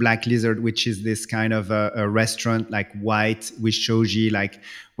take the Black Lizard, which is this kind of a restaurant, like white with shoji, like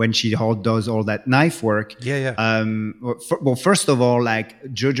when she does all that knife work. Well, first of all, like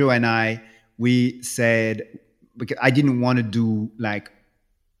Jojo and I, we said, because I didn't want to do like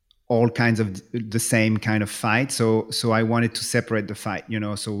all kinds of the same kind of fight. So I wanted to separate the fight,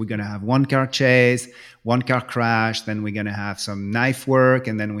 so we're going to have one car chase, one car crash, then we're going to have some knife work,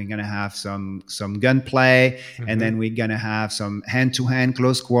 and then we're going to have some gunplay, and then we're going to have some hand-to-hand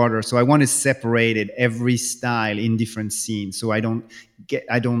close quarter. So I want to separate it, every style in different scenes. So I don't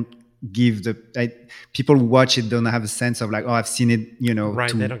give people who watch it don't have a sense of like, oh, I've seen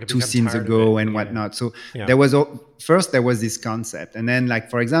it, two scenes ago and whatnot. So there was this concept, and then like,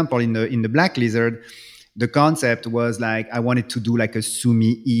 for example, in the Black Lizard, the concept was like I wanted to do like a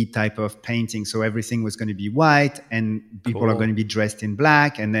Sumi-E type of painting, so everything was going to be white and people are going to be dressed in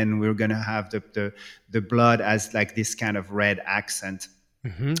black, and then we're going to have the blood as like this kind of red accent.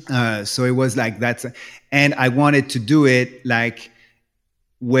 So it was like that, and I wanted to do it like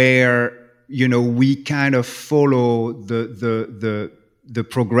where we kind of follow the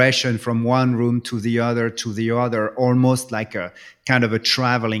progression from one room to the other, almost like a kind of a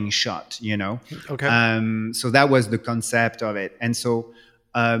traveling shot, Okay. So that was the concept of it, and so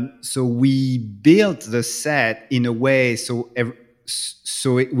we built the set in a way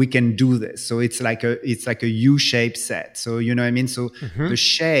we can do this. So it's like a U-shaped set. So you know what I mean. So the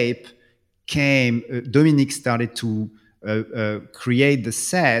shape came. Dominique started to create the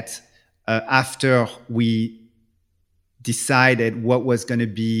set after we decided what was going to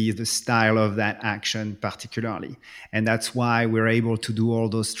be the style of that action particularly, and that's why we're able to do all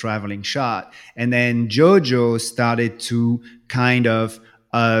those traveling shots. And then Jojo started to kind of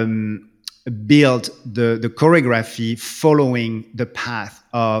build the choreography following the path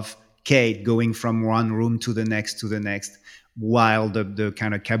of Kate, going from one room to the next while the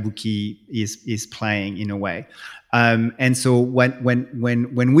kind of kabuki is playing in a way. And so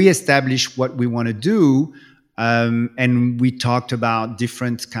when we establish what we want to do, and we talked about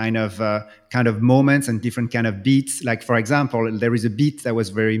different kind of moments and different kind of beats. Like, for example, there is a beat that was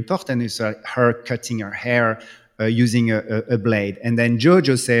very important. It's her cutting her hair using a blade. And then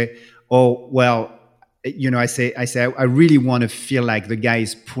Jojo say, oh, well, I say, I really want to feel like the guy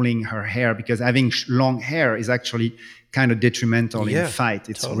is pulling her hair, because having long hair is actually kind of detrimental in a fight.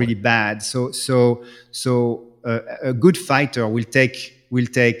 It's really bad. So a good fighter will take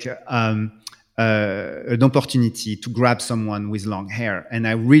an opportunity to grab someone with long hair. And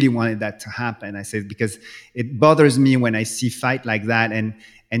I really wanted that to happen. I said, because it bothers me when I see fight like that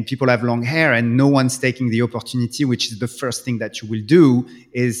and people have long hair and no one's taking the opportunity, which is the first thing that you will do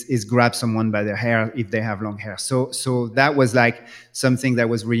is grab someone by their hair if they have long hair. So that was like something that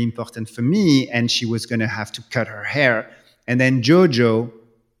was really important for me, and she was going to have to cut her hair. And then Jojo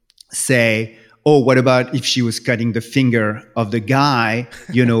say, oh, what about if she was cutting the finger of the guy,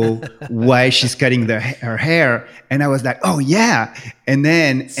 while she's cutting her hair? And I was like, oh yeah. And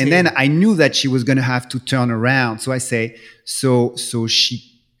then I knew that she was going to have to turn around. So I say, so she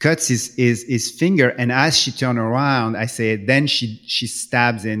cuts his finger. And as she turned around, I say, then she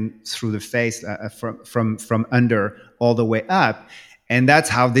stabs in through the face from under all the way up. And that's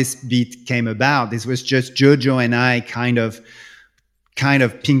how this beat came about. This was just Jojo and I kind of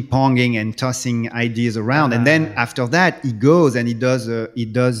ping-ponging and tossing ideas around. And then after that, he goes and he does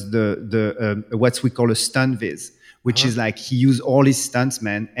the what we call a stunt viz, which is like he used all his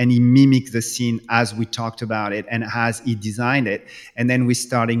stuntsmen and he mimicked the scene as we talked about it and as he designed it. And then we're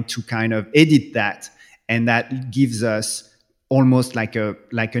starting to kind of edit that, and that gives us almost like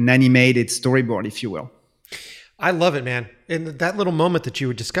an animated storyboard, if you will. I love it, man. And that little moment that you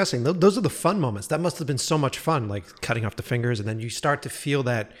were discussing, those are the fun moments. That must have been so much fun, like cutting off the fingers, and then you start to feel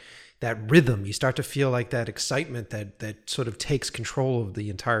that rhythm. You start to feel like that excitement that sort of takes control of the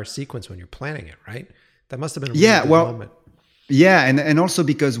entire sequence when you're planning it, right? That must have been a really good moment. Yeah, and also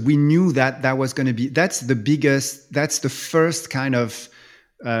because we knew that was going to be, that's the first kind of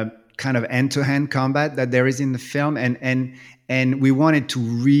end-to-hand combat that there is in the film, and we wanted to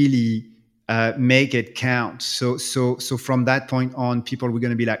really make it count. So from that point on, people were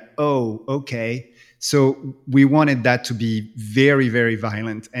going to be like, oh, okay. So we wanted that to be very, very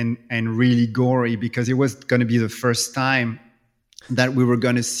violent and really gory, because it was going to be the first time that we were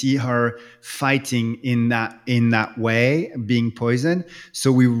going to see her fighting in that way, being poisoned.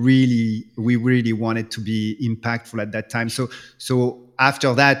 So we really wanted to be impactful at that time. So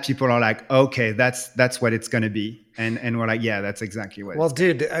after that, people are like, okay, that's what it's going to be. And we're like, yeah, that's exactly what. Well,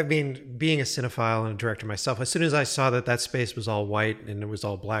 dude, I mean, being a cinephile and a director myself, as soon as I saw that space was all white and it was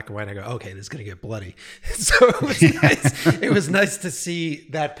all black and white, I go, okay, this is going to get bloody. So it was nice. It was nice to see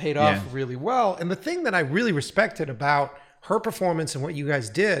that paid off really well. And the thing that I really respected about her performance and what you guys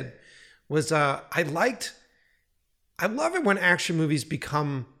did was I love it when action movies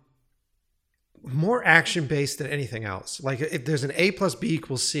become more action based than anything else. Like if there's an A plus B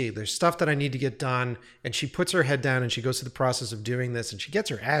equals C, there's stuff that I need to get done, and she puts her head down and she goes through the process of doing this, and she gets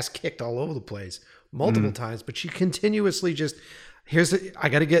her ass kicked all over the place multiple times, but she continuously just I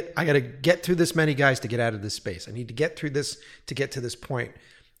gotta get through this many guys to get out of this space. I need to get through this to get to this point.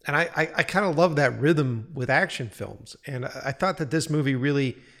 And I kind of love that rhythm with action films. And I thought that this movie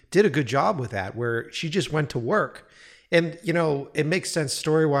really did a good job with that, where she just went to work. And, you know, it makes sense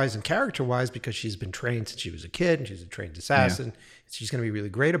story-wise and character-wise because she's been trained since she was a kid and she's a trained assassin. Yeah. She's going to be really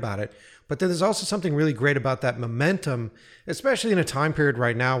great about it. But then there's also something really great about that momentum, especially in a time period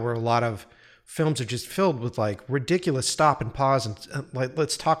right now where a lot of films are just filled with like ridiculous stop and pause and like,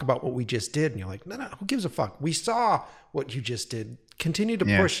 let's talk about what we just did. And you're like, no, who gives a fuck? We saw what you just did. Continue to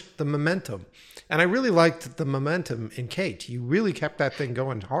push the momentum. And I really liked the momentum in Kate. You really kept that thing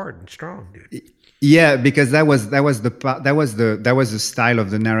going hard and strong, dude. Yeah, because that was the style of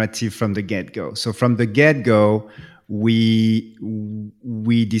the narrative from the get-go. So from the get-go, we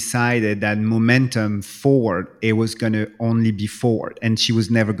decided that momentum forward, it was going to only be forward, and she was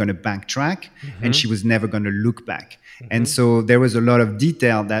never going to backtrack, and she was never going to look back. And so there was a lot of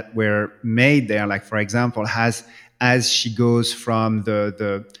detail that were made there. Like, for example, as she goes from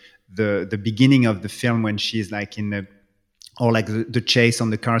the beginning of the film when she's like in the chase on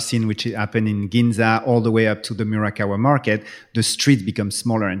the car scene, which happened in Ginza, all the way up to the Murakawa market, the street becomes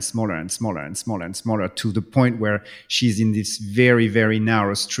smaller and smaller and smaller and smaller and smaller to the point where she's in this very, very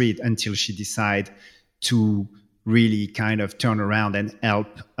narrow street until she decides to really kind of turn around and help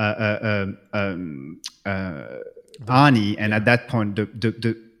Ani. And at that point,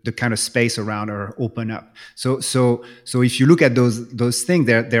 the kind of space around her open up. So if you look at those things,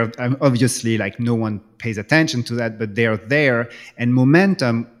 they're obviously like no one pays attention to that, but they're there. And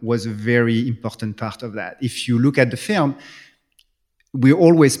momentum was a very important part of that. If you look at the film, we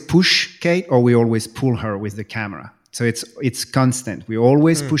always push Kate or we always pull her with the camera. So it's constant. We're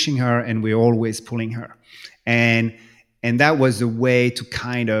always pushing her and we're always pulling her. And that was a way to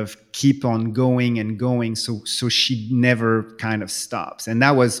kind of keep on going and going, so she never kind of stops. And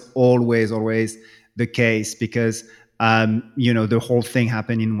that was always the case because the whole thing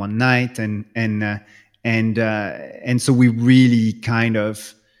happened in one night, and so we really kind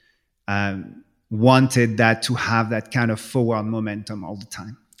of wanted that to have that kind of forward momentum all the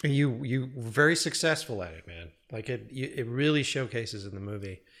time. You were very successful at it, man. Like it really showcases in the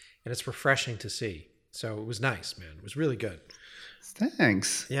movie, and it's refreshing to see. So it was nice, man. It was really good.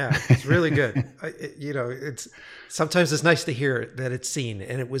 Thanks. Yeah, it's really good. It's sometimes it's nice to hear that it's seen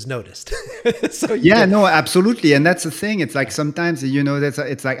and it was noticed. So no, absolutely. And that's the thing. It's like sometimes,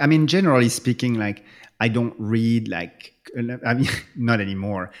 it's like, I mean, generally speaking, like I don't read not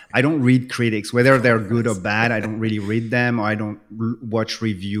anymore. I don't read critics, whether they're good or bad. I don't really read them, or I don't watch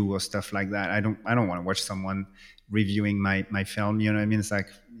review or stuff like that. I don't want to watch someone reviewing my film. You know what I mean? It's like,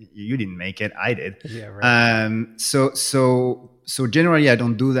 you didn't make it, I did. Yeah, right. So generally I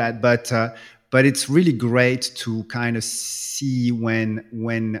don't do that, but it's really great to kind of see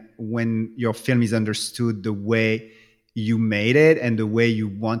when your film is understood the way you made it and the way you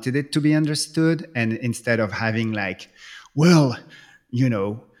wanted it to be understood, and instead of having like, well,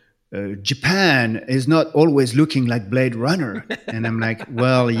 Japan is not always looking like Blade Runner. And I'm like,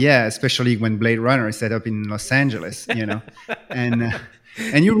 well, yeah, especially when Blade Runner is set up in Los Angeles, and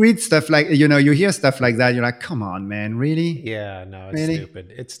you read stuff like, you hear stuff like that. You're like, come on, man, really? Yeah, no, it's really?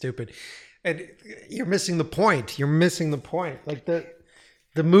 stupid. It's stupid. And you're missing the point. Like the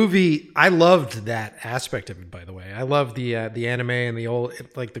movie, I loved that aspect of it, by the way. I love the anime and the old,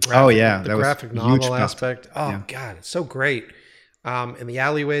 like the graphic, graphic novel aspect. Oh, yeah. God, it's so great. And the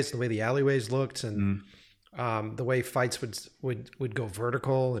alleyways, the way the alleyways looked, and the way fights would go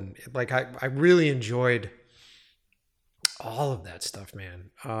vertical, and like I really enjoyed all of that stuff,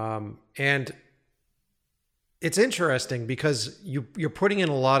 man. And it's interesting because you're putting in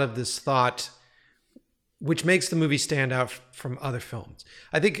a lot of this thought, which makes the movie stand out from other films.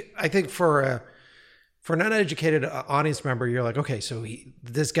 I think for an uneducated audience member, you're like, okay, so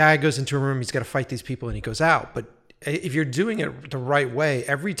this guy goes into a room, he's got to fight these people, and he goes out, but if you're doing it the right way,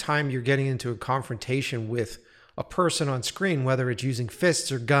 every time you're getting into a confrontation with a person on screen, whether it's using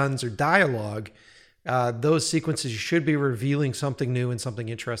fists or guns or dialogue, those sequences should be revealing something new and something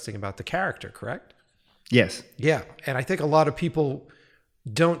interesting about the character, correct? Yes. Yeah. And I think a lot of people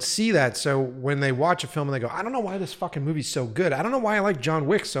don't see that. So when they watch a film and they go, I don't know why this fucking movie's so good. I don't know why I like John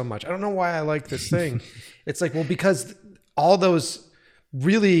Wick so much. I don't know why I like this thing. It's like, well, because all those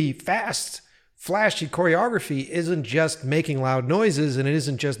really fast, flashy choreography isn't just making loud noises, and it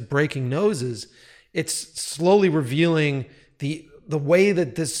isn't just breaking noses. It's slowly revealing the the way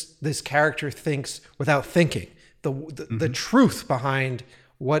that this character thinks without thinking, the truth behind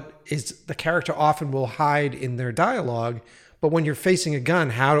what is the character often will hide in their dialogue, but when you're facing a gun,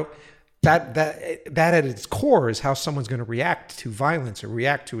 how that at its core is how someone's going to react to violence or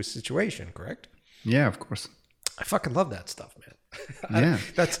react to a situation. Correct? Yeah, of course. I fucking love that stuff, man. Yeah,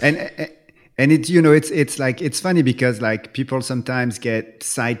 That's and it's, you know, it's like, it's funny because like people sometimes get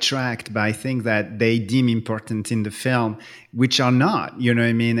sidetracked by things that they deem important in the film, which are not, you know what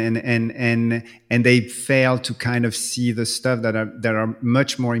I mean, and they fail to kind of see the stuff that are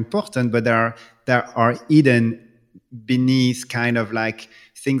much more important, but that are hidden beneath kind of like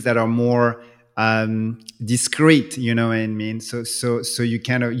things that are more discreet, you know what I mean? So you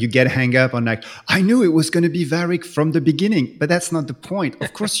get hung up on like, I knew it was going to be Varric from the beginning, but that's not the point.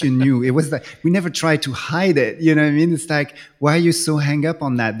 Of course you knew. It was like, we never tried to hide it, you know what I mean? It's like, why are you so hung up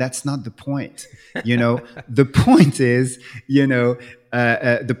on that? That's not the point, you know? The point is, you know,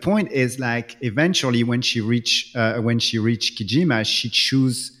 the point is like, eventually when she reached Kijima,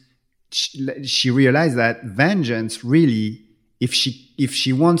 she realized that vengeance really, if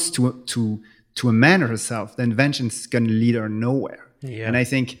she wants to amend herself, then vengeance is going to lead her nowhere. Yeah. And I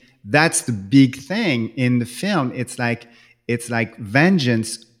think that's the big thing in the film. It's like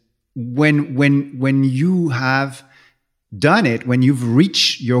vengeance, when you have done it, when you've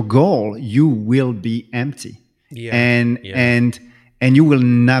reached your goal, you will be empty. Yeah. And you will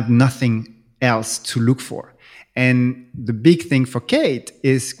have nothing else to look for. And the big thing for Kate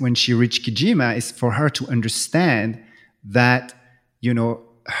is when she reached Kijima is for her to understand that, you know,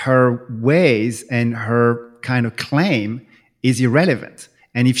 her ways and her kind of claim is irrelevant.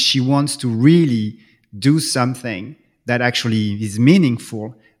 And if she wants to really do something that actually is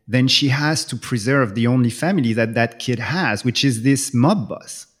meaningful, then she has to preserve the only family that kid has, which is this mob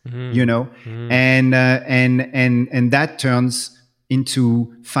boss, you know, and that turns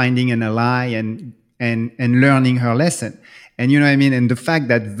into finding an ally and learning her lesson. And you know what I mean? And the fact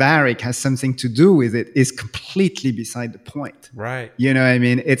that Varric has something to do with it is completely beside the point. Right. You know what I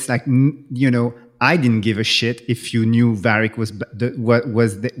mean? It's like, you know, I didn't give a shit if you knew Varric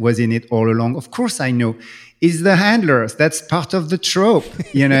was in it all along. Of course I know. It's the handlers. That's part of the trope.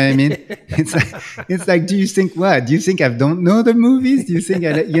 You know what I mean? It's like, do you think what? Do you think I don't know the movies? Do you think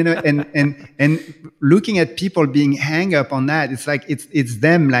you know? And looking at people being hung up on that, it's like it's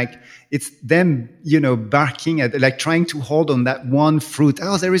them, you know, barking at, like trying to hold on that one fruit.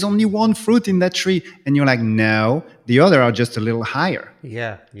 Oh, there is only one fruit in that tree, and you're like, no, the other are just a little higher.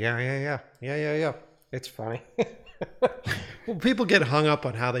 Yeah. It's funny. Well, people get hung up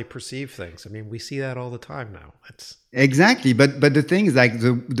on how they perceive things. I mean, we see that all the time now. Exactly, but the thing is like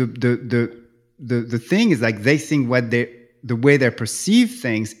the thing is like they think the way they perceive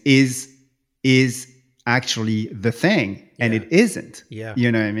things is actually the thing, and it isn't. Yeah,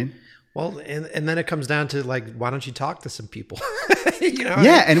 you know what I mean? Well, and then it comes down to like, why don't you talk to some people? You know?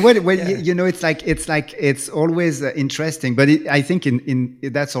 Yeah, and you know, it's always interesting, but I think in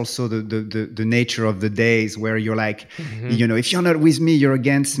that's also the nature of the days where you're like, you know, if you're not with me, you're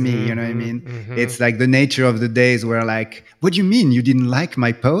against me. You know what I mean? It's like the nature of the days where like, what do you mean you didn't like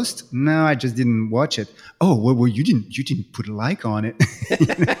my post? No, I just didn't watch it. Oh, well, you didn't put a like on it.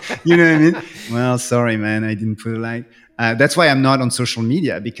 You know what I mean? Well, sorry, man, I didn't put a like. That's why I'm not on social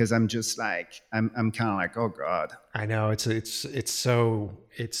media, because I'm just like, I'm kind of like, oh God. I know it's so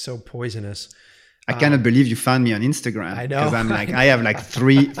poisonous. I cannot believe you found me on Instagram. I know. Because I'm like, I have like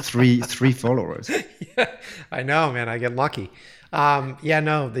three followers. Yeah, I know, man. I get lucky.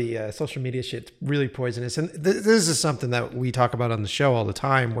 The social media shit's really poisonous. And this is something that we talk about on the show all the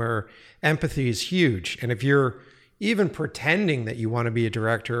time, where empathy is huge. And if you're even pretending that you want to be a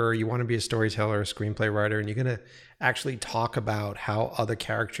director or you want to be a storyteller or a screenplay writer, and you're going to actually talk about how other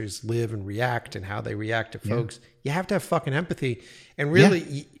characters live and react and how they react to folks, you have to have fucking empathy. And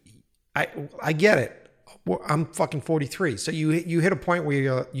really, I get it. I'm fucking 43. So you hit a point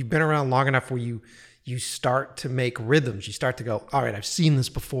where you've been around long enough where you start to make rhythms. You start to go, all right, I've seen this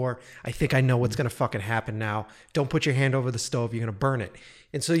before. I think I know what's going to fucking happen now. Don't put your hand over the stove. You're going to burn it.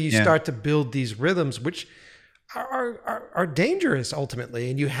 And so you start to build these rhythms, which are dangerous ultimately,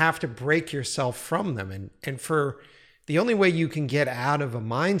 and you have to break yourself from them. And for the only way you can get out of a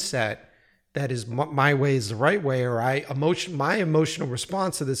mindset that is my way is the right way, or my emotional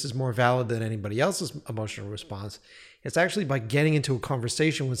response to this is more valid than anybody else's emotional response, it's actually by getting into a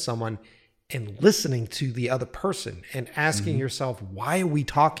conversation with someone and listening to the other person and asking yourself, why are we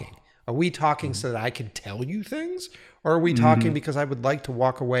talking? Are we talking so that I can tell you things? Or are we talking because I would like to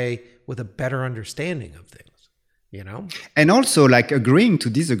walk away with a better understanding of things? you know? And also, like, agreeing to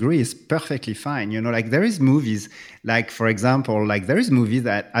disagree is perfectly fine. Like, there is movies, like, for example, like, there is movies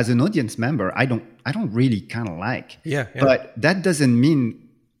that as an audience member, I don't really kind of like. Yeah, yeah. But that doesn't mean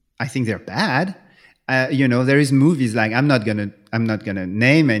I think they're bad. There is movies like, I'm not gonna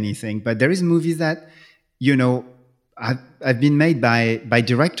name anything, but there is movies that, I've been made by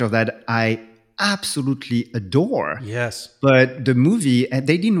director that I absolutely adore. Yes. But the movie,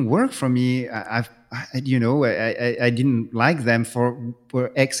 they didn't work for me. I didn't like them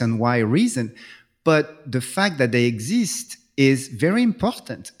for X and Y reason. But the fact that they exist is very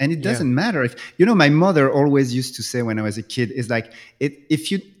important, and it doesn't matter if my mother always used to say when I was a kid is like,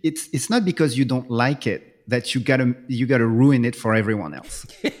 it's not because you don't like it that you gotta ruin it for everyone else.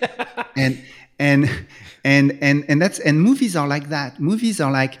 And movies are like that. Movies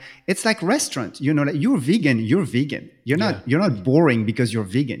are like, it's like restaurant. Like, you're vegan. You're not boring because you're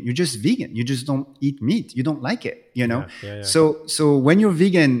vegan. You're just vegan. You just don't eat meat. You don't like it. Yeah. So when you're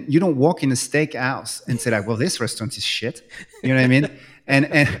vegan, you don't walk in a steakhouse and say like, well, this restaurant is shit. You know what I mean?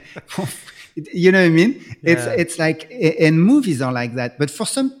 And you know what I mean? It's like, and movies are like that. But for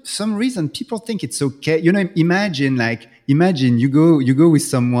some reason, people think it's okay. Imagine you go with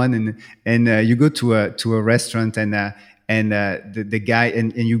someone and you go to a restaurant and the guy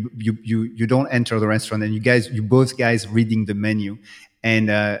and you don't enter the restaurant, and you both guys reading the menu, and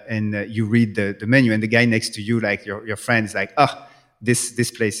you read the menu, and the guy next to you, like your friend, is like, oh,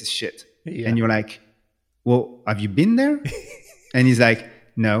 this place is shit. And you're like, well, have you been there? And he's like,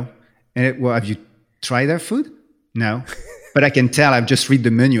 no. And well, have you tried their food? No. But I can tell, I've just read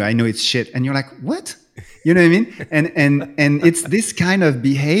the menu, I know it's shit. And you're like, what? You know what I mean? And it's this kind of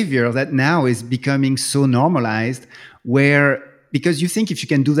behavior that now is becoming so normalized, where, because you think if you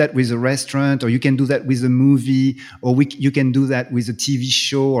can do that with a restaurant, or you can do that with a movie, or you can do that with a TV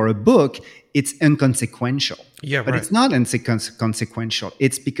show or a book, it's inconsequential. Yeah, but right. It's not consequential.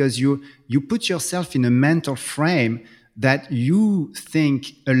 It's because you put yourself in a mental frame that you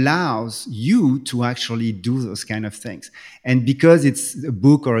think allows you to actually do those kind of things. And because it's a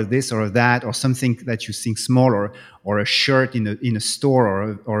book or this or that, or something that you think small, or a shirt in a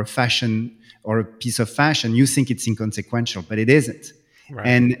store, or a fashion, or a piece of fashion, you think it's inconsequential, but it isn't. Right.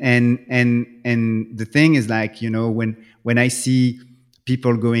 And the thing is, like, when I see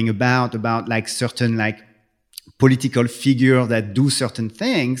people going about like certain like political figure that do certain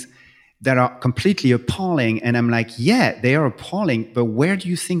things that are completely appalling, and I'm like, yeah, they are appalling, but where do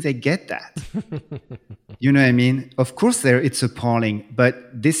you think they get that? You know what I mean? Of course it's appalling, but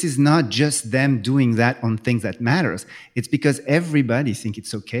this is not just them doing that on things that matters. It's because everybody thinks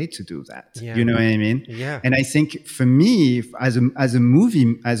it's okay to do that. Yeah. You know what I mean? Yeah. And I think for me, as a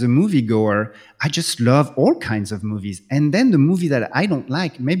moviegoer, I just love all kinds of movies. And then the movie that I don't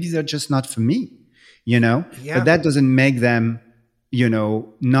like, maybe they're just not for me, Yeah. But that doesn't make them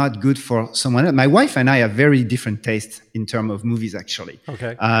not good for someone else. My wife and I have very different tastes in terms of movies, actually.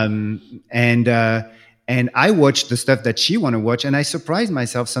 Okay. And I watch the stuff that she want to watch, and I surprise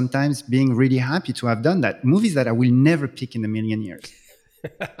myself sometimes being really happy to have done that. Movies that I will never pick in a million years.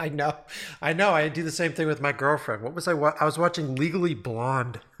 I know. I do the same thing with my girlfriend. What was I was watching Legally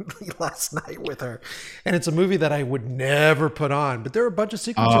Blonde last night with her, and it's a movie that I would never put on. But there are a bunch of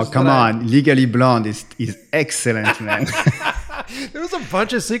sequences. Oh, come on! Legally Blonde is excellent, man. There was a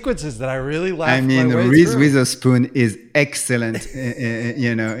bunch of sequences that I really laughed. I mean, Reese Witherspoon is excellent.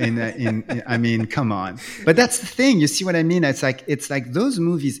 I mean, come on. But that's the thing. You see what I mean? It's like those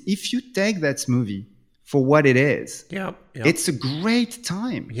movies. If you take that movie for what it is, it's a great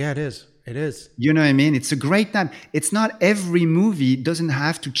time. Yeah, it is. It is. You know what I mean? It's a great time. It's not every movie doesn't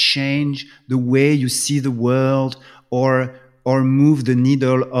have to change the way you see the world, or move the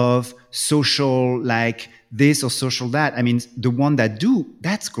needle of social like this or social that. I mean, the one that do,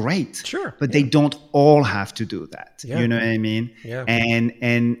 that's great. Sure. But they don't all have to do that. Yeah. You know what I mean? Yeah.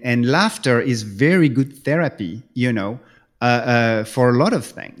 And laughter is very good therapy, for a lot of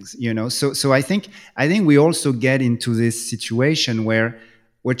things, So I think we also get into this situation where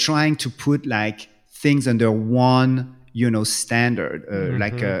we're trying to put like things under one, standard,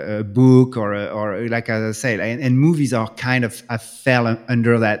 like a book or like, as I say, and movies are kind of fell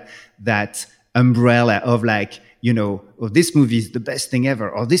under that umbrella of like, oh, this movie is the best thing ever,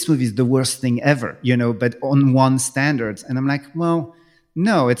 or this movie is the worst thing ever, but on one standards. And I'm like, well,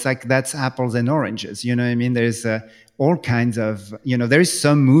 no, it's like that's apples and oranges. You know what I mean? There's all kinds of, there is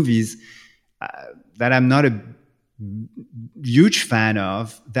some movies that I'm not a huge fan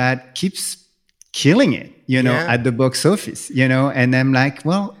of that keeps killing it, at the box office, and I'm like,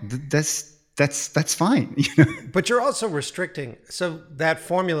 well, that's fine. But you're also restricting. So that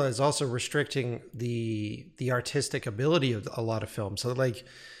formula is also restricting the artistic ability of a lot of films. So like,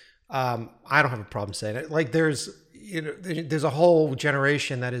 I don't have a problem saying it. Like there's a whole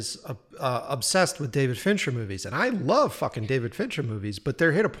generation that is obsessed with David Fincher movies, and I love fucking David Fincher movies. But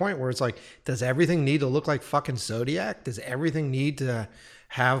they're hit a point where it's like, does everything need to look like fucking Zodiac? Does everything need to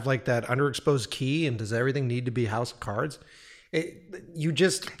have like that underexposed key? And does everything need to be House of Cards?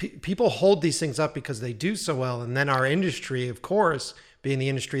 People hold these things up because they do so well, and then our industry, of course, being the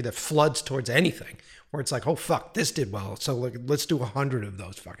industry that floods towards anything, where it's like, oh fuck, this did well, so like, let's do 100 of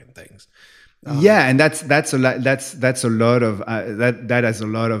those fucking things. Yeah, and that's a lot. That's a lot of that has a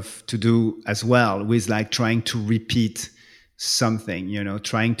lot of to do as well with like trying to repeat something,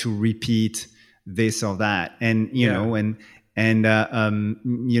 trying to repeat this or that, and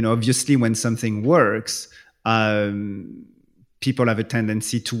obviously when something works, people have a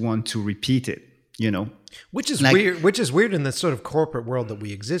tendency to want to repeat it, which is weird. Which is weird in the sort of corporate world that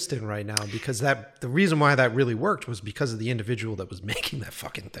we exist in right now, because the reason why that really worked was because of the individual that was making that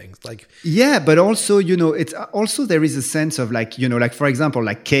fucking thing. Like, yeah, but also, it's also there is a sense of like, like for example,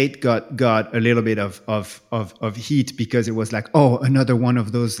 like Kate got a little bit of heat because it was like, oh, another one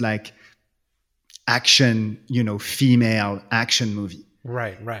of those like action, female action movie.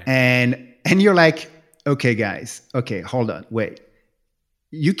 Right. And you're like, okay, guys, okay, hold on, wait.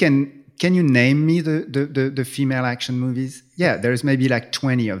 Can you name me the female action movies? Yeah, there's maybe like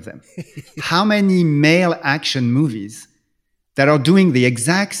 20 of them. How many male action movies that are doing the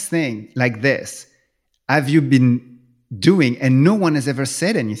exact thing like this have you been doing and no one has ever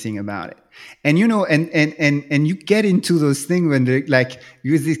said anything about it? And and you get into those things when they like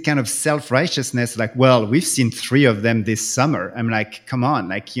use this kind of self-righteousness, like, well, we've seen 3 of them this summer. I'm like, come on,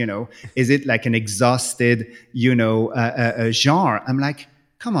 like, is it like an exhausted, genre? I'm like,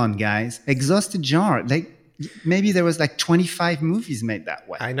 come on, guys, exhausted genre. Like maybe there was like 25 movies made that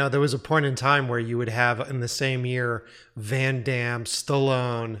way. I know there was a point in time where you would have in the same year Van Damme,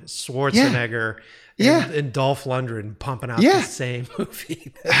 Stallone, Schwarzenegger, and Dolph Lundgren pumping out the same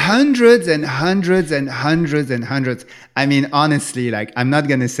movie. Hundreds and hundreds and hundreds and hundreds. I mean, honestly, like I'm not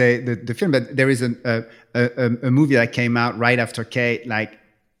gonna say the film, but there is a movie that came out right after Kate, like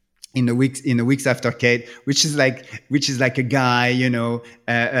in the weeks after Kate, which is like a guy, 2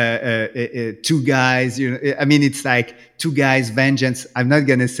 guys, I mean, it's like 2 guys, vengeance. I'm not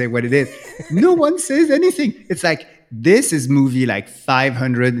gonna say what it is. No one says anything. It's like, this is movie like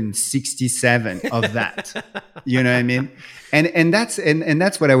 567 of that. You know what I mean? And that's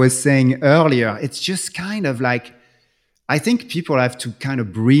what I was saying earlier. It's just kind of like, I think people have to kind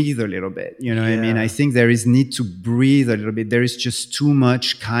of breathe a little bit. You know what I mean? I think there is need to breathe a little bit. There is just too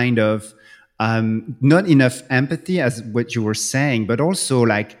much kind of not enough empathy, as what you were saying, but also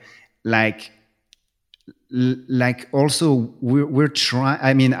like also we're trying.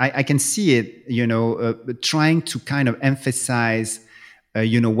 I mean, I can see it. Trying to kind of emphasize,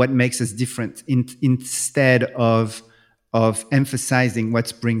 what makes us different instead of emphasizing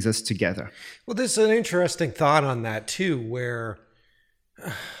what brings us together. Well, there's an interesting thought on that too, where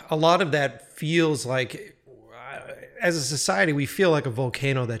a lot of that feels like, as a society, we feel like a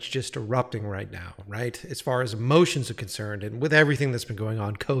volcano that's just erupting right now, right? As far as emotions are concerned, and with everything that's been going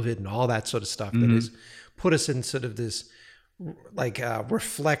on, COVID and all that sort of stuff, that has put us in sort of this like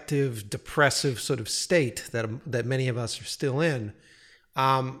reflective, depressive sort of state that many of us are still in.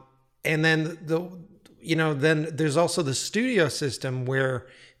 And then then there's also the studio system where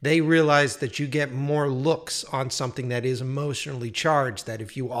they realize that you get more looks on something that is emotionally charged, that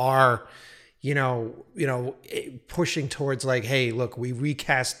if you are, pushing towards like, hey, look, we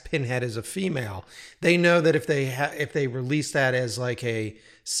recast Pinhead as a female, they know that if they release that as like a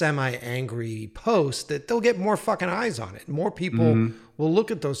semi-angry post, that they'll get more fucking eyes on it. More people will look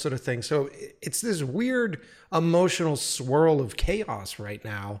at those sort of things. So it's this weird emotional swirl of chaos right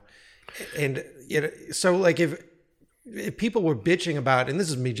now. And so like if people were bitching about, and this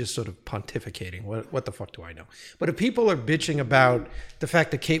is me just sort of pontificating, what the fuck do I know? But if people are bitching about the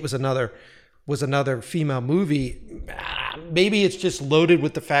fact that Kate was another female movie, maybe it's just loaded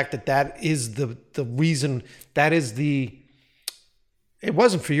with the fact that is the reason, it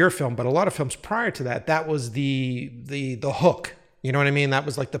wasn't for your film, but a lot of films prior to that was the hook. You know what I mean? That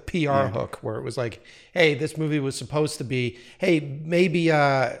was like the PR hook, where it was like, hey, this movie was supposed to be, hey, maybe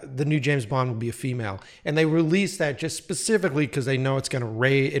the new James Bond will be a female. And they released that just specifically because they know it's going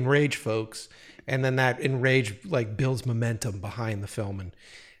to enrage folks. And then that enrage like builds momentum behind the film.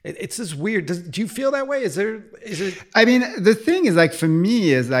 It's this weird. Do you feel that way? Is it? I mean, the thing is like for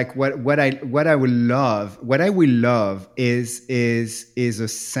me is like what I will love is a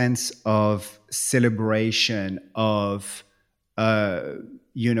sense of celebration of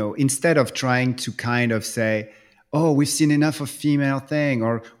instead of trying to kind of say, oh, we've seen enough of female thing,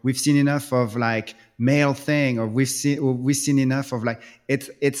 or we've seen enough of like male thing, or we've seen enough of like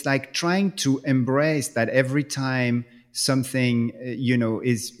it's like trying to embrace that every time something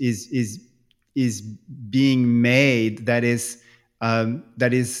is being made that is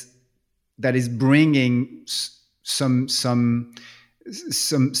bringing some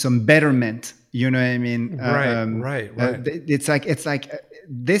betterment. You know what I mean? Right. It's like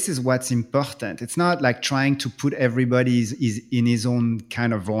this is what's important. It's not like trying to put everybody is in his own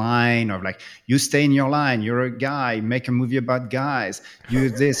kind of line of like, you stay in your line. You're a guy. Make a movie about guys. You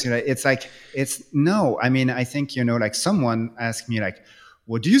this. It's like no. I mean, I think like someone asked me like,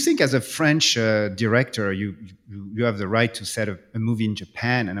 well, do you think as a French director you have the right to set a movie in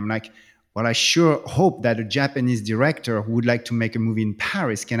Japan? And I'm like, well, I sure hope that a Japanese director who would like to make a movie in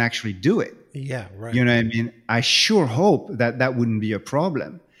Paris can actually do it. Yeah, right. You know what I mean? I sure hope that wouldn't be a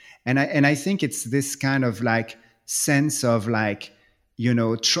problem. And I think it's this kind of like sense of like,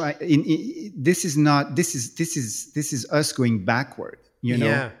 this is us going backward,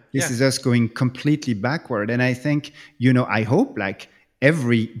 This is us going completely backward. And I think, I hope like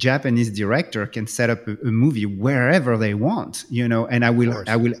every Japanese director can set up a movie wherever they want, and I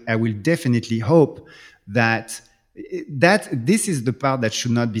will definitely hope that this is the part that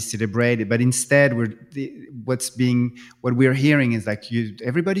should not be celebrated, but instead what we're hearing is like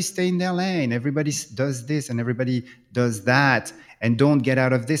everybody stay in their lane, everybody does this and everybody does that, and don't get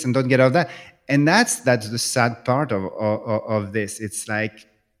out of this and don't get out of that, and that's the sad part of this. It's like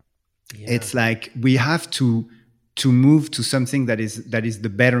it's like we have to move to something that is the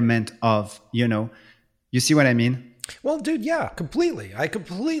betterment of, you see what I mean? Well, dude, yeah, completely. I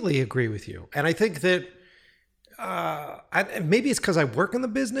completely agree with you, and I think that. Maybe it's because I work in the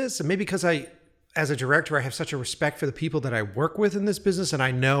business, and maybe because as a director, I have such a respect for the people that I work with in this business, and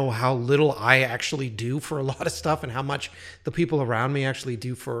I know how little I actually do for a lot of stuff, and how much the people around me actually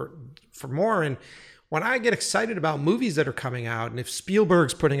do for more. And when I get excited about movies that are coming out, and if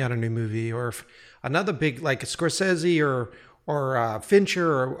Spielberg's putting out a new movie, or if another big like Scorsese or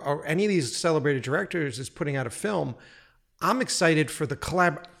Fincher or any of these celebrated directors is putting out a film, I'm excited for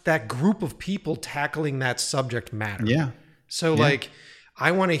that group of people tackling that subject matter. Yeah. So like,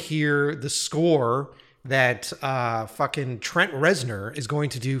 I want to hear the score that fucking Trent Reznor is going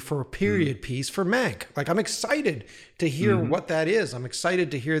to do for a period piece for Mank. Like, I'm excited to hear what that is. I'm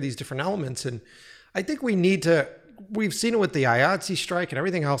excited to hear these different elements. And I think we've seen it with the IATSE strike and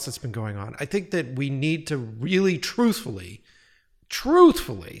everything else that's been going on. I think that we need to really truthfully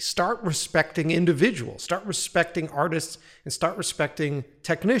start respecting individuals, start respecting artists, and start respecting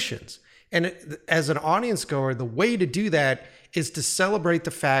technicians. And as an audience goer, the way to do that is to celebrate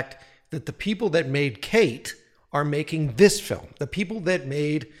the fact that the people that made Kate are making this film. The people that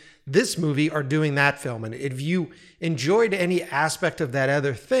made this movie are doing that film. And if you enjoyed any aspect of that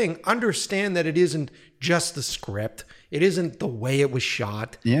other thing, understand that it isn't just the script. It isn't the way it was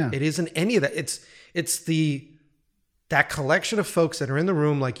shot. Yeah. It isn't any of that. It's that collection of folks that are in the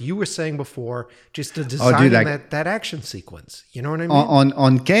room, like you were saying before, just to design that action sequence. You know what I mean?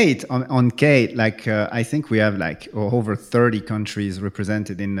 On Kate, like I think we have like over 30 countries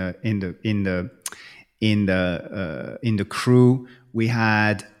represented in the crew. We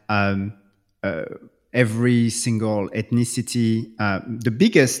had every single ethnicity. The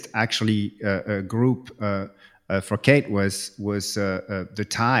biggest actually group for Kate was the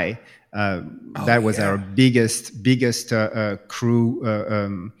Thai. That was our biggest crew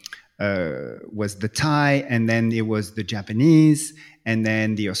was the Thai, and then it was the Japanese, and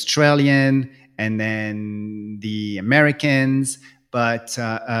then the Australian, and then the Americans. But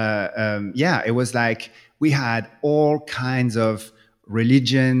it was like we had all kinds of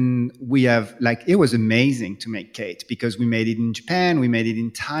religion. We have like, it was amazing to make Kate because we made it in Japan, we made it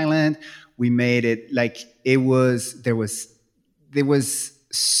in Thailand, we made it like there was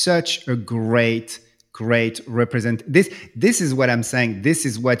such a great represent. This is what I'm saying. This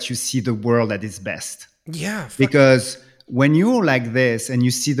is what you see the world at its best. Yeah. Because when you're like this and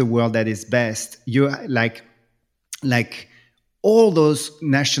you see the world at its best, you're like all those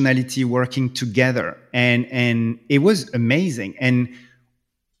nationality working together, and it was amazing. And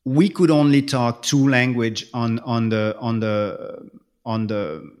we could only talk two language on the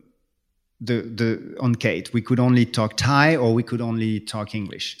on Kate. We could only talk Thai or we could only talk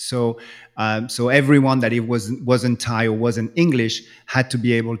English. So everyone that it wasn't Thai or wasn't English had to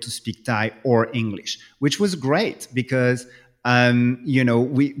be able to speak Thai or English, which was great because we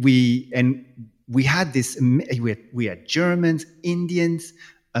had this. We had Germans, Indians.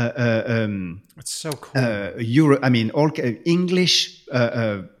 It's so cool. All English.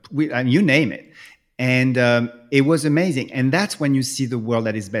 You name it. And it was amazing. And that's when you see the world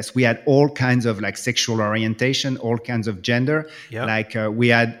at its best. We had all kinds of like sexual orientation, all kinds of gender. Yep. Like we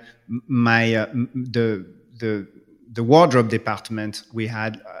had the wardrobe department. We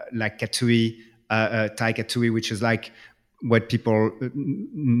had like Katui, Thai Katui, which is like what people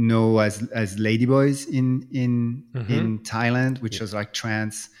know as ladyboys in Thailand, which is like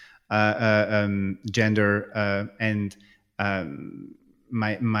trans gender. And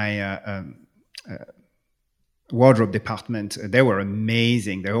my wardrobe department, they were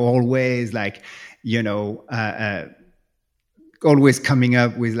amazing. They're always like, always coming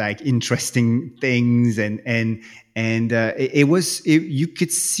up with like interesting things, and you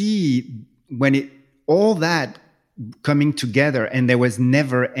could see when all that coming together, and there was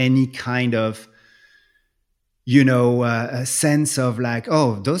never any kind of a sense of like,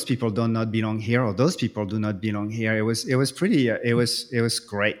 oh, those people do not belong here, or those people do not belong here. It was pretty. It was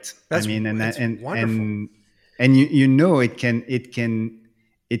great. That's, wonderful. And it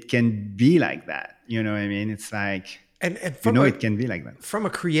can be like that. You know what I mean? It's like, and it can be like that. From a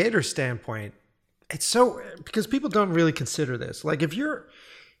creator standpoint, it's so, because people don't really consider this. Like if you're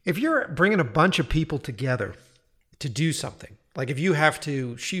bringing a bunch of people together to do something, like if you have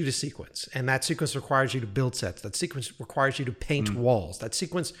to shoot a sequence and that sequence requires you to build sets, that sequence requires you to paint walls, that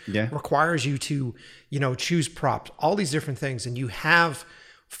sequence requires you to, choose props, all these different things. And you have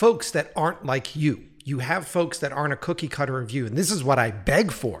folks that aren't like you. You have folks that aren't a cookie cutter of you. And this is what I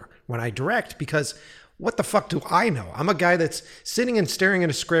beg for when I direct, because what the fuck do I know? I'm a guy that's sitting and staring at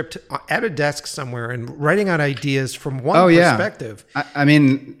a script at a desk somewhere and writing out ideas from one perspective. I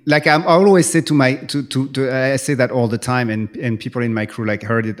mean, like I always say I say that all the time, and people in my crew like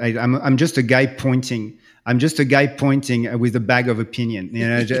heard it. I'm just a guy pointing. I'm just a guy pointing with a bag of opinion.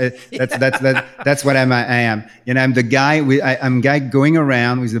 That's what I am. I'm the guy. I'm a guy going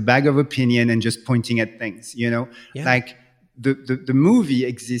around with a bag of opinion and just pointing at things. Like the movie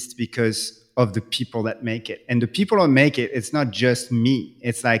exists because of the people that make it, and the people that make it, it's not just me.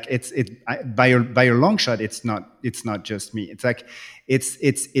 It's like by a long shot, it's not just me. It's like it's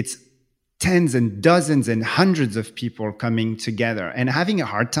tens and dozens and hundreds of people coming together and having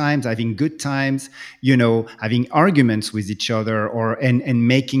hard times, having good times, having arguments with each other, and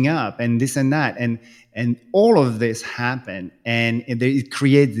making up and this and that, and all of this happen, and it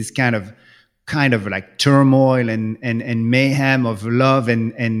creates this kind of like turmoil and mayhem of love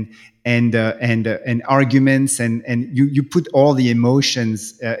and arguments, and you put all the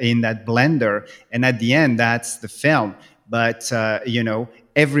emotions in that blender, and at the end that's the film. But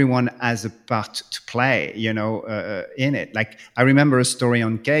everyone has a part to play, in it. Like I remember a story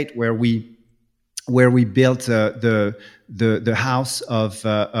on Kate where we built the house of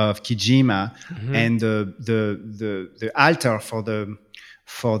Kijima, and the altar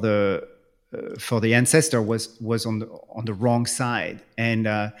for the ancestor was on the wrong side, and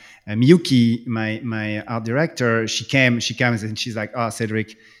Miyuki, my art director, she comes and she's like, "Oh,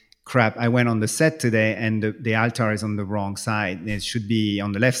 Cedric, crap! I went on the set today, and the altar is on the wrong side. It should be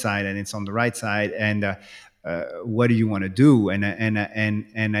on the left side, and it's on the right side. And what do you want to do?"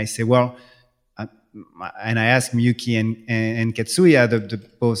 And I say, well, and I asked Miyuki and Katsuya, the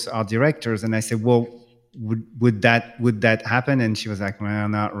both art directors, and I said, well, would that happen? And she was like, well,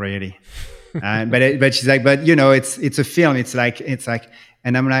 not really. But she's like, but it's a film. It's like,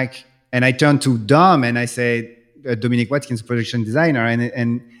 and I'm like, and I turned to Dom and I say, Dominic Watkins, production designer,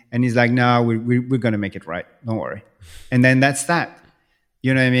 and he's like, no, we're gonna make it right. Don't worry. And then that's that.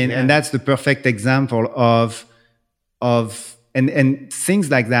 You know what I mean? Yeah. And that's the perfect example of and things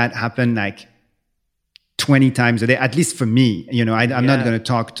like that happen like 20 times a day, at least for me. I'm not going to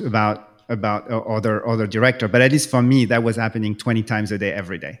talk about other director, but at least for me, that was happening 20 times a day,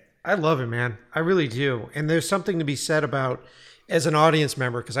 every day. I love it, man. I really do. And there's something to be said about, as an audience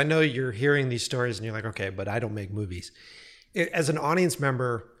member, because I know you're hearing these stories and you're like, okay, but I don't make movies. As an audience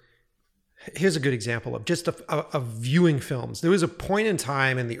member, here's a good example of just of viewing films. There was a point in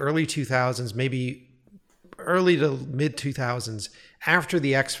time in the early 2000s, maybe early to mid 2000s, after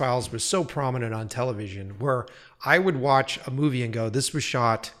the X-Files was so prominent on television, where I would watch a movie and go, this was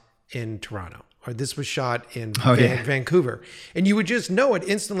shot in Toronto, or this was shot in Vancouver. And you would just know it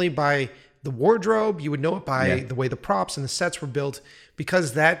instantly by the wardrobe. You would know it by Yeah. the way the props and the sets were built,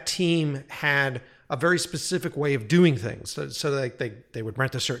 because that team had a very specific way of doing things. So like they would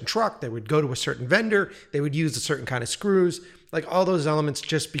rent a certain truck, they would go to a certain vendor, they would use a certain kind of screws. Like all those elements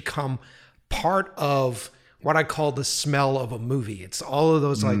just become part of what I call the smell of a movie. It's all of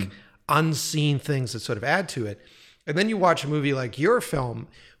those like unseen things that sort of add to it. And then you watch a movie like your film,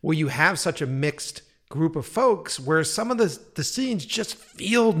 where you have such a mixed group of folks, where some of the scenes just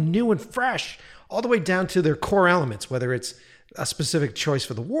feel new and fresh, all the way down to their core elements, whether it's a specific choice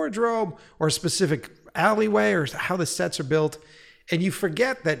for the wardrobe or a specific alleyway or how the sets are built. And you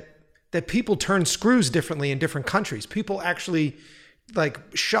forget that people turn screws differently in different countries. People actually like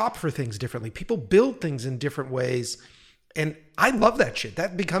shop for things differently. People build things in different ways. And I love that shit.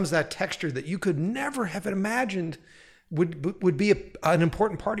 That becomes that texture that you could never have imagined would be an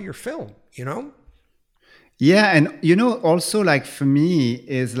important part of your film, you know? Yeah, and also like for me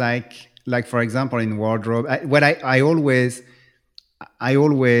is like for example in wardrobe, I always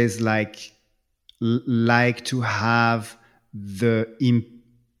like to have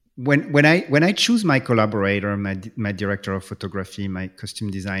when I choose my collaborator, my director of photography, my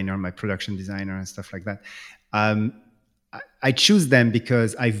costume designer, my production designer, and stuff like that. I choose them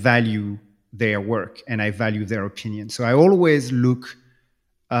because I value their work and I value their opinion. So I always look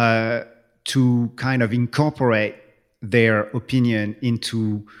to kind of incorporate their opinion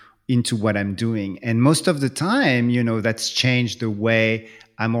into what I'm doing. And most of the time, that's changed the way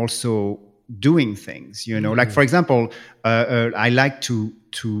I'm also doing things. Like for example, I like to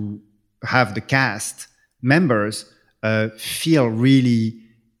have the cast members feel really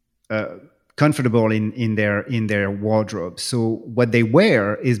comfortable in their wardrobe. So what they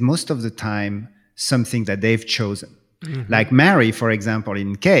wear is most of the time something that they've chosen. Mm-hmm. Like Mary, for example,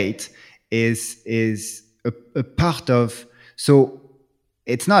 in Kate is a part of. So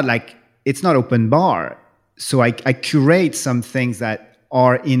it's not open bar. So I curate some things that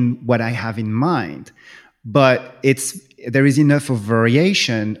are in what I have in mind, but there is enough of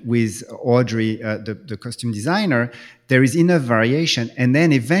variation with Audrey, the costume designer. There is enough variation, and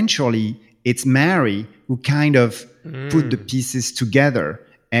then eventually it's Mary who kind of put the pieces together.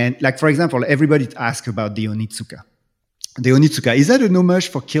 And like, for example, everybody asks about the Onitsuka. The Onitsuka, is that an homage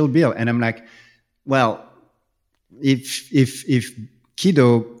for Kill Bill? And I'm like, well, if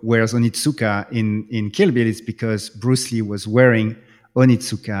Kido wears Onitsuka in Kill Bill, it's because Bruce Lee was wearing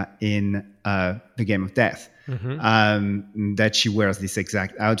Onitsuka in The Game of Death. Mm-hmm. That she wears this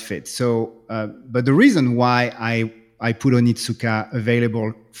exact outfit. So, but the reason why I put Onitsuka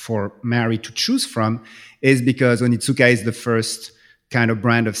available for Mary to choose from is because Onitsuka is the first kind of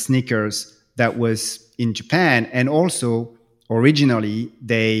brand of sneakers that was in Japan. And also, originally,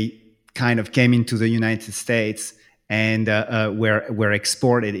 they kind of came into the United States and were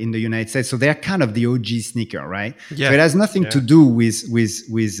exported in the United States. So they're kind of the OG sneaker, right? Yeah. So it has nothing to do with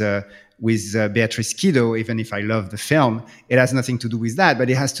Beatrice Kido, even if I love the film. It has nothing to do with that, but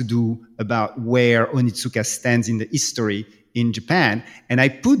it has to do about where Onitsuka stands in the history in Japan. And I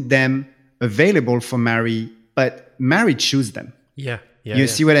put them available for Mary, but Mary chose them. Yeah. You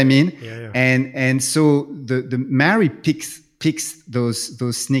see what I mean? Yeah. And so the Mary picks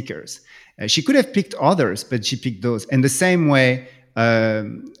those sneakers. She could have picked others, but she picked those. And the same way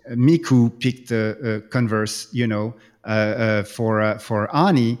Miku picked Converse, for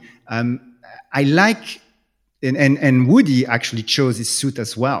Ani. I like, and Woody actually chose his suit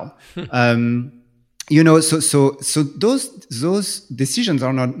as well. So those decisions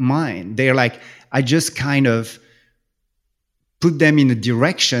are not mine. They're like, I just kind of put them in a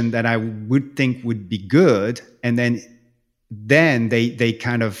direction that I would think would be good, and then they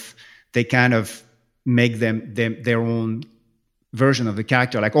kind of make them their own version of the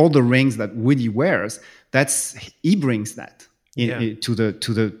character. Like all the rings that Woody wears, he brings that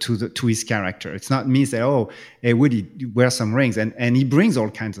to his character. It's not me say, oh, hey Woody, wear some rings, and he brings all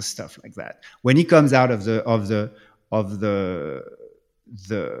kinds of stuff like that. When he comes out of the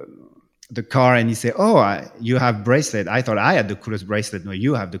car and he say, oh, you have bracelet. I thought I had the coolest bracelet. No,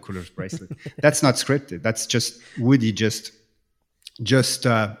 you have the coolest bracelet. That's not scripted. That's just Woody just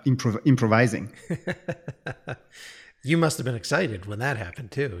improvising. You must have been excited when that happened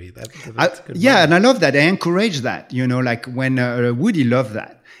too. That's good. Yeah, and I love that. I encourage that. Like when Woody loved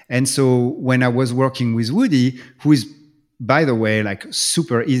that. And so when I was working with Woody, who is, by the way, like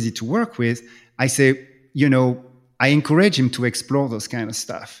super easy to work with, I say, I encourage him to explore those kind of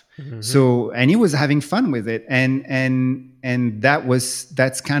stuff. Mm-hmm. So, and he was having fun with it, and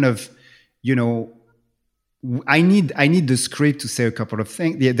that's kind of, I need the script to say a couple of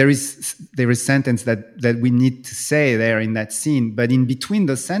things. Yeah, there is sentence that we need to say there in that scene, but in between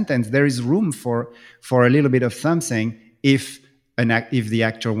the sentence, there is room for a little bit of something if the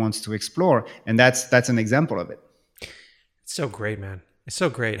actor wants to explore, and that's an example of it. It's so great, man. It's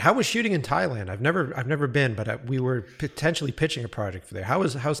so great. How was shooting in Thailand? I've never been, but we were potentially pitching a project for there.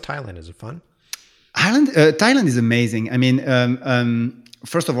 How's Thailand? Is it fun? Thailand is amazing. I mean.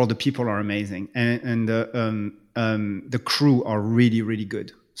 First of all, the people are amazing, and the crew are really, really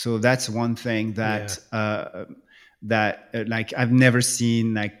good. So that's one thing that like I've never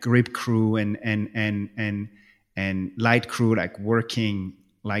seen like grip crew and light crew like working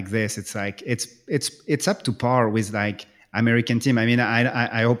like this. It's like it's up to par with like American team. I mean,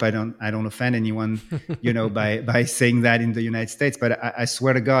 I hope I don't offend anyone, by saying that in the United States. But I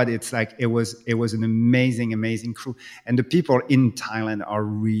swear to God, it's like it was an amazing crew, and the people in Thailand are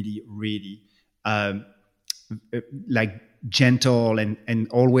really, really like gentle and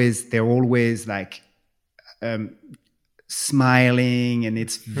they're always like smiling, and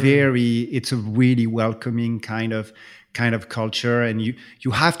it's a really welcoming kind of culture, and you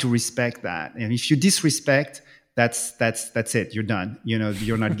have to respect that. And if you disrespect, that's it. You're done.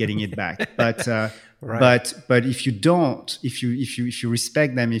 You're not getting it back. But right. but if you don't, if you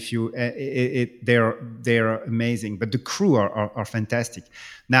respect them, they're amazing. But the crew are fantastic.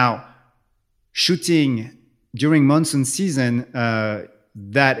 Now, shooting during monsoon season,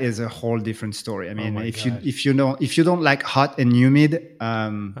 that is a whole different story. I mean, if you don't like hot and humid,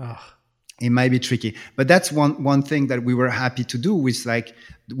 it might be tricky. But that's one thing that we were happy to do was like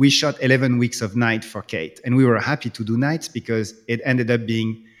we shot 11 weeks of night for Kate, and we were happy to do nights because it ended up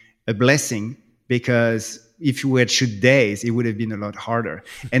being a blessing, because if you had shoot days, it would have been a lot harder.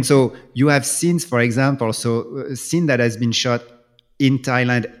 And so you have scenes, for example, a scene that has been shot in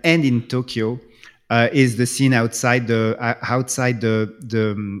Thailand and in Tokyo is the scene outside the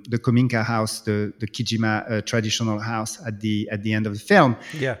Kominka house, the Kijima traditional house at the end of the film.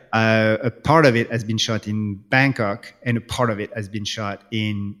 Yeah. A part of it has been shot in Bangkok, and a part of it has been shot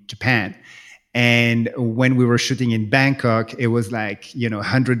in Japan. And when we were shooting in Bangkok, it was like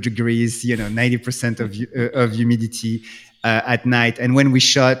 100 degrees, 90% of humidity at night. And when we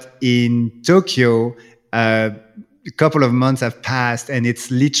shot in Tokyo, a couple of months have passed, and it's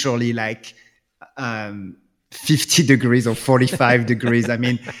literally like 50 degrees or 45 degrees. I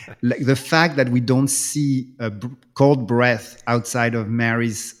mean, like the fact that we don't see a cold breath outside of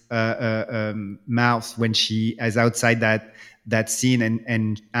Mary's mouth when she is outside that scene,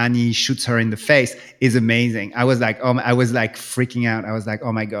 and Annie shoots her in the face is amazing. I was like freaking out. I was like,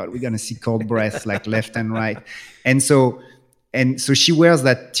 oh my God, we're going to see cold breath like left and right. And so she wears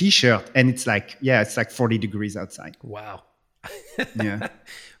that t-shirt, and it's like 40 degrees outside. Wow. Yeah.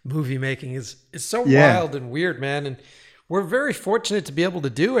 Movie making is so wild and weird, man. And we're very fortunate to be able to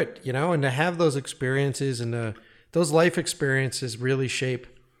do it, and to have those experiences, and those life experiences really shape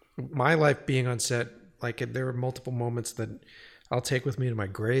my life being on set. Like there are multiple moments that I'll take with me to my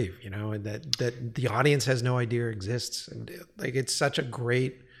grave, and that the audience has no idea exists. And like, it's such a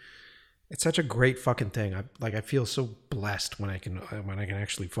great fucking thing. I feel so blessed when I can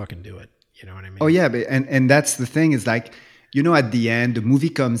actually fucking do it. You know what I mean? Oh yeah. But, and that's the thing is like, at the end, the movie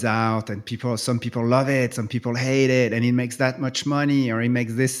comes out, and some people love it, some people hate it, and it makes that much money, or it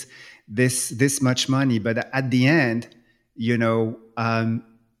makes this much money. But at the end, you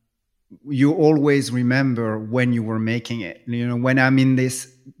always remember when you were making it. When I'm in this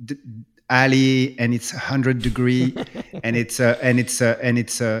alley and it's 100 degree, and it's like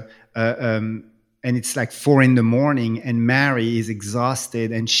 4 a.m, and Mary is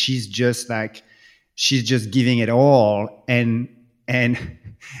exhausted, and she's just giving it all. And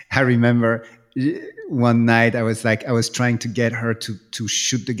I remember one night I was trying to get her to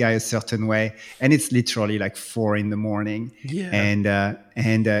shoot the guy a certain way, and it's literally like 4 a.m. Yeah. And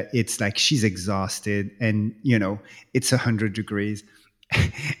it's like she's exhausted, and it's 100 degrees.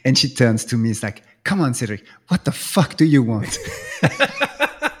 And she turns to me, it's like, come on, Cedric, what the fuck do you want?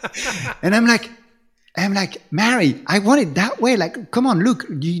 And I'm like, Mary, I want it that way. Like, come on, look,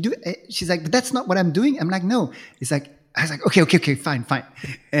 you do. She's like, but that's not what I'm doing. I'm like, no. It's like, I was like, okay, fine.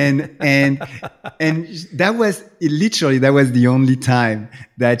 And that was the only time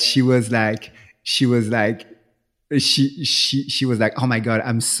that she was like, oh my God,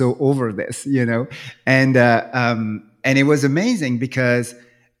 I'm so over this, and it was amazing because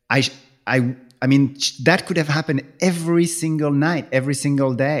I mean, that could have happened every single night, every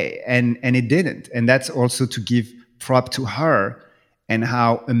single day, and it didn't. And that's also to give prop to her and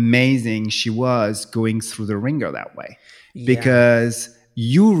how amazing she was going through the ringer that way. Yeah. Because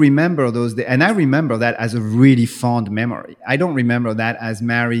you remember those days, and I remember that as a really fond memory. I don't remember that as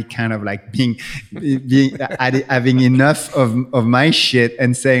Mary kind of like being having enough of my shit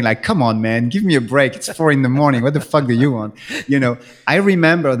and saying like, come on, man, give me a break. It's 4 a.m. What the fuck do you want? I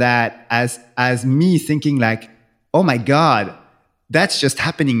remember that as me thinking like, oh my God, that's just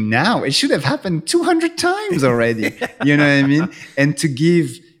happening now. It should have happened 200 times already. You know what I mean? And to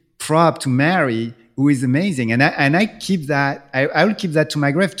give prop to Mary, who is amazing, and I keep that. I will keep that to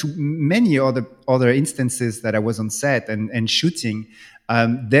my grave. To many other instances that I was on set and shooting,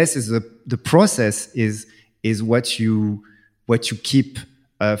 this is the process is what you keep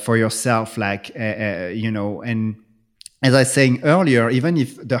for yourself, like And as I was saying earlier, even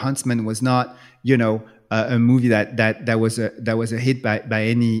if The Huntsman was not a movie that was a hit by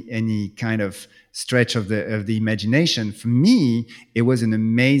any kind of stretch of the imagination, for me it was an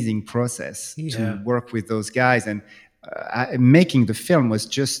amazing process to work with those guys, and making the film was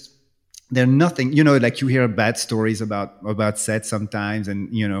just, there's nothing, like you hear bad stories about sets sometimes, and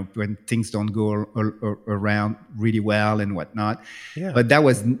when things don't go around really well and whatnot. But that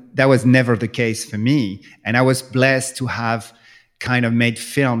was never the case for me, and I was blessed to have kind of made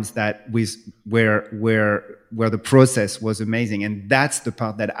films that where the process was amazing, and that's the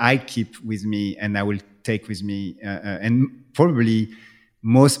part that I keep with me and I will take with me, and probably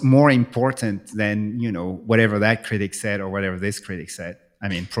more important than whatever that critic said or whatever this critic said.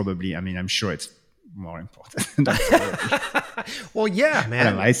 I'm sure it's more important. Well, yeah, man.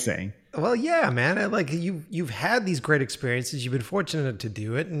 What am I saying? Well, yeah, man. Like you've had these great experiences. You've been fortunate to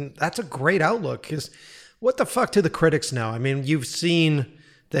do it, and that's a great outlook. Because what the fuck do the critics know? I mean, you've seen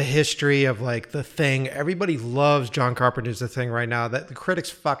the history of like The Thing. Everybody loves John Carpenter's The Thing right now. That the critics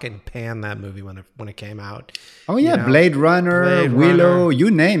fucking panned that movie when it came out. Oh yeah, Blade Runner, Willow, you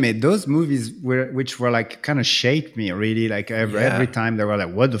name it. Those movies which were like kind of shaped me really. Like every time they were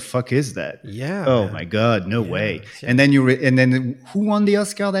like, "What the fuck is that?" Yeah. Oh my God, no way. Yeah. And then who won the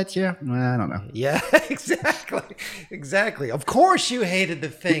Oscar that year? I don't know. Yeah, exactly. Of course, you hated The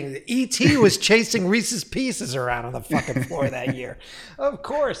Thing. E.T. was chasing Reese's Pieces around on the fucking floor that year. Of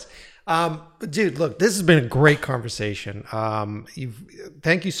course. Dude, look, this has been a great conversation.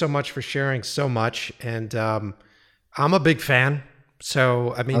 Thank you so much for sharing so much. And I'm a big fan.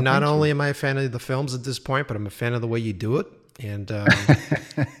 So, I mean, not only am I a fan of the films at this point, but I'm a fan of the way you do it and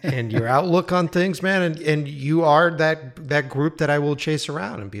and your outlook on things, man. And you are that group that I will chase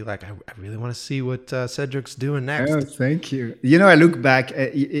around and be like, I really want to see what Cedric's doing next. Oh, thank you. I look back.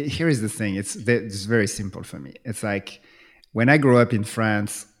 Here is the thing. It's very simple for me. It's like, when I grew up in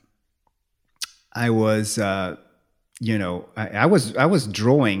France, I was, I was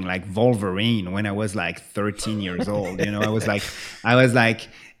drawing like Wolverine when I was like 13 years old. I was like,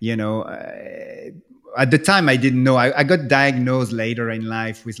 at the time I didn't know. I got diagnosed later in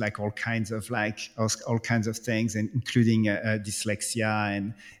life with like all kinds of things, and including dyslexia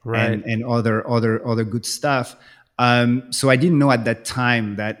and other good stuff. So I didn't know at that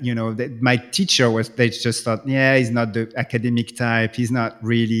time that, that my teacher they just thought, yeah, he's not the academic type. He's not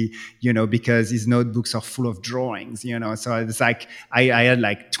really, because his notebooks are full of drawings, So it's like, I had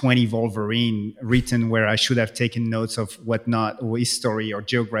like 20 Wolverine written where I should have taken notes of whatnot, or history or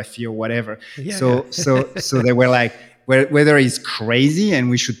geography or whatever. Yeah. So they were like, whether he's crazy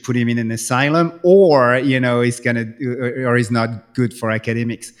and we should put him in an asylum, or, he's not good for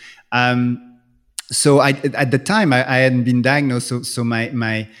academics. So at the time I hadn't been diagnosed, so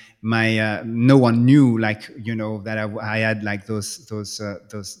my no one knew that I had like this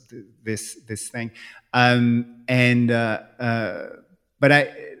thing, but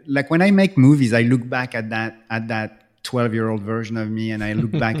I like when I make movies, I look back at that 12-year-old version of me, and I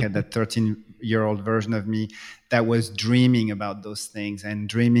look back at that 13-year-old version of me that was dreaming about those things and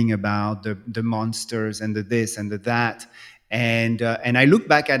dreaming about the monsters and the this and the that. And I look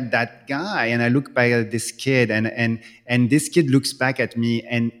back at that guy, and I look back at this kid, and this kid looks back at me,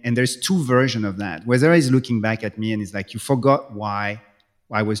 and there's two versions of that. Whether he's looking back at me and he's like, you forgot why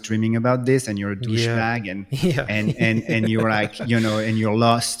I was dreaming about this, and you're a douchebag, and you're like, and you're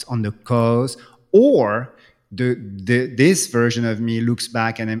lost on the cause, or this version of me looks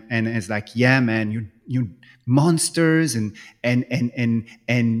back and is like, yeah, man, you monsters and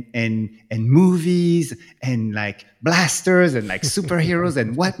movies and like blasters and like superheroes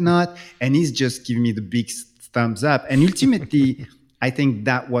and whatnot, and he's just giving me the big thumbs up. And ultimately, I think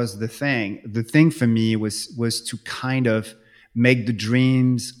that was the thing. The thing for me was to kind of make the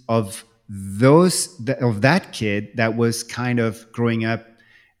dreams of that kid that was kind of growing up,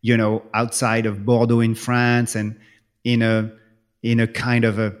 outside of Bordeaux in France, and in a kind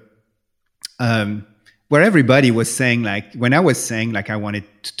of a where everybody was saying, like, when I was saying, like, I wanted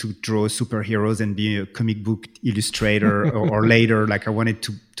to draw superheroes and be a comic book illustrator, or later, like, I wanted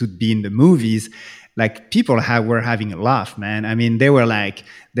to be in the movies, like, people were having a laugh, man. I mean, they were like,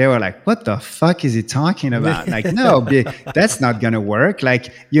 what the fuck is he talking about? Like, no, that's not gonna work.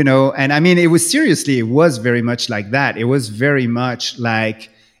 Like, you know, and I mean, it was very much like that. It was very much like,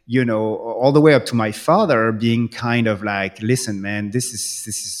 you know, all the way up to my father being kind of like, listen, man, this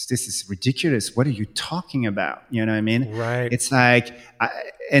is ridiculous. What are you talking about? You know what I mean? Right. It's like,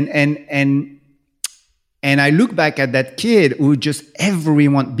 and I look back at that kid who just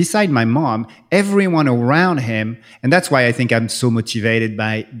everyone, beside my mom, everyone around him, and that's why I think I'm so motivated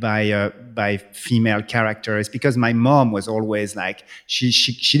by female characters, because my mom was always like,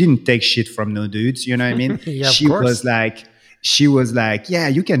 she didn't take shit from no dudes, you know what I mean? Yeah, she was like, yeah,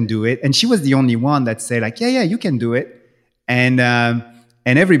 you can do it, and she was the only one that said like, yeah, you can do it, and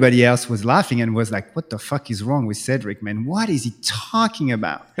everybody else was laughing and was like, what the fuck is wrong with Cedric, man? What is he talking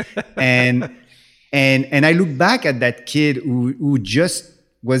about? And I look back at that kid who just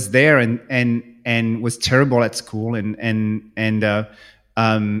was there and was terrible at school and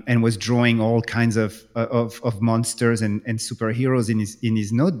was drawing all kinds of monsters and superheroes in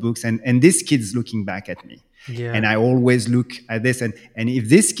his notebooks, and this kid's looking back at me. Yeah. And I always look at this, and if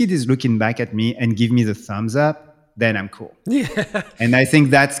this kid is looking back at me and give me the thumbs up, then I'm cool. Yeah. And I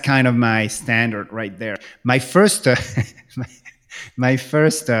think that's kind of my standard right there. My first my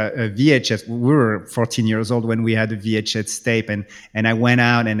first VHS, we were 14 years old when we had a VHS tape, and I went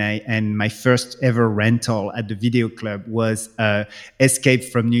out and my first ever rental at the video club was Escape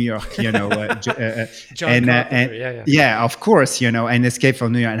from New York, you know, John Carpenter, yeah, of course, you know, and Escape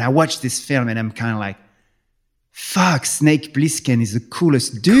from New York. And I watched this film and I'm kind of like, fuck, Snake Plissken is the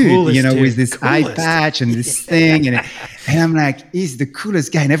coolest dude, you know, with this eye patch and this thing, and I'm like, he's the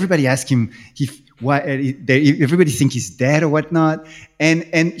coolest guy, and everybody asked him everybody think he's dead or whatnot, and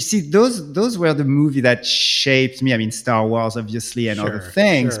you see, those were the movie that shaped me. I mean, Star Wars, obviously, and other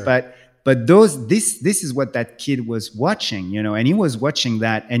things, but this is what that kid was watching, you know, and he was watching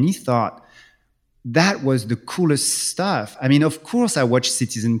that, and he thought that was the coolest stuff. I mean, of course, I watched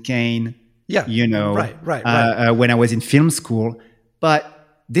Citizen Kane, you know, right. When I was in film school, but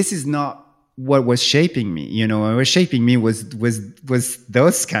this is not what was shaping me, you know. What was shaping me was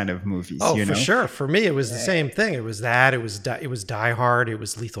those kind of movies. Oh, you know? For sure. For me, it was the same thing. It was that. It was Die Hard. It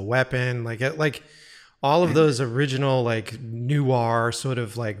was Lethal Weapon. Like all of those original, like, noir sort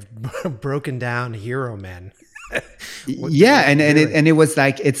of, like, broken down hero men. Yeah, and it was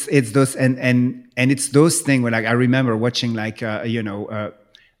like it's those and it's those things where, like, I remember watching, like, you know,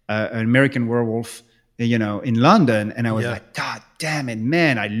 an American Werewolf, you know, in London, and I was like, God damn it,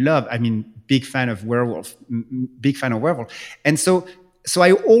 man! I mean, big fan of Werewolf, and so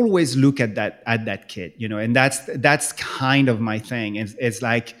I always look at that kid, you know, and that's kind of my thing. It's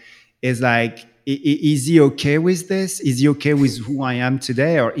like, is he okay with this? Is he okay with who I am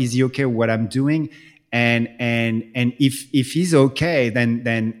today, or is he okay with what I'm doing? And if he's okay,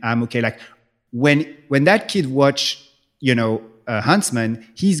 then I'm okay. Like, when that kid watch, you know, Huntsman,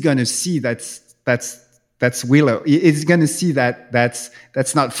 he's gonna see that's Willow. He's gonna see that's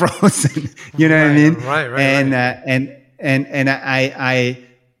not Frozen. You know what I mean? Right. And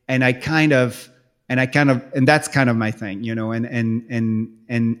that's kind of my thing, you know. And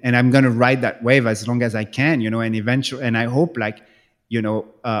I'm gonna ride that wave as long as I can, you know. And eventually, and I hope, like, you know,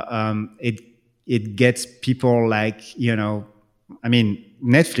 it gets people, like, you know. I mean,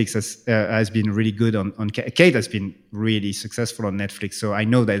 Netflix has been really good on Kate has been really successful on Netflix, so I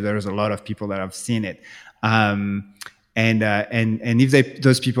know that there's a lot of people that have seen it, and if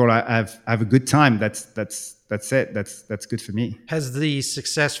those people have a good time, that's it. That's good for me. Has the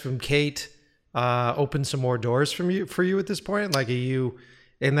success from Kate opened some more doors for you at this point? Like, are you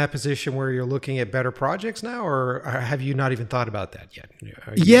in that position where you're looking at better projects now, or have you not even thought about that yet?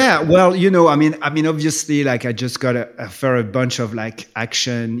 Yeah, well, you know, I mean, obviously, like, I just got for a bunch of, like,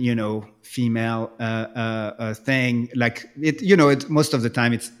 action, you know, female thing, like, it, you know, it most of the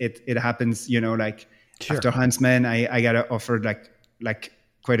time it happens, you know, like, after Huntsman, I got offered like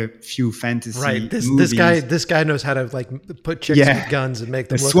quite a few fantasy movies. This guy knows how to, like, put chicks with guns and make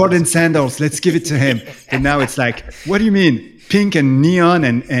them look sword and sandals. Let's give it to him. And now it's like, what do you mean? Pink and neon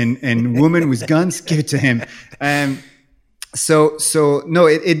and woman with guns? Give it to him. So no,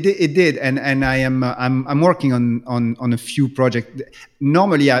 it did, and I'm working on a few projects.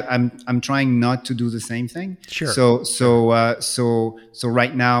 Normally, I'm trying not to do the same thing. Sure. So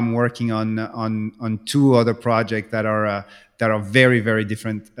right now I'm working on two other projects that are very, very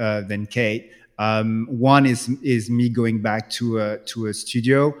different than Kate. One is me going back to a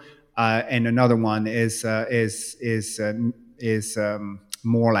studio. and another one is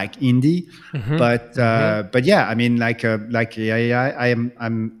more like indie. But yeah, I mean, I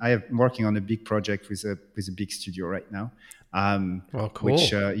am working on a big project with a big studio right now. Well, cool.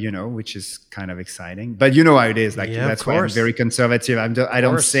 Which is kind of exciting, but you know how it is. Like, that's why I'm very conservative. I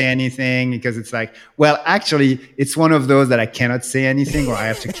don't say anything, because it's like, well, actually, it's one of those that I cannot say anything or I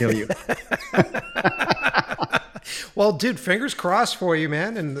have to kill you. Well, dude, fingers crossed for you,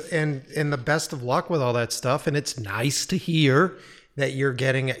 man, and the best of luck with all that stuff. And it's nice to hear that you're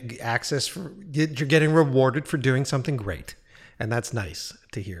getting you're getting rewarded for doing something great. And that's nice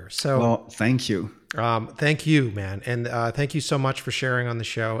to hear. So, well, thank you. Thank you, man. And thank you so much for sharing on the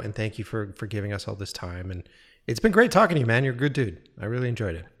show. And thank you for giving us all this time. And it's been great talking to you, man. You're a good dude. I really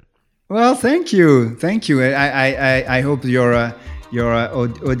enjoyed it. Well, thank you. Thank you. I hope your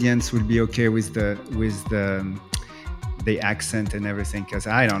audience will be okay with the accent and everything, because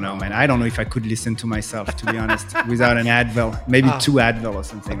I don't know, man. I don't know if I could listen to myself, to be honest, without an Advil, maybe 2 Advil or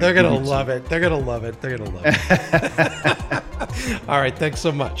something. They're going to love it. They're going to love it. They're going to love it. All right. Thanks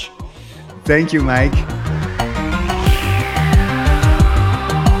so much. Thank you, Mike.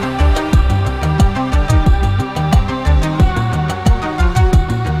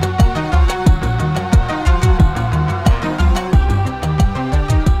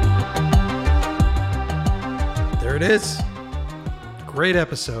 There it is. Great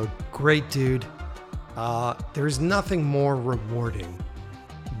episode. Great dude. There's nothing more rewarding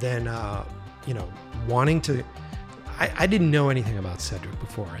than, wanting to... I didn't know anything about Cedric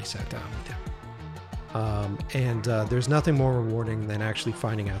before I sat down with him. There's nothing more rewarding than actually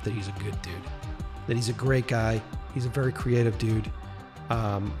finding out that he's a good dude, that he's a great guy. He's a very creative dude,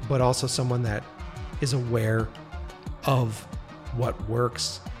 but also someone that is aware of what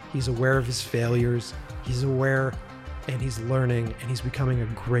works. He's aware of his failures. He's aware, and he's learning, and he's becoming a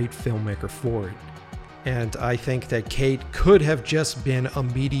great filmmaker for it. And I think that Kate could have just been a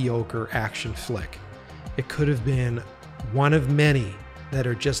mediocre action flick. It could have been one of many that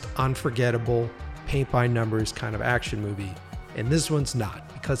are just unforgettable, paint-by-numbers kind of action movie. And this one's not,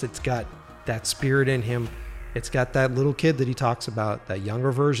 because it's got that spirit in him. It's got that little kid that he talks about, that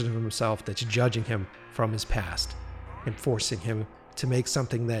younger version of himself that's judging him from his past and forcing him to make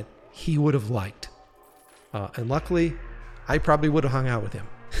something that he would have liked. And luckily, I probably would have hung out with him.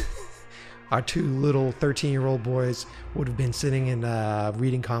 Our 2 little 13-year-old boys would have been sitting and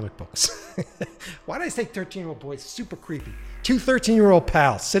reading comic books. Why did I say 13-year-old boys? Super creepy. 2 13-year-old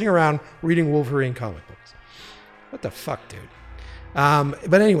pals sitting around reading Wolverine comic books. What the fuck, dude?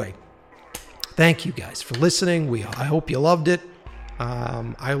 But anyway, thank you guys for listening. I hope you loved it.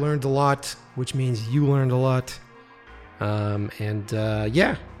 I learned a lot, which means you learned a lot.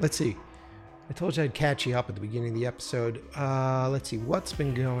 Yeah, let's see. I told you I'd catch you up at the beginning of the episode. Let's see, what's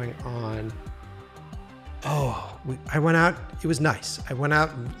been going on? I went out. It was nice. I went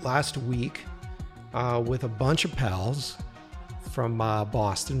out last week with a bunch of pals from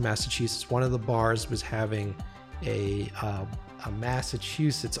Boston, Massachusetts. One of the bars was having a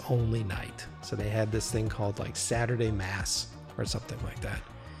Massachusetts only night. So they had this thing called like Saturday Mass or something like that.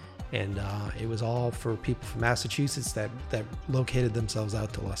 And it was all for people from Massachusetts that located themselves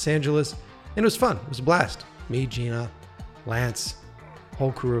out to Los Angeles. And it was fun. It was a blast. Me, Gina, Lance,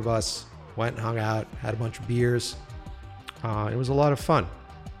 whole crew of us went and hung out, had a bunch of beers. It was a lot of fun.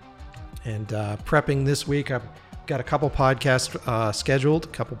 And prepping this week, I've got a couple podcasts scheduled, a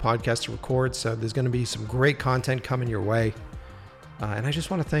couple podcasts to record. So there's going to be some great content coming your way. And I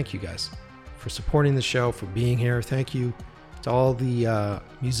just want to thank you guys for supporting the show, for being here. Thank you to all the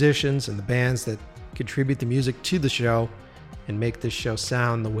musicians and the bands that contribute the music to the show and make this show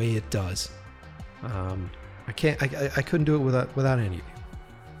sound the way it does. I couldn't do it without any of you.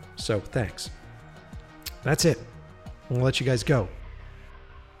 So thanks. That's it. I'm going to let you guys go.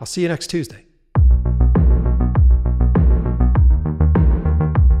 I'll see you next Tuesday.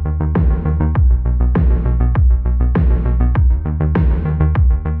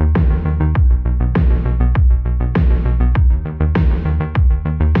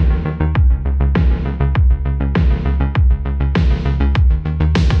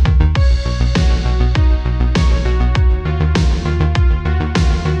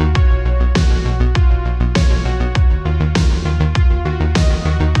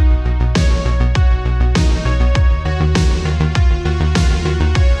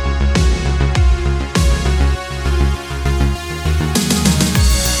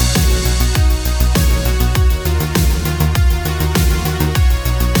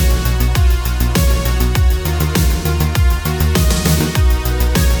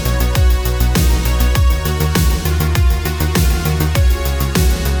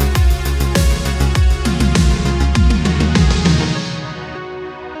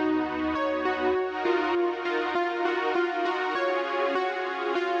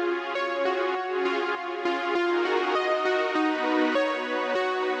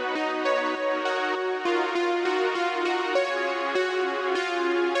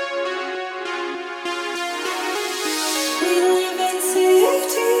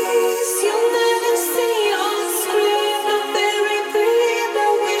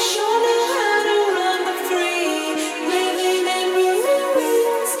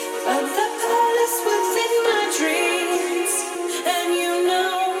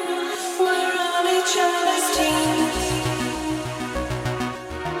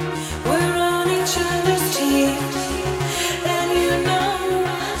 passion is